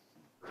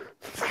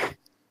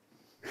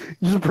 You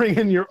just bring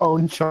in your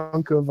own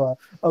chunk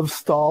of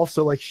stall,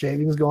 so like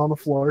shavings go on the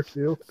floor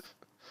too.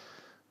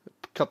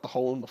 Cut the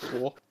hole in the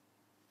floor.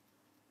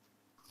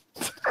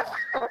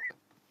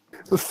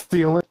 The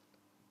ceiling.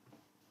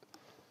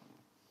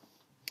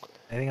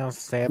 Anything else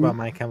to say about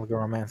My Chemical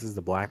Romance's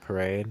The Black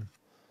Parade?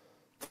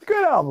 It's a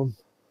good album.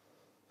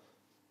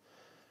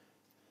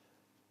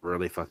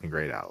 Really fucking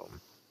great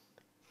album.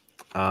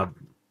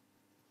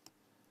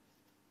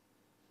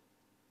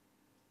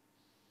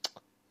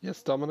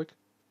 Yes, Dominic.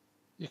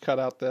 You cut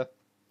out there.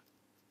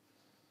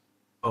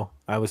 Oh,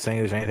 I was saying,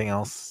 is there anything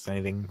else?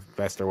 Anything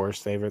best or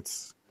worst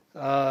favorites?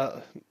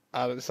 There's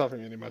not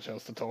really much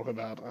else to talk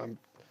about.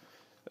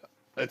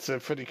 It's a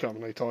pretty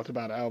commonly talked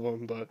about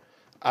album, but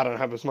I don't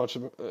have as much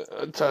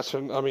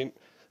attachment. I mean,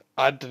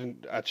 I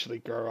didn't actually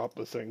grow up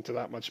listening to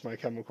that much My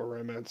Chemical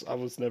Romance. I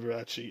was never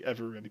actually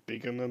ever really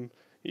big in them,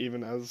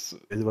 even as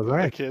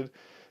a kid.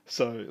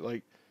 So,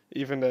 like,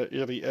 even the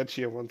really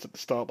edgier ones at the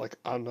start, like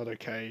I'm Not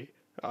Okay,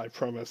 I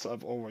Promise,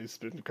 I've always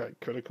been quite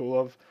critical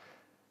of.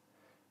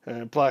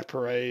 And Black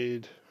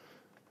Parade,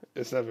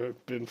 it's never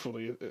been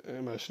fully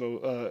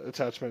emotional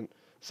attachment.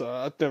 So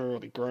I've never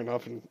really grown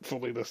up and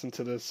fully listened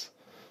to this.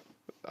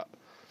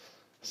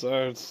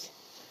 So it's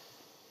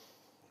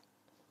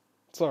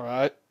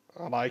alright.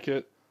 I like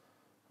it.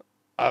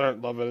 I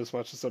don't love it as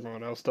much as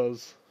everyone else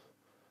does.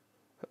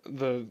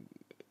 The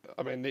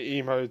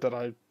emo that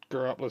I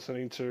grew up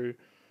listening to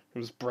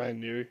was brand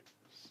new.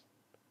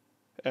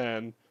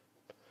 And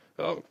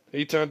their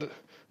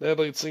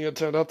lead singer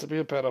turned out to be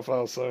a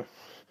pedophile, so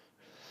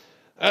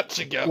that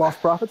you get.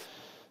 Lost Prophets?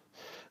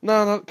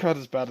 No, not quite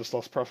as bad as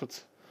Lost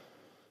Prophets.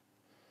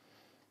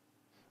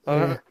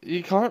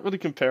 You can't really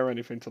compare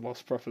anything to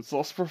Lost Prophets.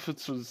 Lost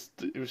Prophets was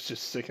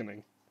just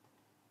sickening.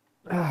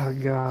 Oh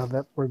god,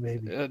 that poor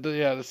baby.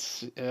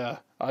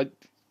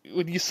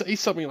 When you say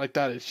something like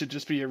that, it should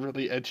just be a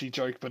really edgy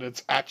joke, but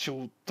it's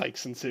actual like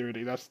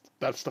sincerity. That's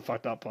the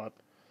fucked up part.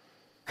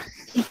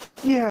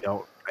 Yeah.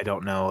 I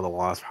don't know the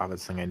Lost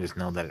Prophets thing. I just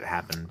know that it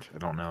happened. I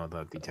don't know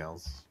the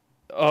details.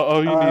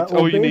 All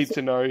you need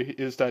to know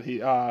is that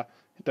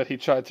he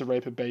tried to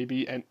rape a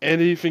baby, and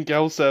anything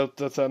else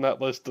that's on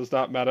that list does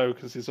not matter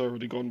because he's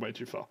already gone way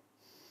too far.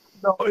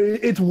 No,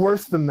 it's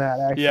worse than that,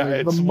 actually. Yeah,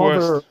 it's the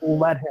mother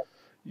let him.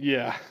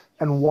 Yeah.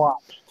 And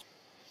watched.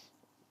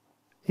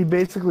 He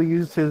basically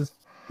used his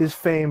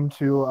fame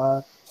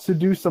to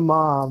seduce a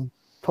mom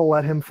to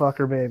let him fuck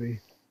her baby.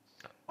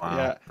 Wow,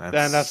 yeah, and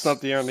that's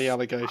not the only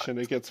allegation.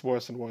 It gets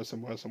worse and worse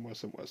and worse and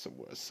worse and worse and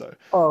worse. So.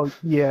 Oh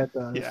yeah, it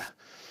does. Yeah.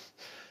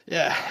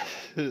 Yeah.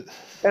 And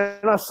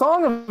a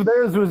song of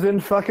theirs was in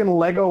fucking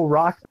Lego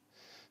Rock.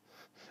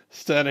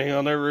 Standing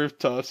on the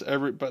rooftops,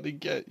 everybody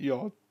get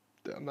your...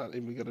 I'm not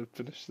even going to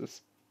finish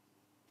this.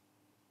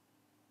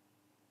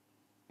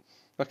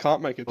 I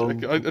can't make a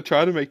joke. I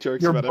try to make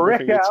jokes about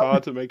everything. It's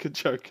hard to make a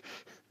joke.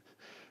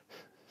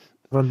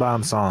 Fun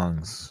bomb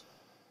songs.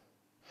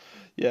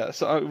 Yeah,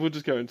 so we'll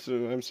just go into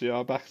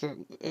MCR back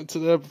into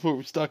there before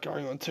we start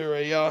going on to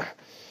a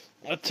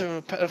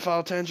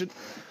pedophile tangent.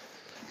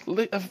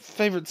 A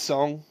favorite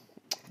song,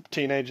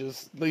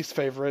 teenagers. Least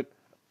favorite.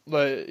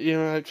 Like, you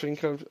know, I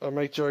think I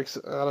make jokes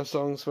out of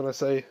songs when I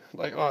say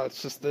like, oh,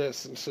 it's just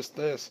this, and it's just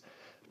this.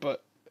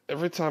 But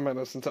every time I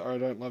listen to "I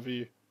Don't Love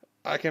You,"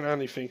 I can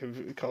only think of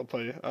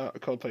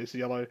Coldplay's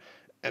 "Yellow,"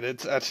 and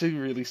it's actually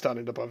really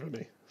starting to bother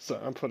me. So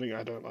I'm putting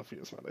 "I Don't Love You"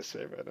 as my least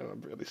favorite, and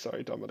I'm really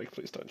sorry, Dominic.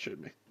 Please don't shoot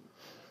me.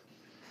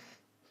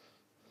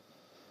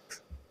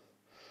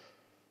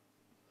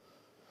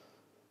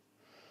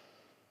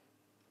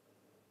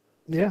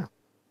 Yeah.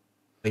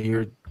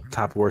 Your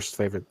top worst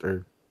favorite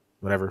or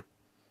whatever,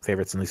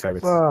 favorites and least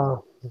favorites.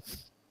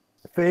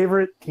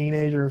 Favorite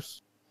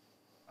teenagers.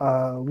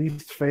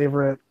 Least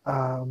favorite.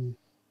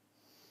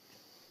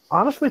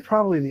 Honestly,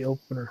 probably the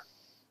opener.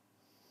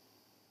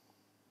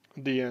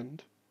 The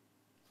end.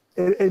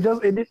 It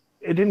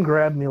didn't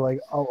grab me like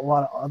a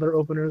lot of other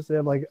openers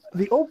did. Like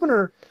the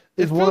opener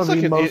is one of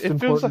the most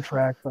important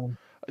tracks on.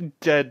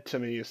 Dead to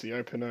me is the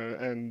opener,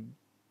 and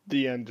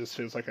the end just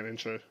feels like an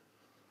intro.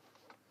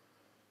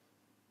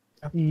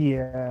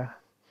 Yeah.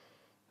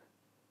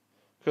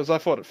 Because I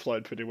thought it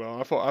flowed pretty well.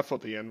 I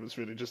thought the end was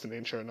really just an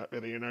intro, not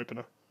really an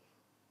opener.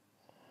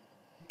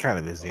 Kind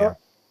of is, yeah.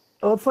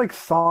 Well, it's like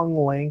song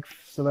length,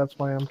 so that's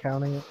why I'm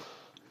counting it.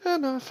 Yeah,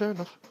 no, fair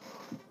enough.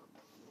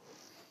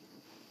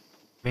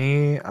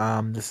 Me,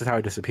 This Is How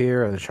I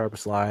Disappear and The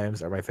Sharpest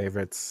Lives are my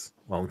favorites.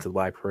 Welcome to the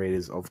Black Parade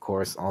is, of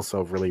course,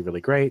 also really, really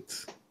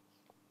great.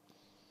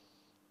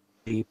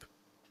 Deep,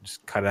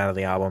 just cut it out of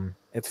the album.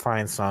 It's a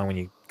fine song when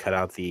you cut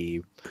out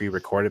the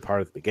pre-recorded part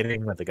at the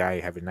beginning with the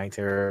guy having night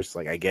terrors.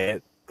 Like, I get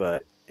it,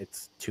 but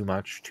it's too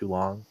much, too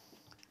long.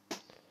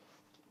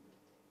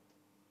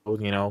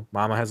 You know,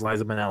 Mama has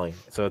Liza Minnelli,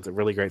 so it's a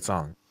really great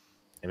song.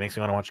 It makes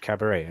me want to watch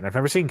Cabaret, and I've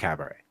never seen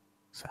Cabaret,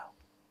 so.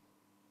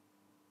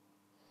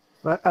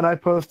 And I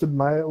posted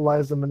my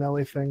Liza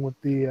Minnelli thing with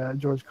the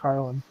George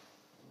Carlin.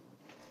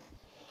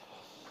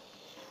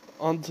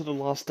 On to the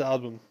last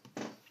album.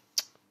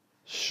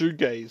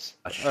 Shoegaze.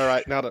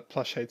 Alright, now that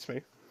Pllush hates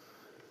me.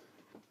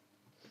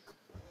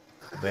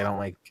 They don't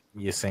like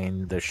you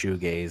saying the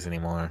shoegaze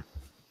anymore.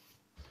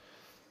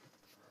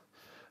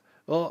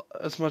 Well,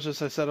 as much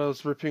as I said I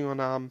was ripping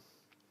on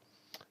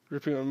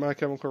My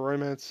Chemical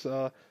Romance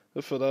for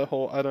the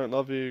whole "I Don't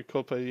Love You"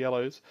 Coldplay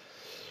Yellows.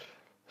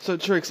 So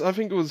Trix, I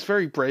think it was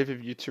very brave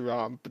of you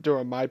to do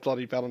a My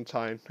Bloody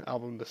Valentine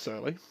album this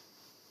early.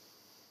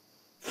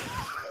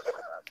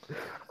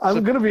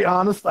 I'm gonna be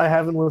honest, I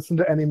haven't listened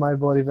to any My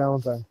Bloody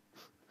Valentine.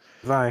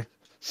 Bye.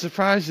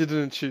 Surprised you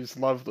didn't choose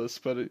Loveless,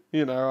 but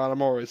you know,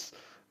 I'm always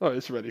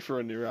ready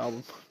for a new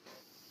album.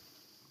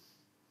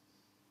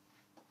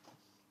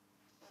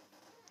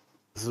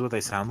 This is what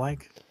they sound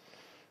like?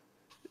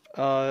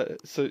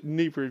 So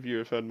neither of you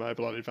have heard My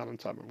Bloody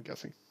Valentine, I'm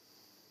guessing.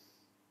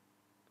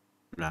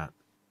 Not.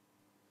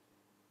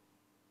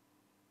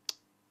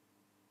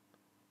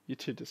 You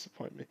two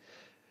disappoint me.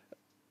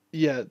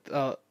 Yeah,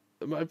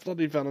 My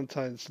Bloody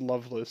Valentine's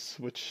Loveless,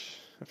 which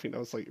I think that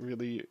was like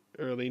really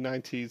early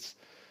 90s,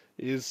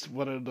 is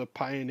one of the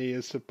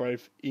pioneers of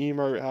both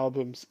emo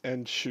albums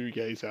and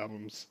shoegaze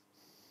albums.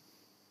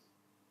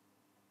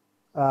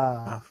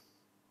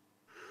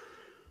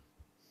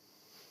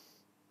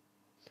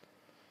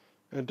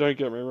 And don't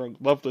get me wrong,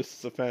 Loveless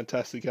is a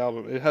fantastic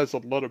album. It has a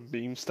lot of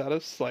meme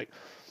status. Like,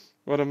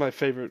 one of my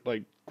favorite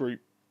like group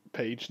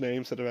page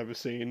names that I've ever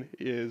seen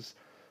is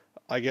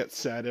 "I get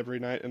sad every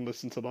night and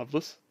listen to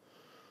Loveless."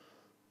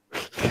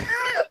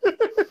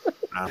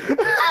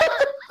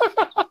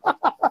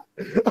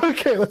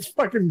 Okay, that's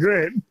fucking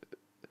great.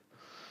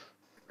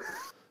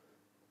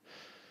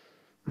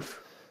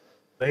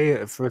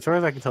 They, for as far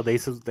as I can tell, they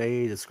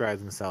describe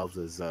themselves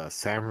as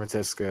San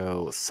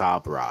Francisco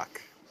sob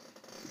rock.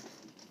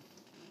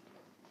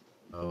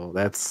 So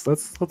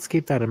let's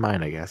keep that in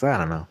mind, I guess. I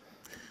don't know.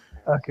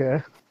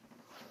 Okay.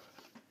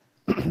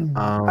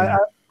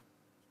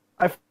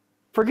 I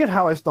forget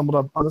how I stumbled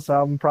up on this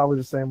album. Probably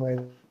the same way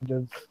I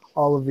did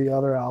all of the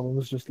other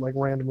albums, just like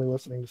randomly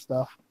listening to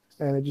stuff,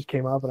 and it just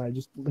came up, and I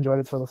just enjoyed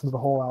it. So I listened to the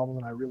whole album,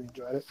 and I really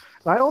enjoyed it.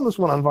 And I own this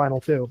one on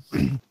vinyl too.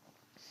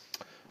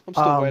 I'm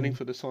still waiting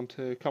for this one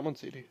to come on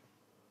CD.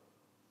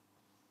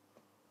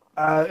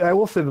 I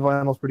will say the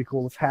vinyl is pretty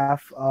cool. It's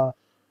half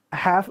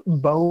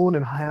bone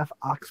and half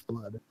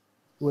oxblood.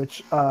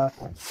 Which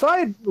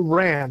side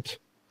rant.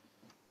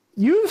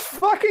 Use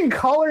fucking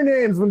color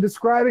names when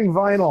describing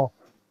vinyl.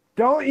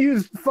 Don't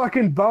use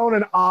fucking bone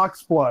and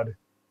oxblood.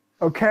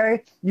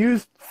 Okay?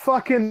 Use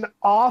fucking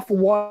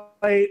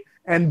off-white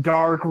and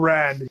dark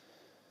red.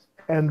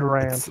 End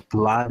rant. It's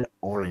blood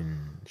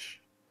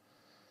orange.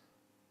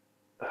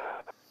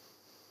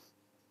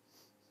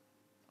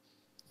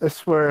 I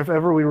swear, if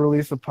ever we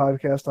release a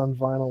podcast on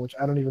vinyl, which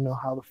I don't even know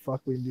how the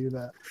fuck we do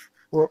that,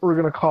 we're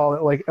gonna call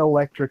it like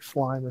Electric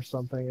Slime or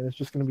something, and it's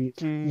just gonna be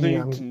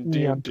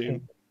neon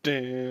pink.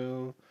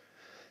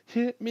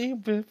 Hit me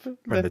with When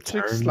the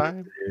electric turn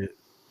slime.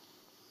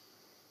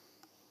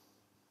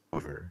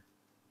 Over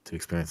to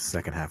experience the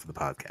second half of the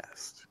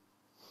podcast.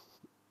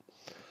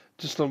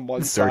 Just on one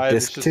Insert side,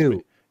 disc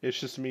two. It's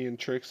just me and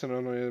Trix, and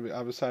on the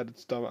other side,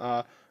 it's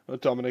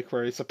Dominic,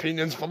 where his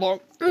opinions belong.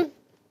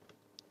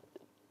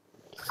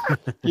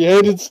 You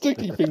hated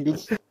sticky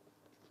fingers.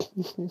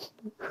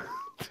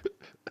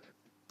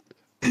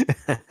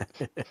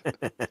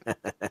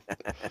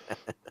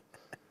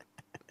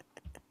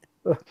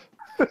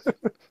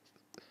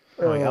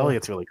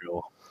 Elliot's really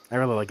cool. I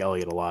really like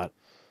Elliot a lot.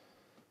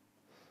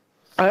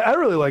 I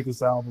really like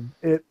this album.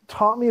 It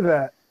taught me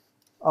that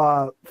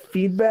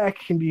feedback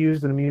can be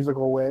used in a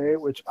musical way,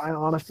 which I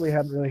honestly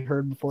hadn't really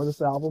heard before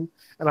this album.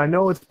 And I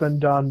know it's been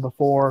done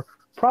before,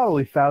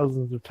 probably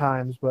thousands of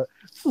times, but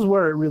this is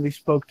where it really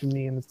spoke to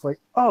me. And it's like,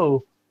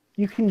 oh,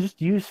 you can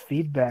just use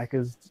feedback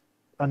as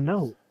a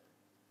note.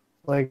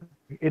 Like,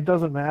 it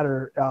doesn't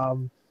matter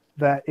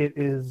that it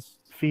is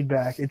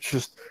feedback. It's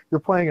just, you're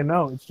playing a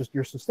note. It's just,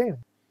 you're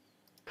sustaining.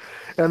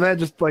 And that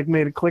just like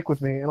made it click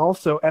with me. And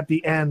also at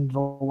the end, the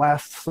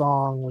last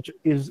song, which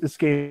is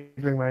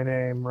escaping my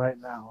name right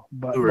now,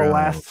 but the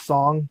last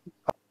song,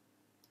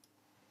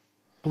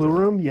 Blue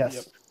Room, yes,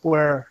 yep.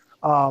 Where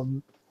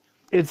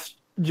it's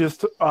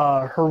just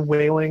her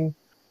wailing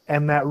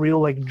and that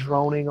real like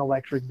droning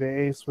electric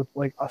bass with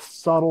like a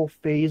subtle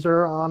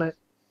phaser on it.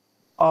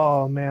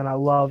 Oh man, I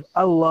love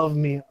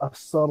me a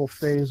subtle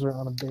phaser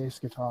on a bass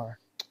guitar.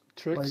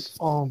 Tricks. Like,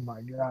 oh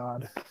my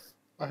god.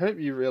 I hope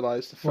you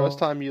realize the first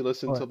time you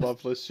listen to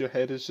Loveless, your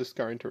head is just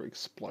going to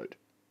explode.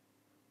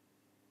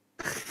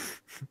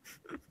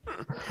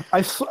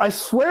 I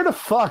swear to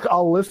fuck,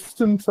 I'll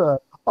listen to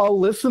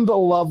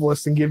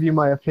Loveless and give you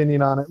my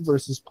opinion on it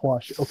versus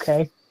Pllush,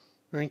 okay?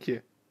 Thank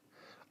you.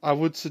 I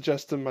would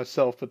suggest them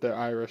myself, but they're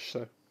Irish,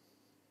 so.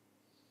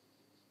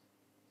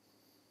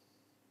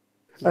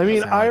 I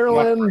mean,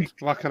 Ireland.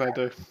 What can I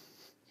do?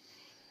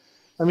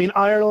 I mean,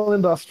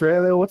 Ireland,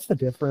 Australia. What's the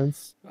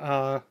difference?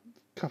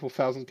 Couple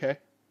thousand K.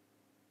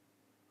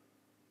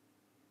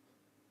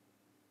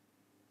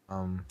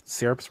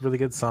 Syrup's a really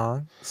good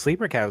song.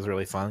 Sleeper Cat was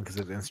really fun because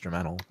it's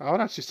instrumental. I would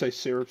actually say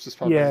Syrup's is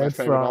probably my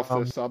favorite off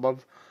this.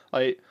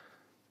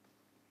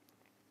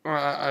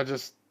 I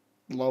just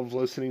love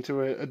listening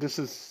to it. This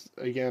is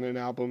again an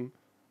album.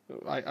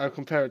 I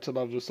compare it to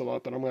Loveless a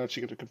lot, but I'm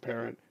actually going to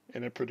compare it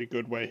in a pretty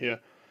good way here,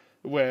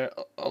 where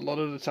a lot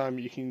of the time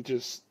you can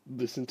just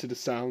listen to the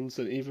sounds,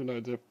 and even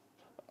though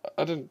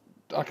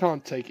I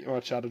can't take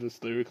much out of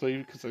this lyrically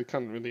because I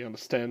can't really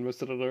understand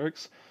most of the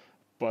lyrics,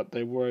 but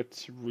they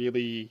worked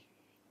really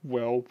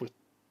well with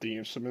the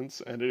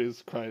instruments, and it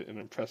is quite an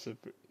impressive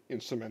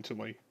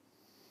instrumentally.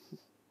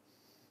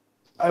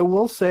 I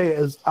will say,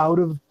 as out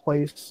of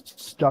place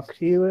Stuck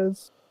to You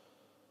is.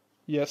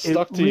 Yeah,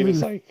 Stuck to You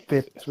is like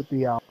fits with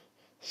the album.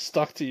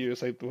 Stuck to You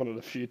is like one of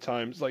the few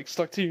times, like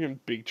Stuck to You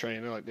and Big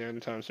Train are like the only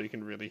times so you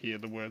can really hear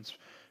the words.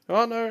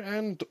 Oh no,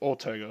 and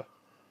Ortega.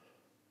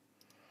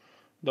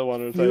 The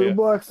one with few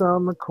blocks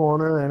on the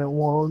corner, and it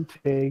won't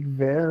take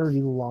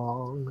very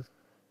long.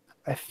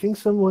 I think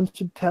someone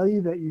should tell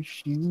you that your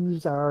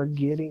shoes are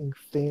getting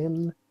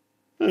thin.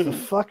 It's a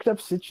fucked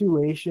up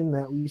situation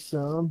that we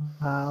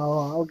somehow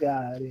all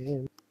got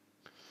in.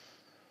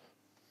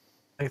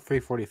 Like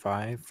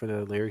 3:45 for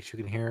the lyrics you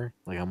can hear.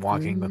 Like I'm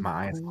walking with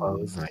my eyes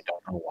closed and I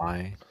don't know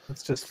why.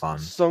 It's just fun.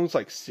 Songs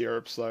like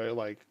Syrups though,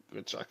 like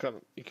which you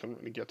couldn't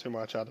really get too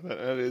much out of it.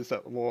 And it is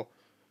that more,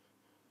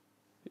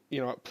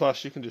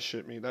 Pllush, you can just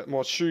shoot me. That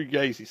more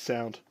shoegazy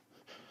sound.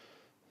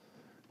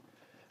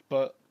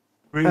 But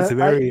it's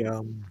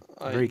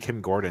very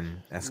Kim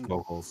Gordon-esque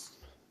vocals.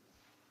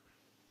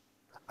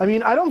 I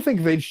mean, I don't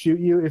think they'd shoot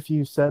you if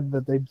you said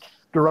that they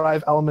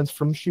derive elements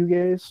from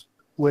shoegaze,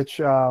 which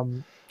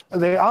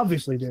they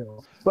obviously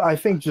do. But I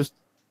think just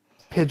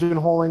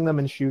pigeonholing them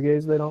in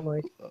shoegaze they don't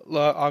like.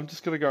 I'm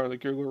just going to go into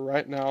Google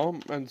right now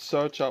and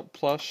search up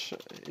Pllush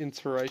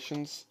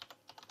inspirations.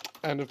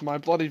 And if My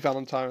Bloody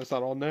Valentine is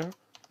not on there,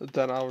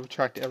 then I'll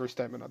retract every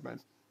statement I've made.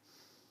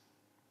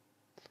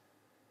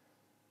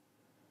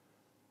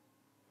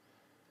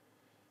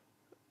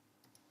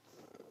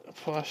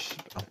 Pllush.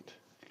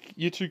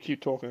 You two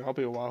keep talking. I'll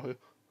be a while here.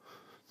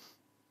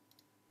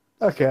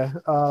 Okay.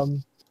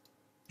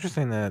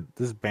 Interesting that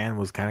this band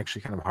was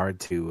actually kind of hard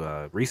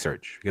to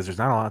research because there's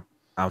not a lot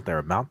out there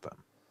about them.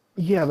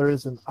 Yeah, there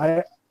isn't.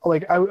 I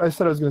said I was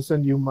going to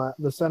send you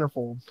the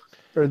centerfold,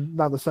 or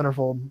not the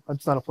centerfold.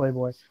 It's not a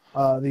Playboy.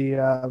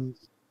 The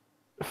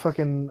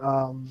fucking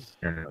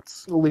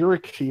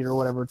lyric sheet or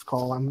whatever it's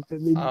called.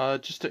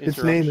 Just to interrupt.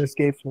 Its name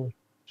escapes me.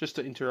 Just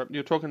to interrupt,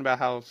 you're talking about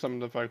how some of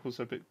the vocals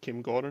are a bit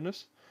Kim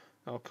Gordon-esque.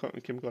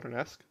 Kim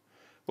Gordon-esque.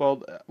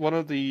 Well, one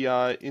of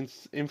the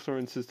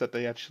influences that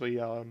they actually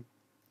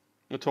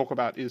talk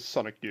about is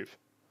Sonic Youth.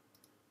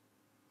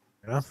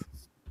 Yeah.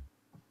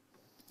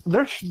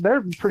 They're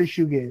pretty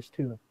shoegaze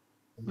too, if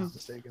I'm not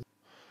mistaken.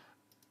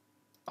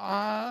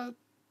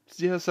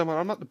 Yeah, someone.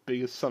 I'm not the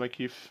biggest Sonic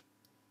Youth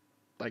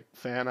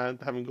fan. I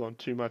haven't gone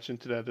too much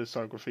into their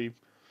discography.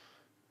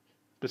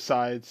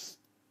 Besides,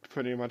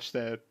 pretty much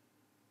their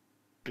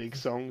big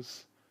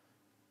songs.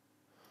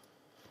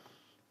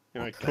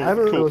 You know, Okay. I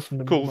haven't really listened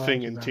to cool much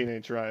thing of in them.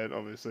 Teenage Riot,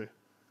 obviously.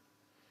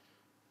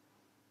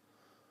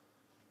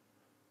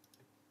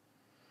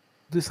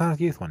 Do Sonic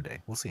Youth one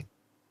day. We'll see.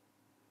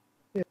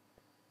 Yeah.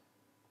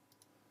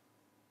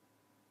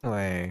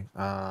 Anyway,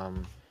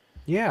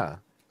 yeah,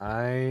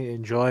 I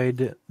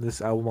enjoyed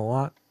this album a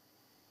lot.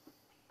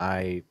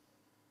 I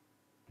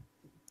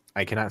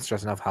cannot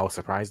stress enough how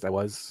surprised I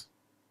was.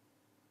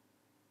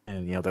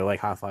 And they're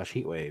like Hot Flash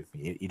Heatwave.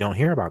 You don't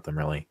hear about them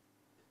really.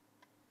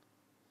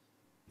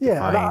 You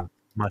Yeah, find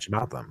much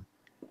about them.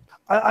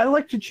 I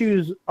like to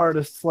choose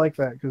artists like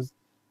that because,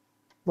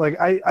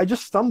 I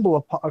just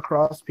stumble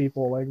across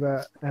people like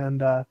that,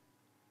 and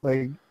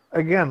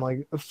again, I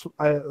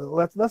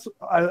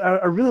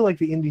really like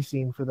the indie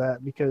scene for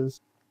that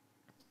because,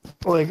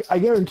 I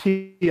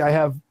guarantee I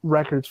have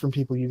records from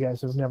people you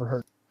guys have never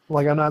heard.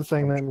 I'm not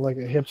saying that in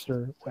a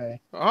hipster way,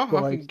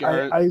 but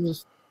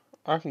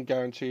I can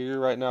guarantee you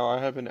right now, I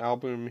have an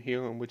album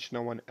here in which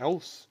no one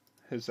else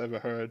has ever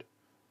heard,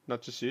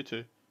 not just you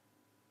two.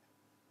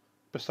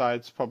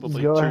 Besides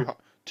probably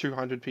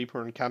 200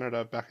 people in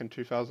Canada back in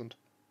 2000.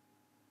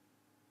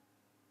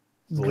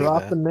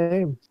 Drop the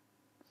name.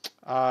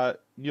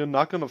 You're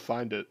not gonna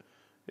find it.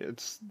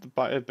 It's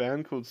by a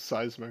band called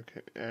Seismic,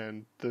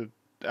 and the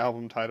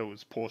album title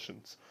is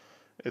Portions.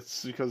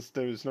 It's because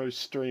there is no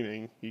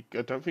streaming.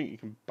 I don't think you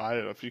can buy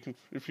it.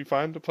 If you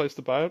find a place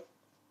to buy it,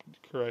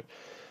 correct.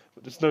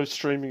 But there's no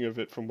streaming of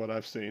it from what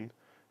I've seen.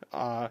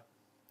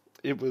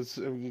 It was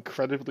an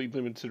incredibly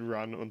limited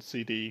run on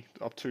CD,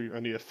 up to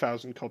only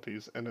 1,000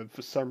 copies, and then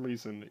for some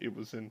reason it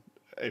was in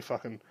a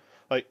fucking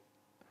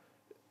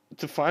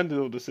to find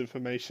all this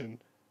information.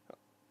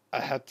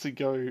 I had to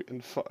go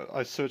and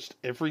I searched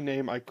every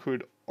name I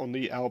could on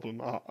the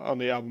album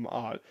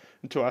art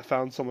until I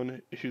found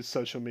someone whose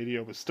social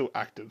media was still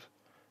active,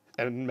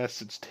 and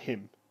messaged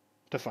him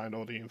to find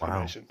all the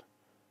information. Wow.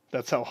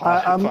 That's how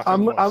hard it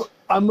was.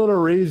 I'm gonna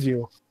raise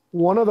you.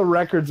 One of the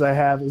records I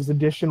have is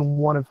edition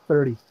 1 of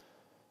 30.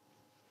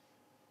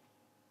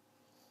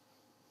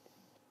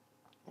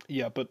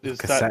 Yeah, but is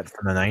cassette that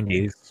from the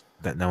 90s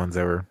that no one's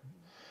ever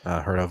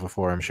heard of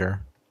before? I'm sure.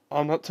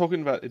 I'm not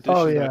talking about edition.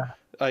 Oh yeah,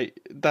 though.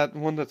 That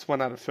one that's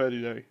 1 out of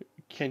 30 though.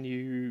 Can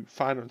you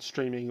find on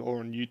streaming or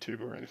on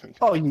YouTube or anything?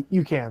 Oh,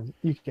 you can.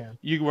 You can.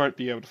 You won't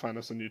be able to find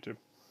us on YouTube.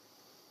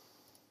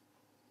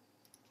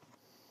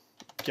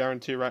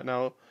 Guarantee right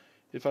now,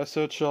 if I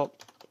search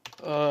up,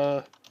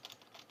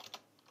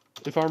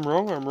 if I'm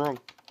wrong, I'm wrong.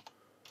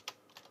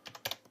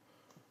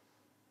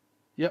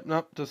 Yep,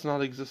 nope, does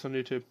not exist on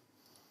YouTube.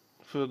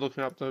 For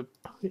looking up the...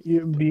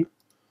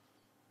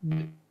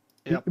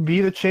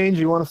 Be the change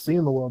you want to see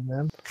in the world,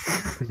 man.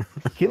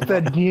 Get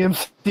that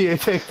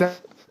DMCA, take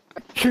that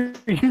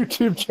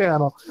YouTube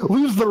channel.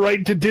 Lose the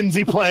right to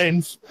Dinsey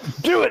Plains.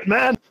 Do it,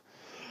 man!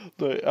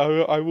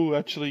 I will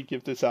actually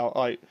give this out.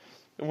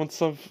 Once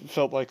I've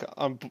felt like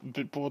I'm a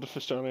bit bored of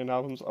Australian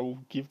albums, I will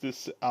give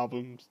this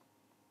album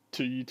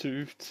to you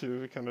two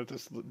to kind of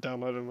just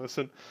download and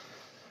listen.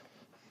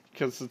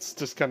 Because it's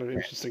just kind of an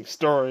interesting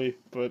story,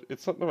 but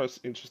it's not the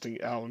most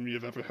interesting album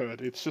you've ever heard.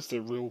 It's just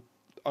a real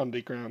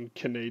underground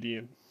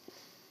Canadian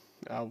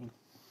album.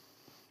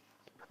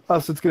 Oh,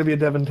 so it's going to be a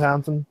Devin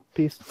Townsend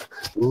piece?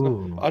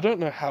 Ooh. I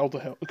don't know how the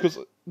hell... Because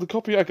the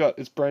copy I got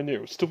is brand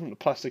new. It's still from the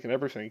plastic and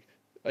everything.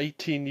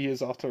 18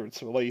 years after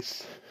its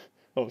release.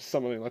 Or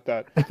something like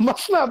that. It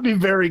must not be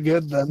very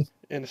good, then.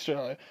 In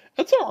Australia.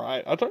 It's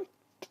alright. I don't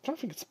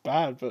think it's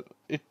bad, but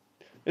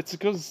it's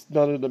because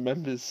none of the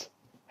members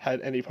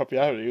had any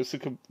popularity.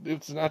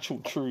 It's an actual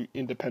true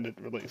independent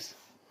release.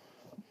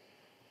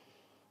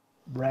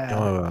 Rad.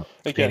 A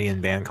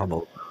Canadian band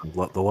called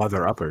the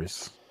Leather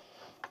Uppers.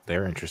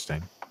 They're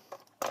interesting.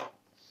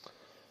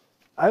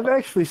 I've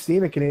actually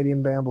seen a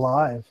Canadian band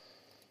live.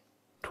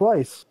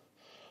 Twice.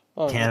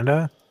 Oh,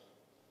 Canada?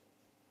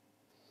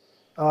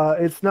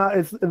 It's not.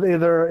 It's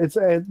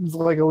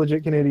like a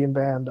legit Canadian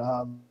band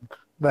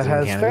that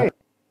has fame.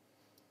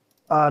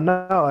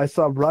 No, I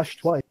saw Rush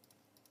twice.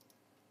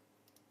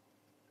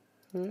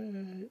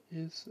 Where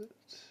is it?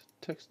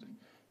 Texting.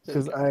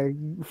 Because I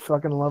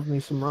fucking love me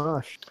some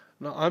Rush.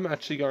 No, I'm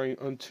actually going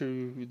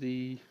onto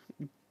the...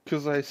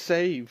 Because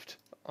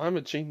I'm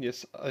a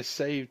genius. I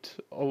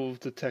saved all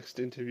of the text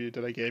interview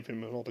that I gave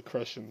him and all the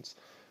questions.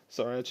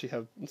 So I actually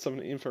have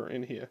some info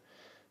in here.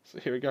 So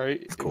here we go.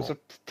 It was a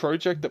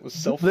project that was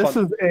self-funded. This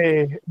is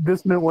a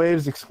Dissonant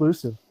Waves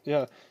exclusive.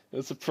 Yeah, it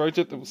was a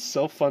project that was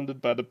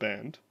self-funded by the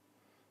band.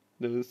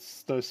 There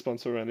was no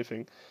sponsor or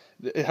anything.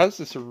 It has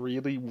this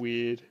really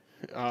weird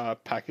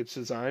package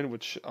design,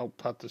 which I'll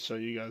have to show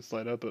you guys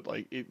later, but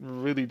it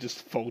really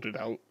just folded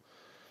out.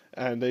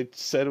 And they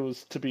said it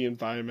was to be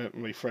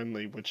environmentally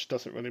friendly, which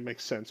doesn't really make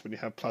sense when you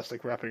have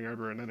plastic wrapping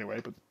over it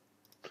anyway, but...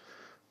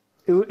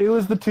 It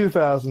was the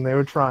 2000. They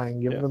were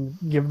trying.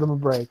 Give them a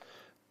break.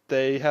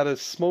 They had a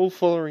small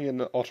following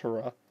in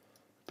Ottawa,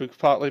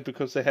 partly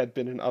because they had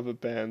been in other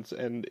bands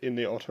and in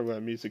the Ottawa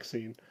music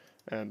scene,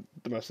 and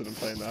the most of them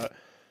playing that.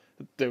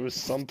 There was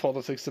some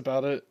politics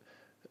about it.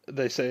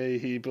 They say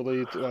he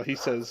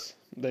says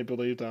they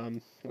believed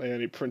they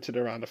only printed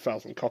around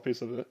 1,000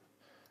 copies of it.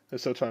 They're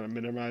still trying to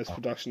minimize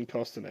production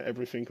cost and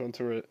everything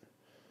onto it.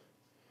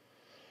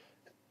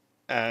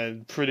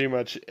 And pretty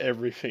much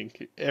everything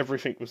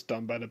was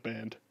done by the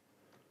band.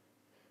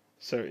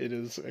 So it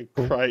is a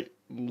great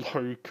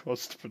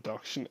low-cost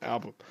production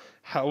album.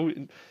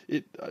 I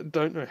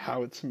don't know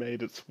how it's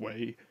made its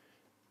way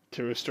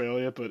to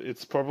Australia, but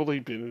it's probably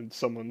been in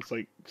someone's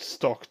like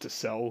stock to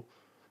sell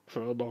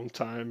for a long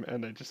time,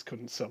 and they just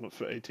couldn't sell it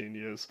for 18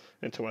 years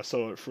until I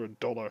sold it for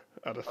 $1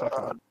 at a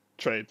fucking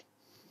trade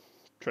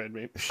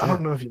meet. I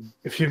don't know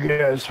if you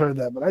guys heard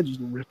that, but I just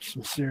ripped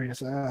some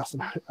serious ass,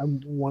 and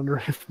I'm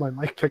wondering if my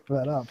mic picked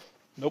that up.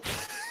 Nope.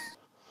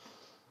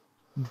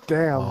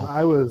 Damn, Oh.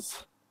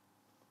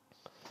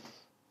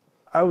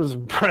 I was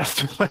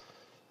impressed with my...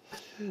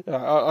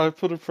 I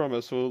put a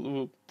promise.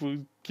 We'll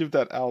give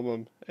that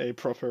album a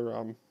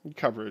proper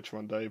coverage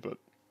one day, but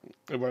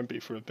it won't be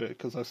for a bit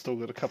because I've still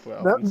got a couple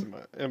of albums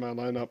in my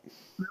lineup.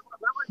 That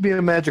might be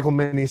a magical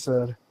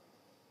mini-sode.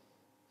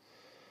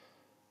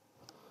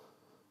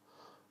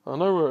 I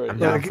know where it I'm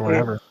is. down for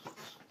whatever.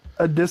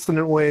 A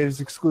Dissonant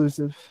Waves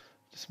exclusive.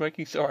 Just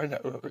making sure I know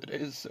where it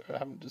is, so I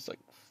haven't just like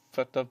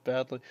fucked up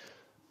badly.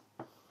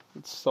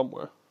 It's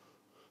somewhere.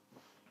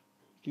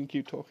 You can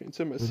keep talking. It's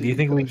in my Do you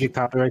think we get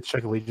copyright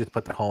struck if we just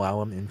put the whole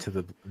album into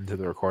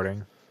the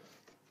recording?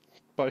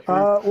 By who?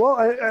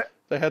 Well,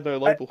 they had no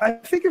label. I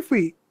think if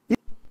we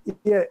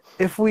message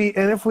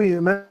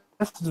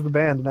the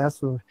band and ask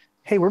them,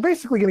 hey, we're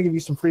basically going to give you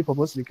some free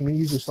publicity. Can we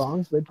use your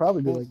songs? They'd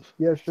probably be like,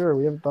 yeah, sure.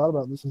 We haven't thought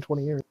about this in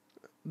 20 years.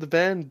 The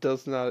band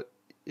does not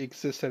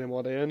exist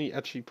anymore. They only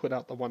actually put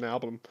out the one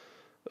album.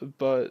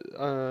 But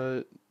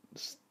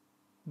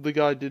the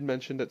guy did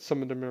mention that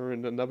some of them are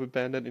in another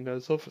band that he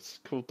knows of. It's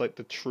called like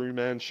the True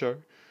Man Show.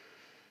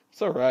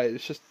 It's alright.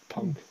 It's just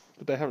punk.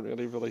 But they haven't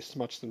really released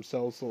much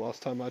themselves the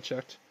last time I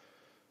checked.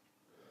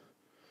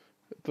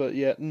 But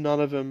yeah,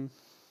 none of them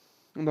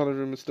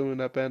is still in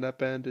that band. That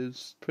band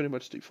is pretty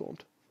much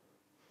deformed.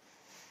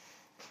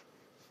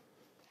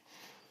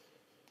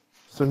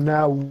 So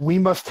now we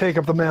must take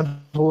up the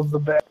mantle of the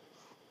band.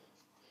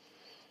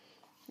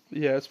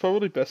 Yeah, it's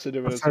probably best to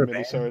do it as a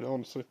mini-sode,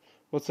 honestly.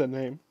 What's their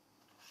name?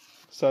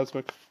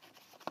 Seismic.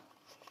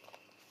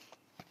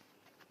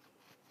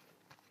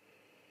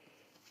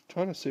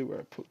 Trying to see where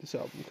I put this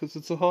album, because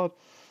it's a hard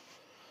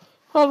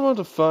one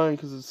to find,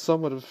 because it's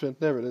somewhat of a fin.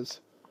 There it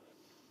is.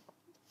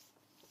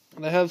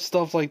 And they have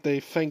stuff like they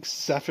thank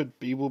Safford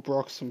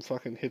Beeblebrox from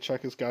fucking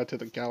Hitchhiker's Guide to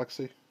the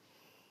Galaxy.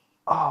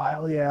 Oh,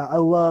 hell yeah. I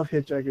love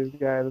Hitchhiker's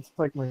Guide. It's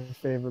like my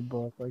favorite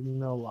book. Like,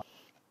 no lie.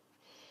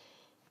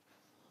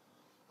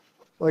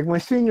 Like, my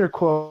senior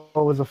quote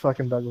was a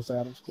fucking Douglas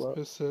Adams quote.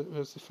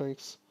 Where's the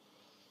thanks?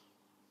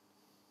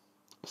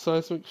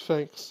 Seismic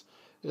thanks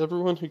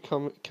everyone who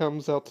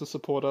comes out to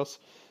support us.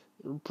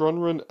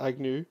 Bronwyn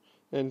Agnew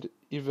and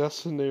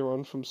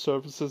Ivasaniron for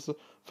services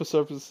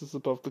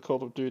above the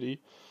Call of Duty.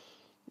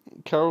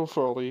 Carol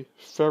Foley,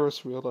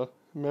 Ferris Wheeler,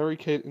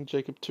 Mary-Kate and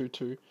Jacob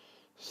Tutu,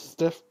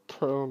 Steph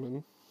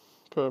Perman,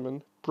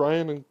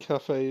 Brian and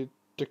Cafe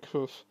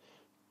DeCuff,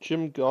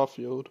 Jim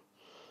Garfield,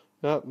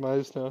 Matt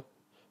Meisner,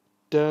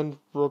 Dan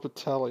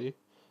Robertelli,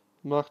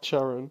 Mark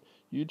Charon,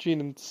 Eugene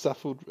and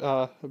Saffold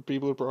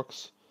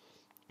Beeblebrox,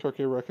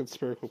 Tokyo Records,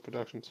 Spherical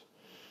Productions.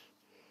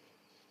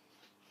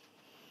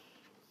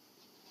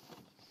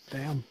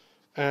 Damn.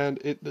 And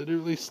it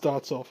literally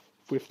starts off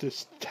with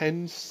this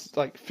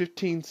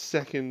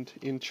 15-second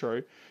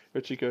intro,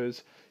 which it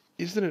goes,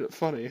 isn't it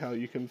funny how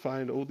you can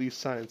find all these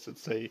signs that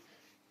say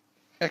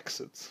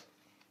exits,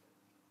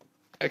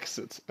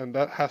 and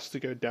that has to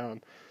go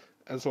down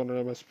as one of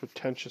the most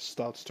pretentious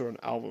starts to an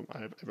album I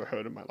have ever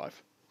heard in my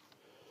life.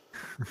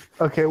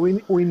 Okay,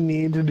 we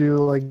need to do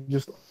like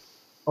just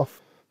a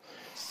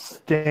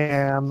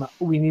stan.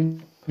 We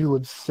need to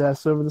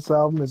obsess over this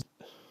album, at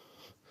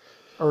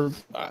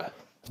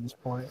this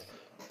point.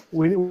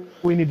 We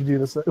need to do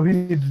this. We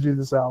need to do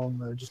this album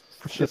though. Just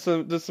for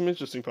shit. There's some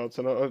interesting parts,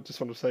 and I just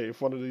want to say,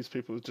 if one of these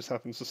people just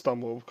happens to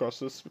stumble across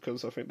this,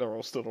 because I think they're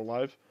all still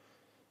alive,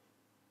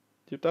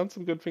 you've done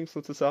some good things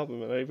with this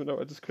album, and even though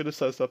I just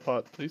criticized that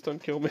part, please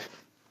don't kill me.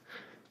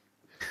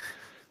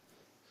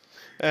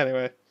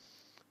 Anyway.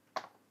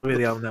 It'll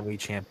be the album that we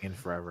champion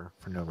forever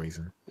for no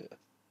reason. Yeah.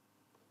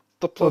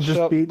 The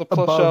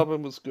Pllush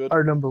album was good.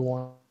 Our number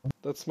one.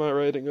 That's my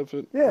rating of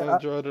it. Yeah, I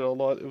enjoyed it a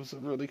lot. It was a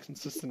really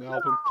consistent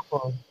album.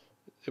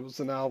 It was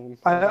an album.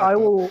 I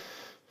will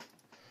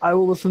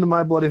listen to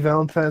My Bloody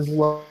Valentine's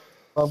love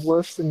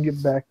list and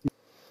get back to you.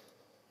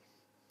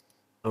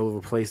 It'll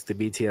replace the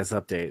BTS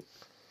update.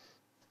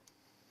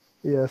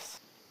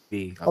 Yes.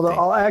 The update. Although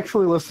I'll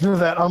actually listen to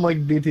that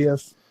unlike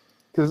BTS.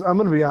 Because I'm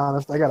going to be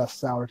honest, I got a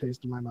sour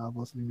taste in my mouth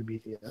listening to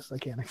BTS. I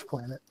can't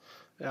explain it.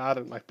 Yeah, I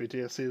didn't like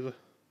BTS either.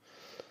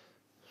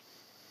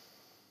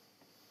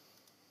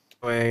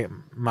 Anyway,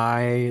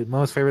 my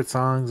most favorite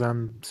songs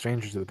on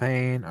Strangers to the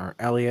Pain are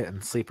Elliot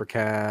and Sleeper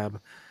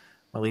Cab.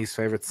 My least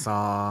favorite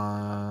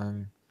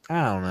song,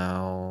 I don't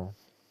know.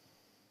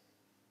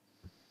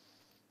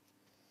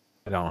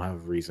 I don't have a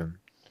reason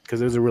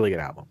because it was a really good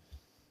album.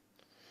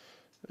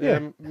 Yeah,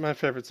 my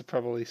favorites are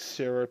probably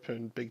Syrup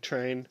and Big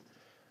Train.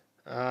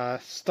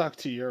 Stuck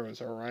to You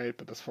is alright,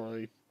 but that's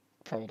probably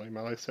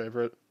my least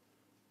favorite.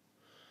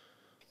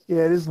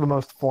 Yeah, it is the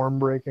most form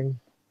breaking.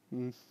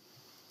 Mm.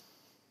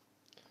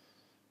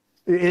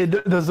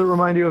 Does it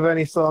remind you of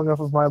any song off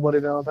of My Bloody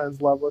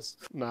Valentine's Loveless?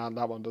 Nah,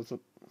 that one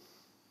doesn't.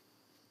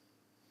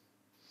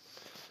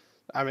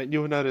 I mean,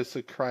 you'll notice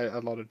quite a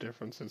lot of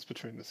differences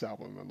between this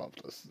album and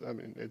Loveless. I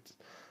mean,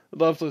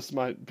 Loveless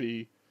might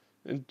be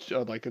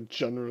like a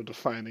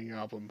genre-defining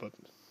album, but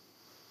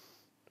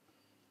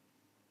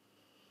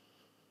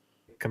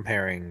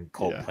Comparing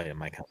Coldplay and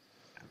My Chemical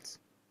Romance.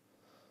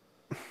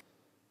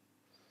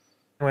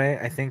 Anyway,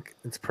 I think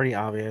it's pretty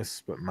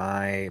obvious, but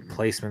my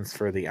placements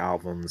for the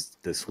albums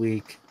this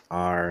week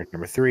are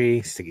number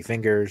 3, Sticky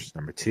Fingers,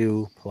 number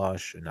 2,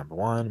 Plush, and number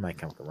 1, My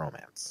Chemical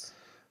Romance.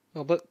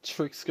 I'll let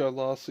Trix go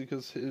last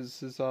because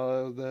his is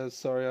there.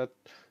 Sorry, I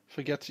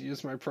forget to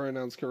use my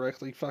pronouns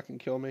correctly. Fucking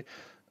kill me.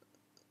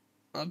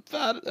 I'm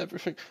bad at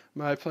everything.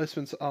 My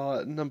placements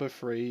are number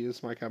 3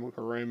 is My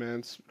Chemical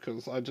Romance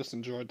because I just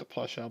enjoyed the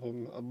Plush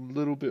album a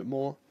little bit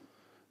more,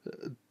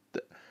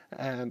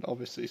 and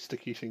obviously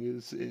Sticky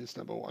Fingers is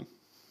number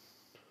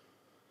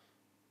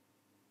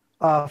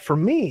 1. For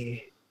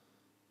me,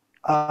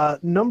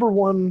 number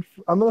 1,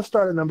 I'm gonna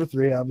start at number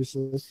 3,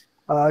 obviously.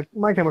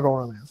 My Chemical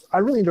Romance. I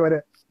really enjoyed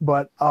it,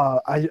 but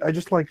I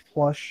just like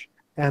Plush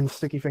and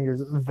Sticky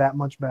Fingers that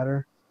much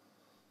better.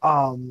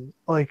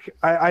 Like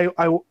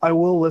I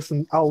will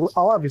listen. I'll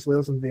obviously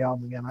listen to the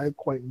album again. I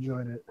quite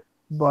enjoyed it,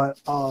 but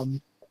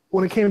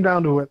when it came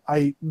down to it,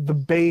 the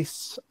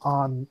bass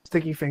on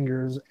Sticky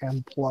Fingers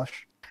and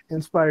Plush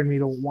inspired me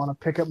to want to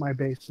pick up my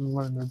bass and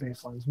learn their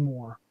bass lines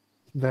more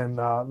than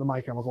the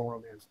My Chemical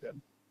Romance did,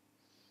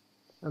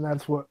 and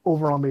that's what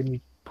overall made me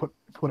put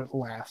it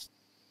last.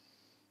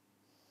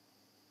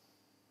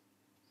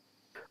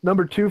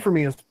 Number 2 for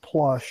me is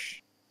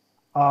Plush,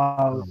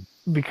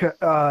 because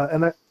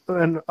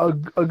and a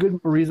good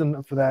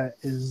reason for that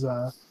is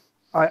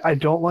I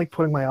don't like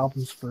putting my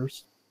albums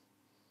first,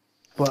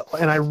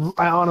 I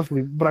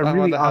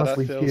really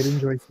honestly did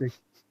enjoy Sticky.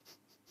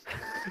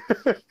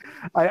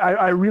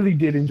 I really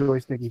did enjoy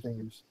Sticky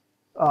Fingers,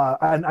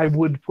 and I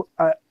would put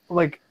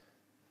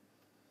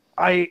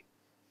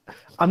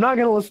I'm not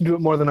gonna listen to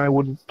it more than I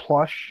would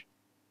Plush,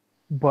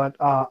 but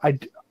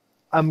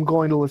I'm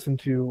going to listen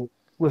to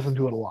it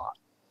a lot.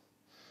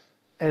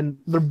 And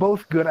they're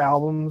both good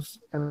albums,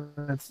 and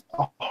it's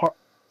a hard.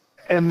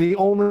 And the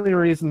only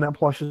reason that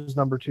Plush is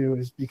number 2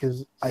 is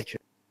because I chose.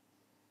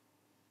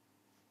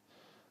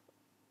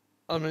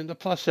 I mean, the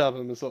Plush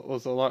album was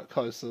a lot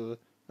closer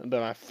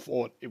than I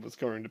thought it was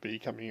going to be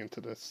coming into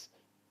this.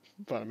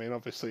 But I mean,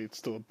 obviously, it's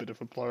still a bit of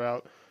a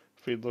blowout.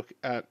 If we look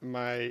at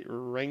my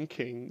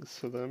rankings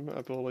for them,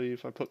 I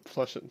believe I put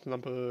Plush at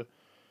number.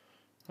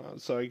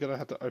 So you're gonna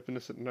have to open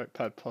this at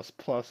Notepad++,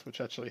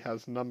 which actually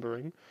has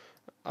numbering.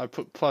 I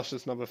put Plush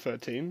as number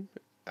 13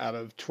 out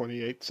of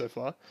 28 so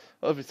far.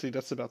 Obviously,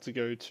 that's about to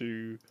go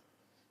to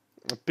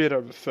a bit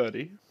over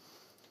 30.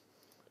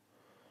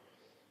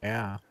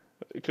 Yeah.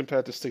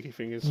 Compared to Sticky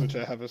Fingers, which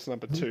I have as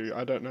number 2.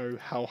 I don't know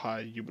how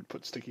high you would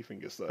put Sticky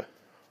Fingers, though.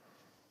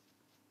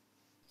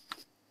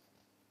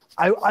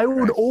 I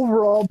would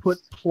overall put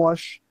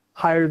Plush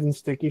higher than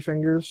Sticky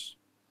Fingers,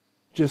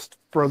 just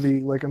for the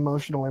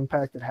emotional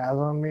impact it has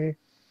on me.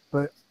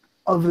 But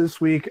of this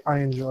week, I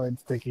enjoyed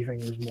Sticky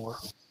Fingers more.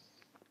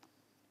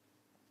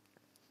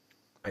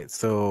 Right,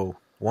 so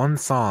one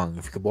song.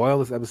 If you could boil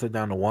this episode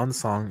down to one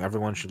song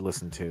everyone should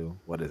listen to,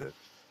 what is it?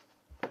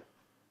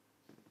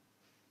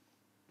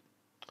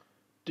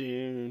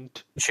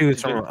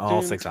 Choose from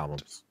all 6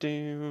 albums.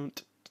 1,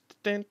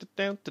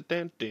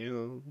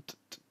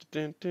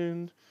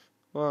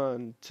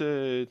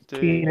 2, 3,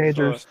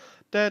 Teenagers.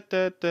 4.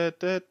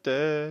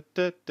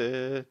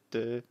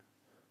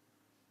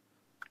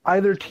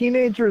 Either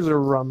Teenagers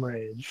or Rum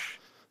Rage.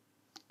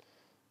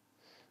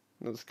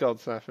 That's God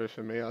Snapper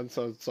for me. I'm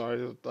so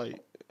sorry.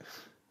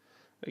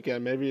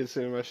 Again, maybe it's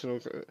the emotional.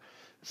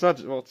 It's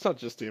not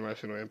just the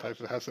emotional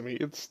impact it has on me.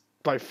 It's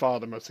by far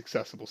the most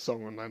accessible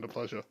song on Land of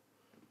Pleasure.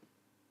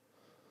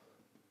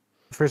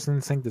 First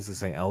instinct is to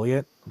say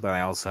Elliot, but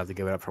I also have to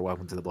give it up for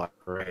Welcome to the Black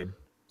Parade.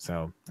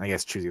 So I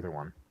guess choose either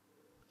one.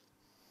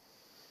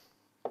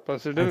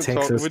 But we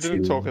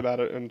didn't talk about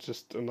it in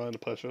Land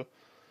of Pleasure.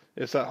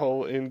 It's that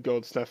whole In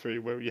God's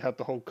Nephew where you had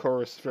the whole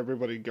chorus of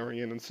everybody going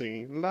in and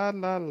singing la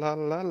la la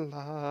la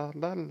la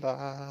la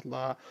la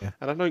la. Yeah.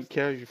 And I don't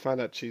care if you find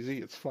that cheesy,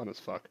 it's fun as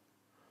fuck.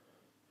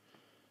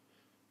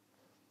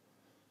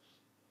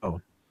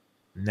 Oh,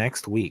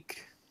 next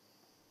week.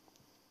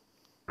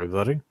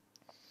 Everybody?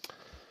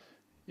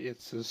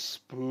 It's a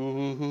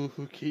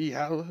spooky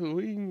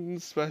Halloween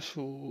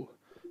special.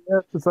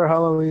 Yes, it's our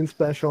Halloween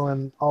special,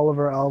 and all of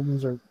our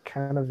albums are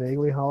kind of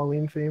vaguely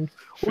Halloween themed.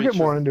 We'll get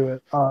more into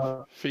it.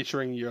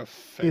 Featuring your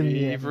In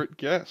the end. favorite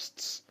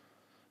guests.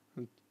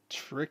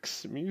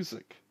 Tricks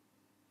Music.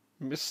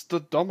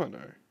 Mr.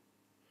 Domino.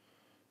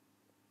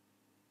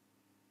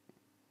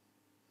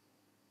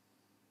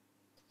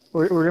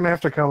 We're going to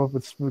have to come up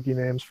with spooky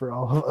names for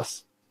all of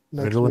us.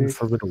 Ritalin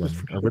for Ritalin.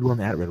 Or Ritalin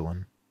at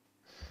Ritalin.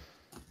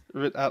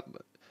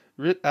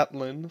 Rit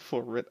Atlin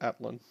for Rit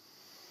Atlin.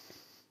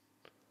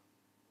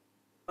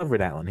 Love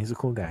Rit Atlin. He's a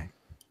cool guy.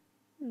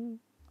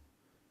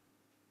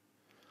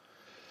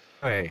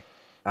 Okay.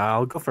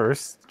 I'll go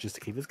first, just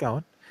to keep this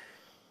going.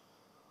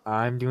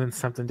 I'm doing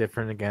something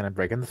different again. I'm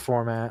breaking the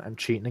format. I'm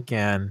cheating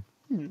again.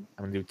 I'm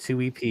going to do 2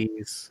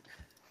 EPs.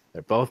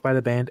 They're both by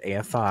the band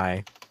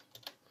AFI.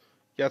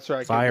 Yeah, that's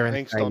right. Fire Get your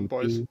and angst on, EP.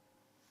 boys.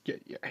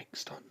 Get your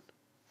angst on.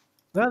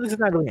 No, this is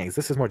not really angst.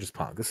 This is more just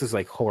punk. This is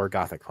like horror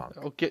gothic punk.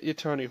 I'll get your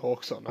Tony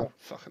Hawk's on. Oh,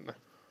 fucking no.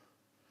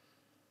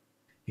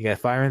 You got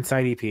Fire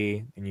Inside EP,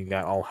 and you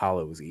got All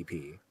Hallows EP.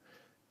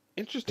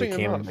 Interesting They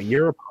came enough. a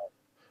year apart.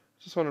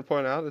 Just want to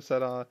point out is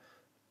that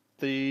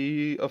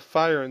the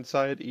Fire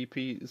Inside EP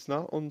is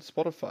not on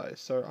Spotify,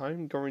 so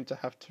I'm going to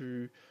have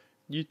to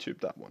YouTube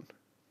that one.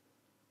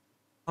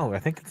 Oh, I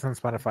think it's on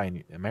Spotify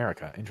in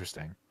America.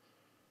 Interesting.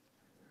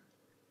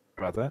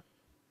 About that?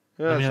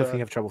 Yeah, Let me know so, if you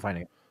have trouble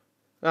finding it.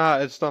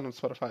 it's not on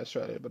Spotify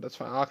Australia, but that's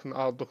fine.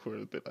 I'll look for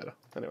it a bit later.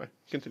 Anyway,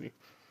 continue.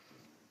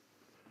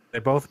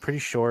 They're both pretty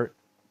short.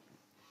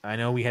 I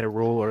know we had a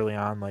rule early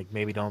on, like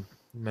maybe don't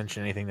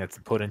mention anything that's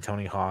put in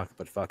Tony Hawk,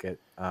 but fuck it.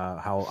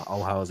 How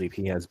All Hallows EP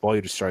has "Boy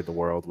Who Destroyed the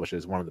World," which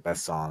is one of the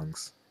best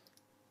songs.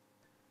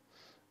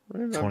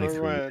 Remember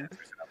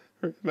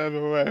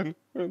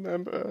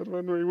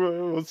when we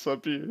were so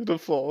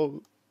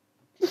beautiful.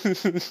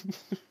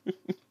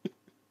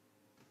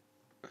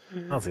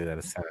 I'll say that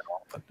it's sad at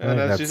all. But And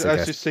as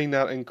you sing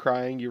that and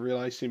crying, you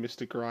realise you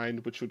missed a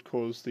grind, which would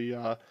cause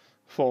the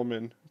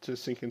foreman to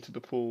sink into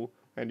the pool,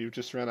 and you've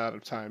just run out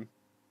of time,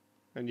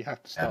 and you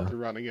have to start the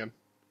run again.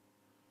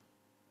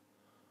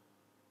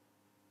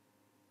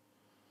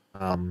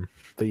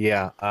 But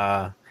yeah,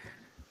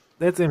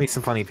 that's gonna be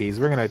some funny EPs.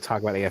 We're gonna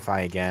talk about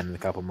AFI again in a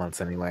couple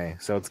months anyway,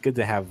 so it's good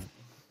to have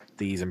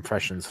these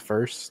impressions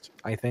first.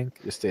 I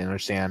think just to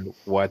understand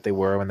what they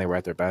were when they were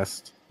at their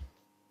best.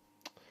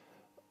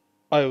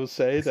 I will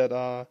say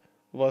that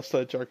whilst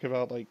I joke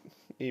about like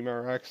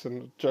emo racks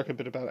and joke a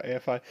bit about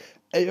AFI,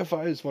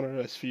 AFI is one of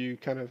those few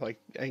kind of like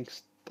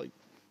angst, like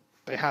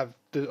they have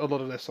a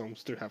lot of their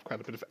songs do have quite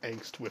a bit of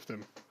angst with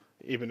them,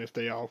 even if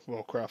they are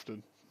well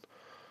crafted.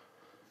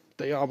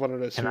 They are one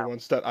of those few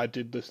ones that I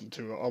did listen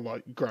to a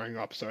lot growing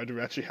up, so I do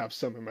actually have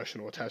some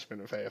emotional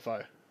attachment with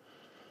AFI.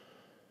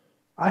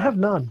 I have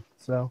none,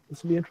 so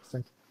this will be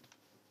interesting.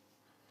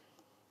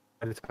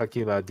 I had to talk to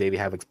you about Davey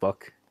Havoc's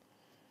book.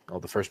 Well,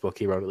 the first book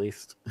he wrote, at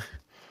least.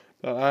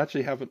 I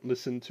actually haven't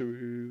listened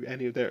to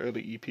any of their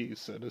early EPs,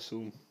 so this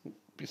will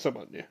be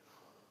somewhat new.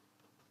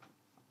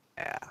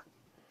 Yeah.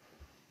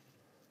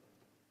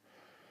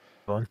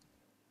 Going?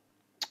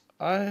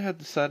 I had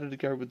decided to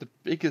go with the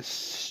biggest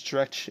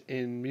stretch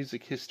in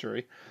music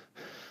history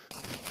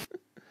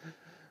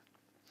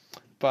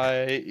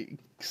by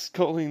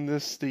calling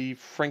this the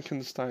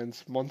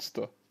Frankenstein's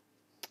monster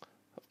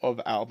of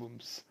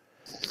albums,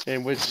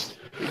 in which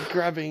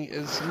grabbing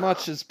as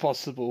much as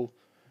possible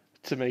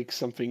to make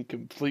something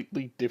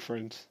completely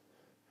different.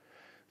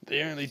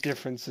 The only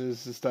difference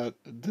is that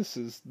this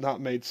has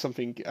not made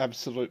something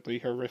absolutely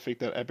horrific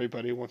that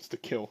everybody wants to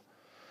kill.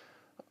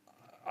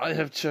 I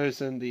have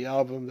chosen the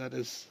album that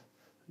is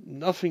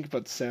nothing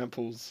but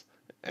samples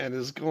and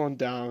has gone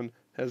down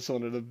as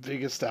one of the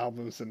biggest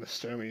albums in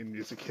Australian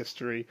music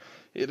history.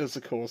 It is,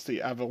 of course,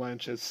 the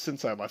Avalanche's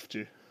Since I Left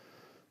You.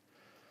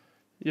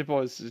 You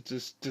boys are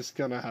just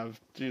gonna have,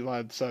 you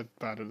lads so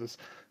bad at this,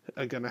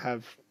 are gonna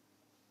have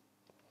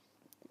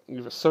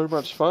either so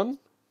much fun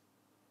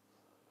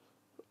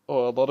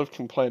or a lot of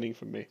complaining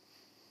from me.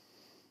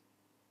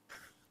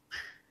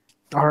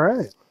 All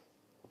right.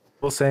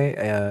 We'll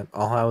say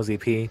All Hallows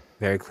EP,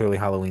 very clearly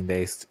Halloween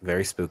based,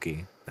 very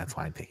spooky. That's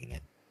why I'm picking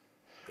it.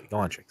 Go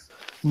on, Tricks.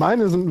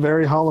 Mine isn't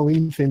very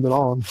Halloween themed at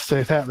all. I'm gonna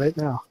say that right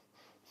now.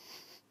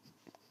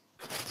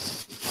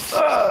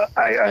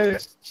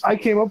 I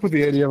came up with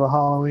the idea of a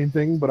Halloween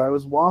thing, but I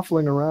was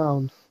waffling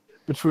around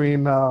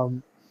between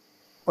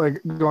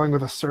like going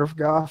with a surf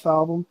goth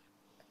album,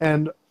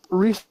 and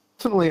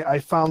recently I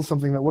found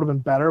something that would have been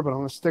better, but I'm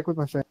gonna stick with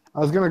my thing. I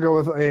was gonna go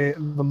with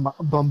the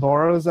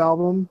Bombora's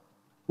album,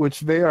 which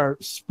they are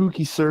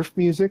spooky surf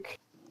music.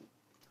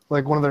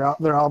 Like one of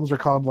their albums are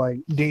called like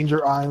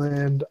Danger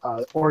Island,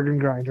 Organ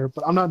Grinder,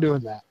 but I'm not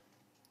doing that.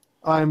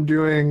 I am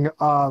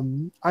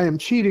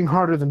cheating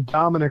harder than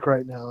Dominic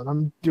right now, and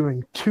I'm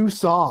doing 2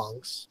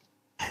 songs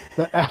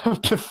that add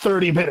up to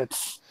 30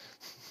 minutes.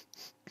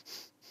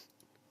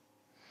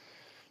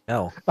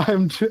 No. I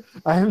am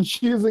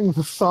choosing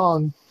the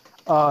song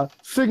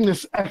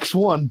Cygnus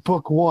X1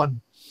 Book 1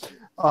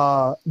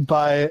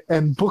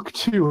 and Book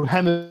 2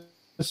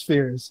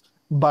 Hemispheres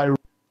by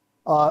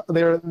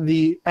They're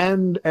the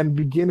end and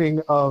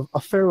beginning of A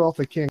Farewell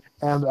to King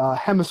and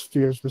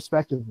Hemispheres,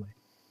 respectively.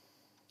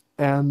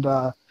 And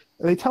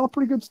they tell a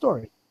pretty good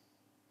story.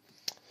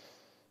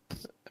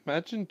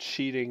 Imagine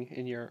cheating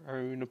in your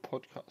own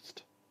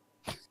podcast.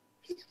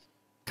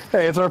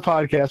 Hey, it's our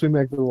podcast. We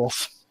make the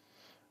rules.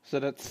 So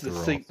that's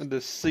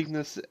the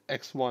Cygnus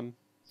X1.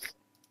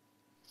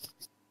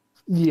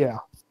 Yeah.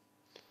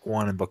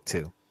 1 and book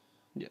 2.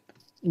 Yeah.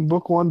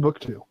 Book 1, book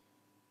 2.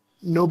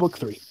 No book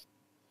 3.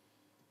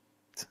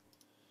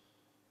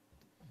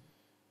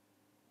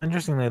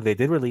 Interestingly, they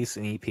did release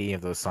an EP of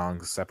those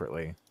songs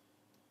separately.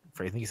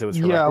 I think you said it was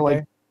for Yeah, Record like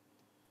Day?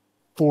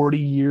 40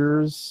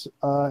 years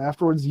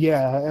afterwards.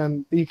 Yeah,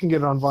 and you can get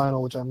it on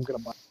vinyl, which I'm going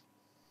to buy.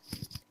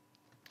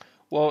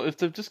 Well, if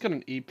they've just got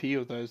an EP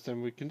of those,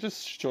 then we can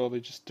surely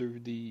just do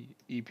the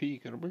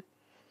EP, can't we?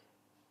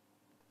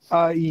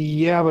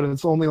 Yeah, but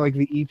it's only like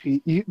the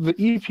EP. The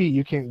EP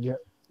you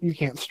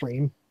can't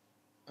stream.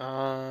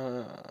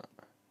 So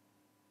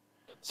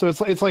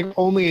it's like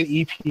only an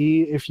EP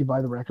if you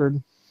buy the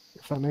record,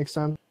 if that makes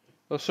sense.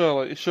 Well,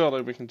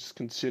 surely we can just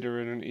consider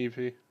it an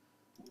EP.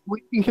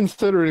 We can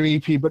consider it an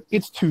EP, but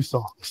it's 2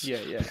 songs.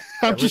 Yeah.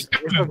 We're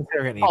still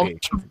considering an EP.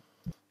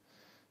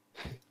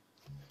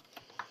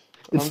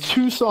 It's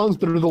 2 songs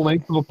that are the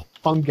length of a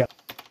punk album.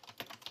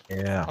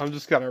 Yeah. I'm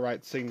just gonna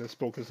write "Sing This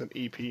Book" as an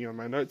EP on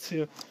my notes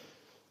here,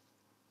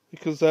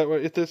 because that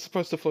way, if they're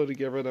supposed to flow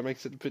together, that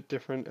makes it a bit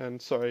different.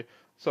 And sorry,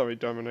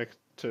 Dominic,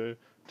 to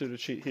do the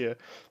cheat here,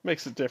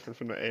 makes it different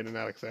from the Aiden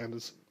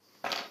Alexander's.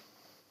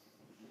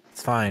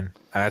 It's fine.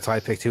 That's why I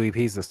picked 2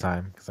 EPs this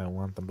time, because I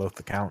want them both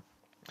to count.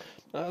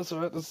 That's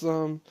alright. That's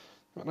when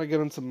I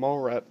get into Mole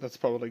Rat, that's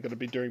probably going to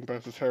be doing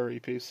both of her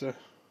EPs. So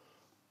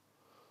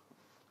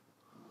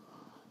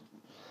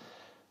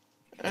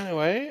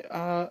anyway,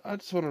 I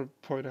just want to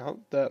point out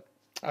that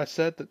I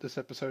said that this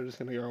episode is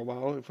going to go a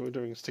while if we were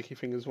doing a Sticky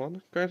Fingers one.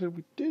 Granted,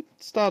 we did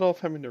start off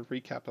having to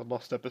recap a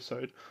lost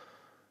episode,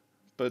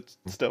 but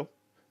still,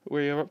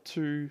 we're up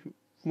to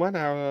 1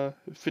 hour,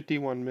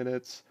 51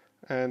 minutes,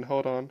 and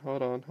hold on,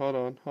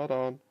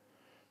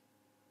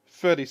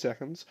 30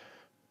 seconds.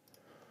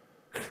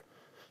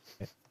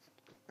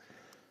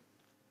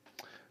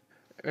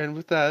 And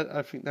with that,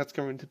 I think that's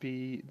going to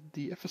be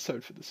the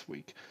episode for this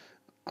week.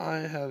 I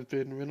have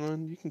been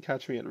Ritalin. You can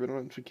catch me at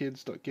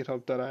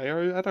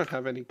rittalinforkids.github.io. I don't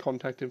have any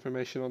contact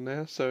information on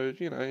there, so,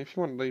 if you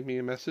want to leave me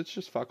a message,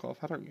 just fuck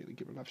off. I don't really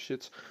give enough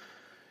shits.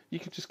 You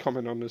can just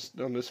comment on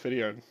this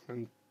video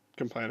and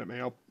complain at me.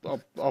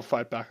 I'll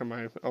fight back on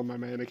my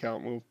main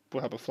account.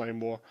 We'll have a flame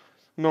war.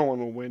 No one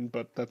will win,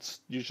 but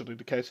that's usually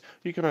the case.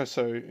 You can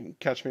also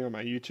catch me on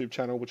my YouTube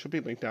channel, which will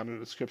be linked down in the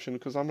description,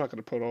 because I'm not going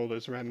to put all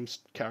those random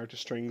character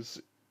strings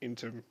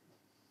into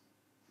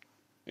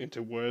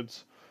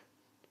words.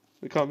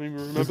 I can't even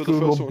remember the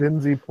first one.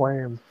 Dinsey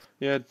Plains.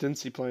 Yeah,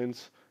 Dinsey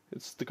Plains.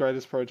 It's the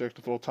greatest project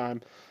of all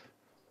time.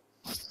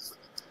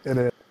 It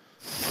is.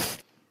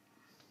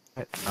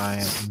 I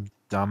am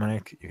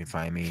Dominic. You can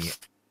find me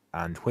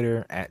on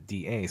Twitter at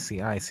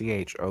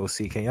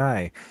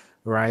DACICHOCKI,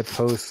 where I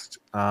post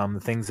the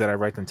things that I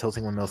write on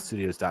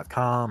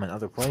tiltingwindmillstudios.com and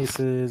other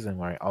places, and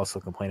where I also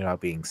complain about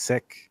being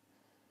sick.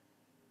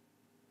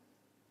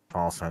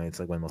 Also, it's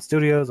like Windmill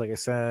Studios, like I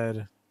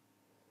said.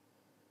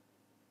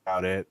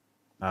 About it.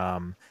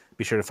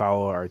 Be sure to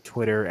follow our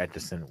Twitter at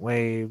Dissonant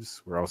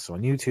Waves. We're also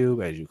on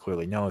YouTube, as you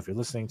clearly know if you're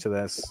listening to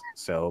this.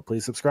 So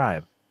please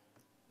subscribe.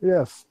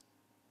 Yes.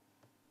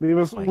 Leave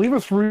us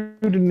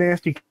rude and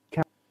nasty.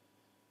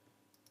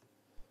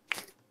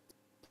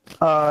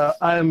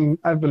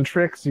 I've been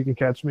Trix. You can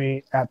catch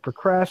me at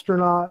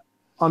procrastronaut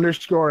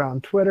 _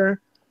 on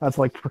Twitter. That's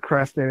like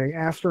procrastinating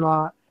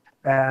astronaut.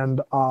 And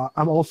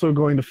I'm also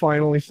going to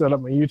finally set up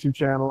my YouTube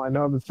channel. I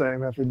know I've been saying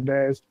that for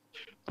days,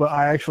 but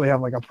I actually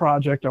have like a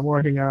project I'm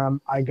working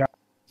on.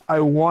 I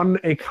won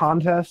a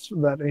contest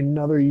that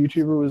another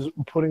YouTuber was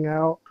putting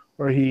out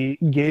where he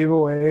gave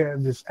away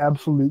this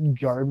absolute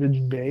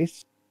garbage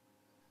bass.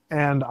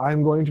 And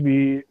I'm going to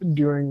be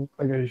doing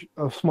like a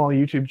small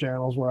YouTube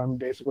channels where I'm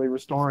basically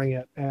restoring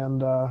it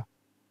and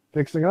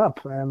fixing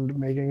up and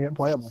making it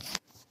playable.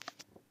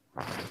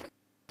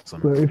 So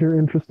if you're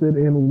interested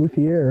in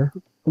luthier,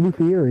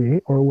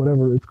 or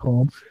whatever it's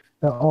called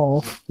at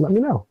all, let me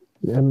know.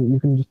 And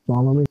you can just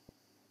follow me.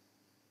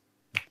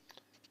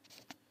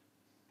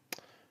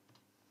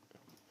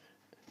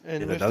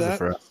 And that does it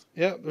for us.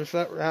 Yeah, with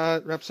that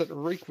wraps up the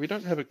week. We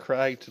don't have a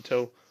Craig to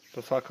tell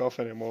to fuck off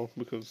anymore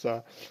because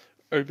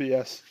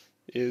OBS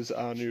is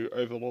our new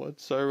overlord.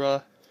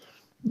 So,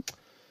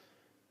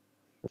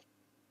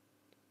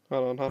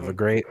 hold on. Have a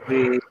great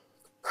week.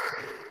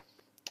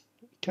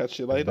 Catch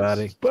you later.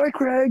 Everybody. Bye,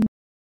 Craig.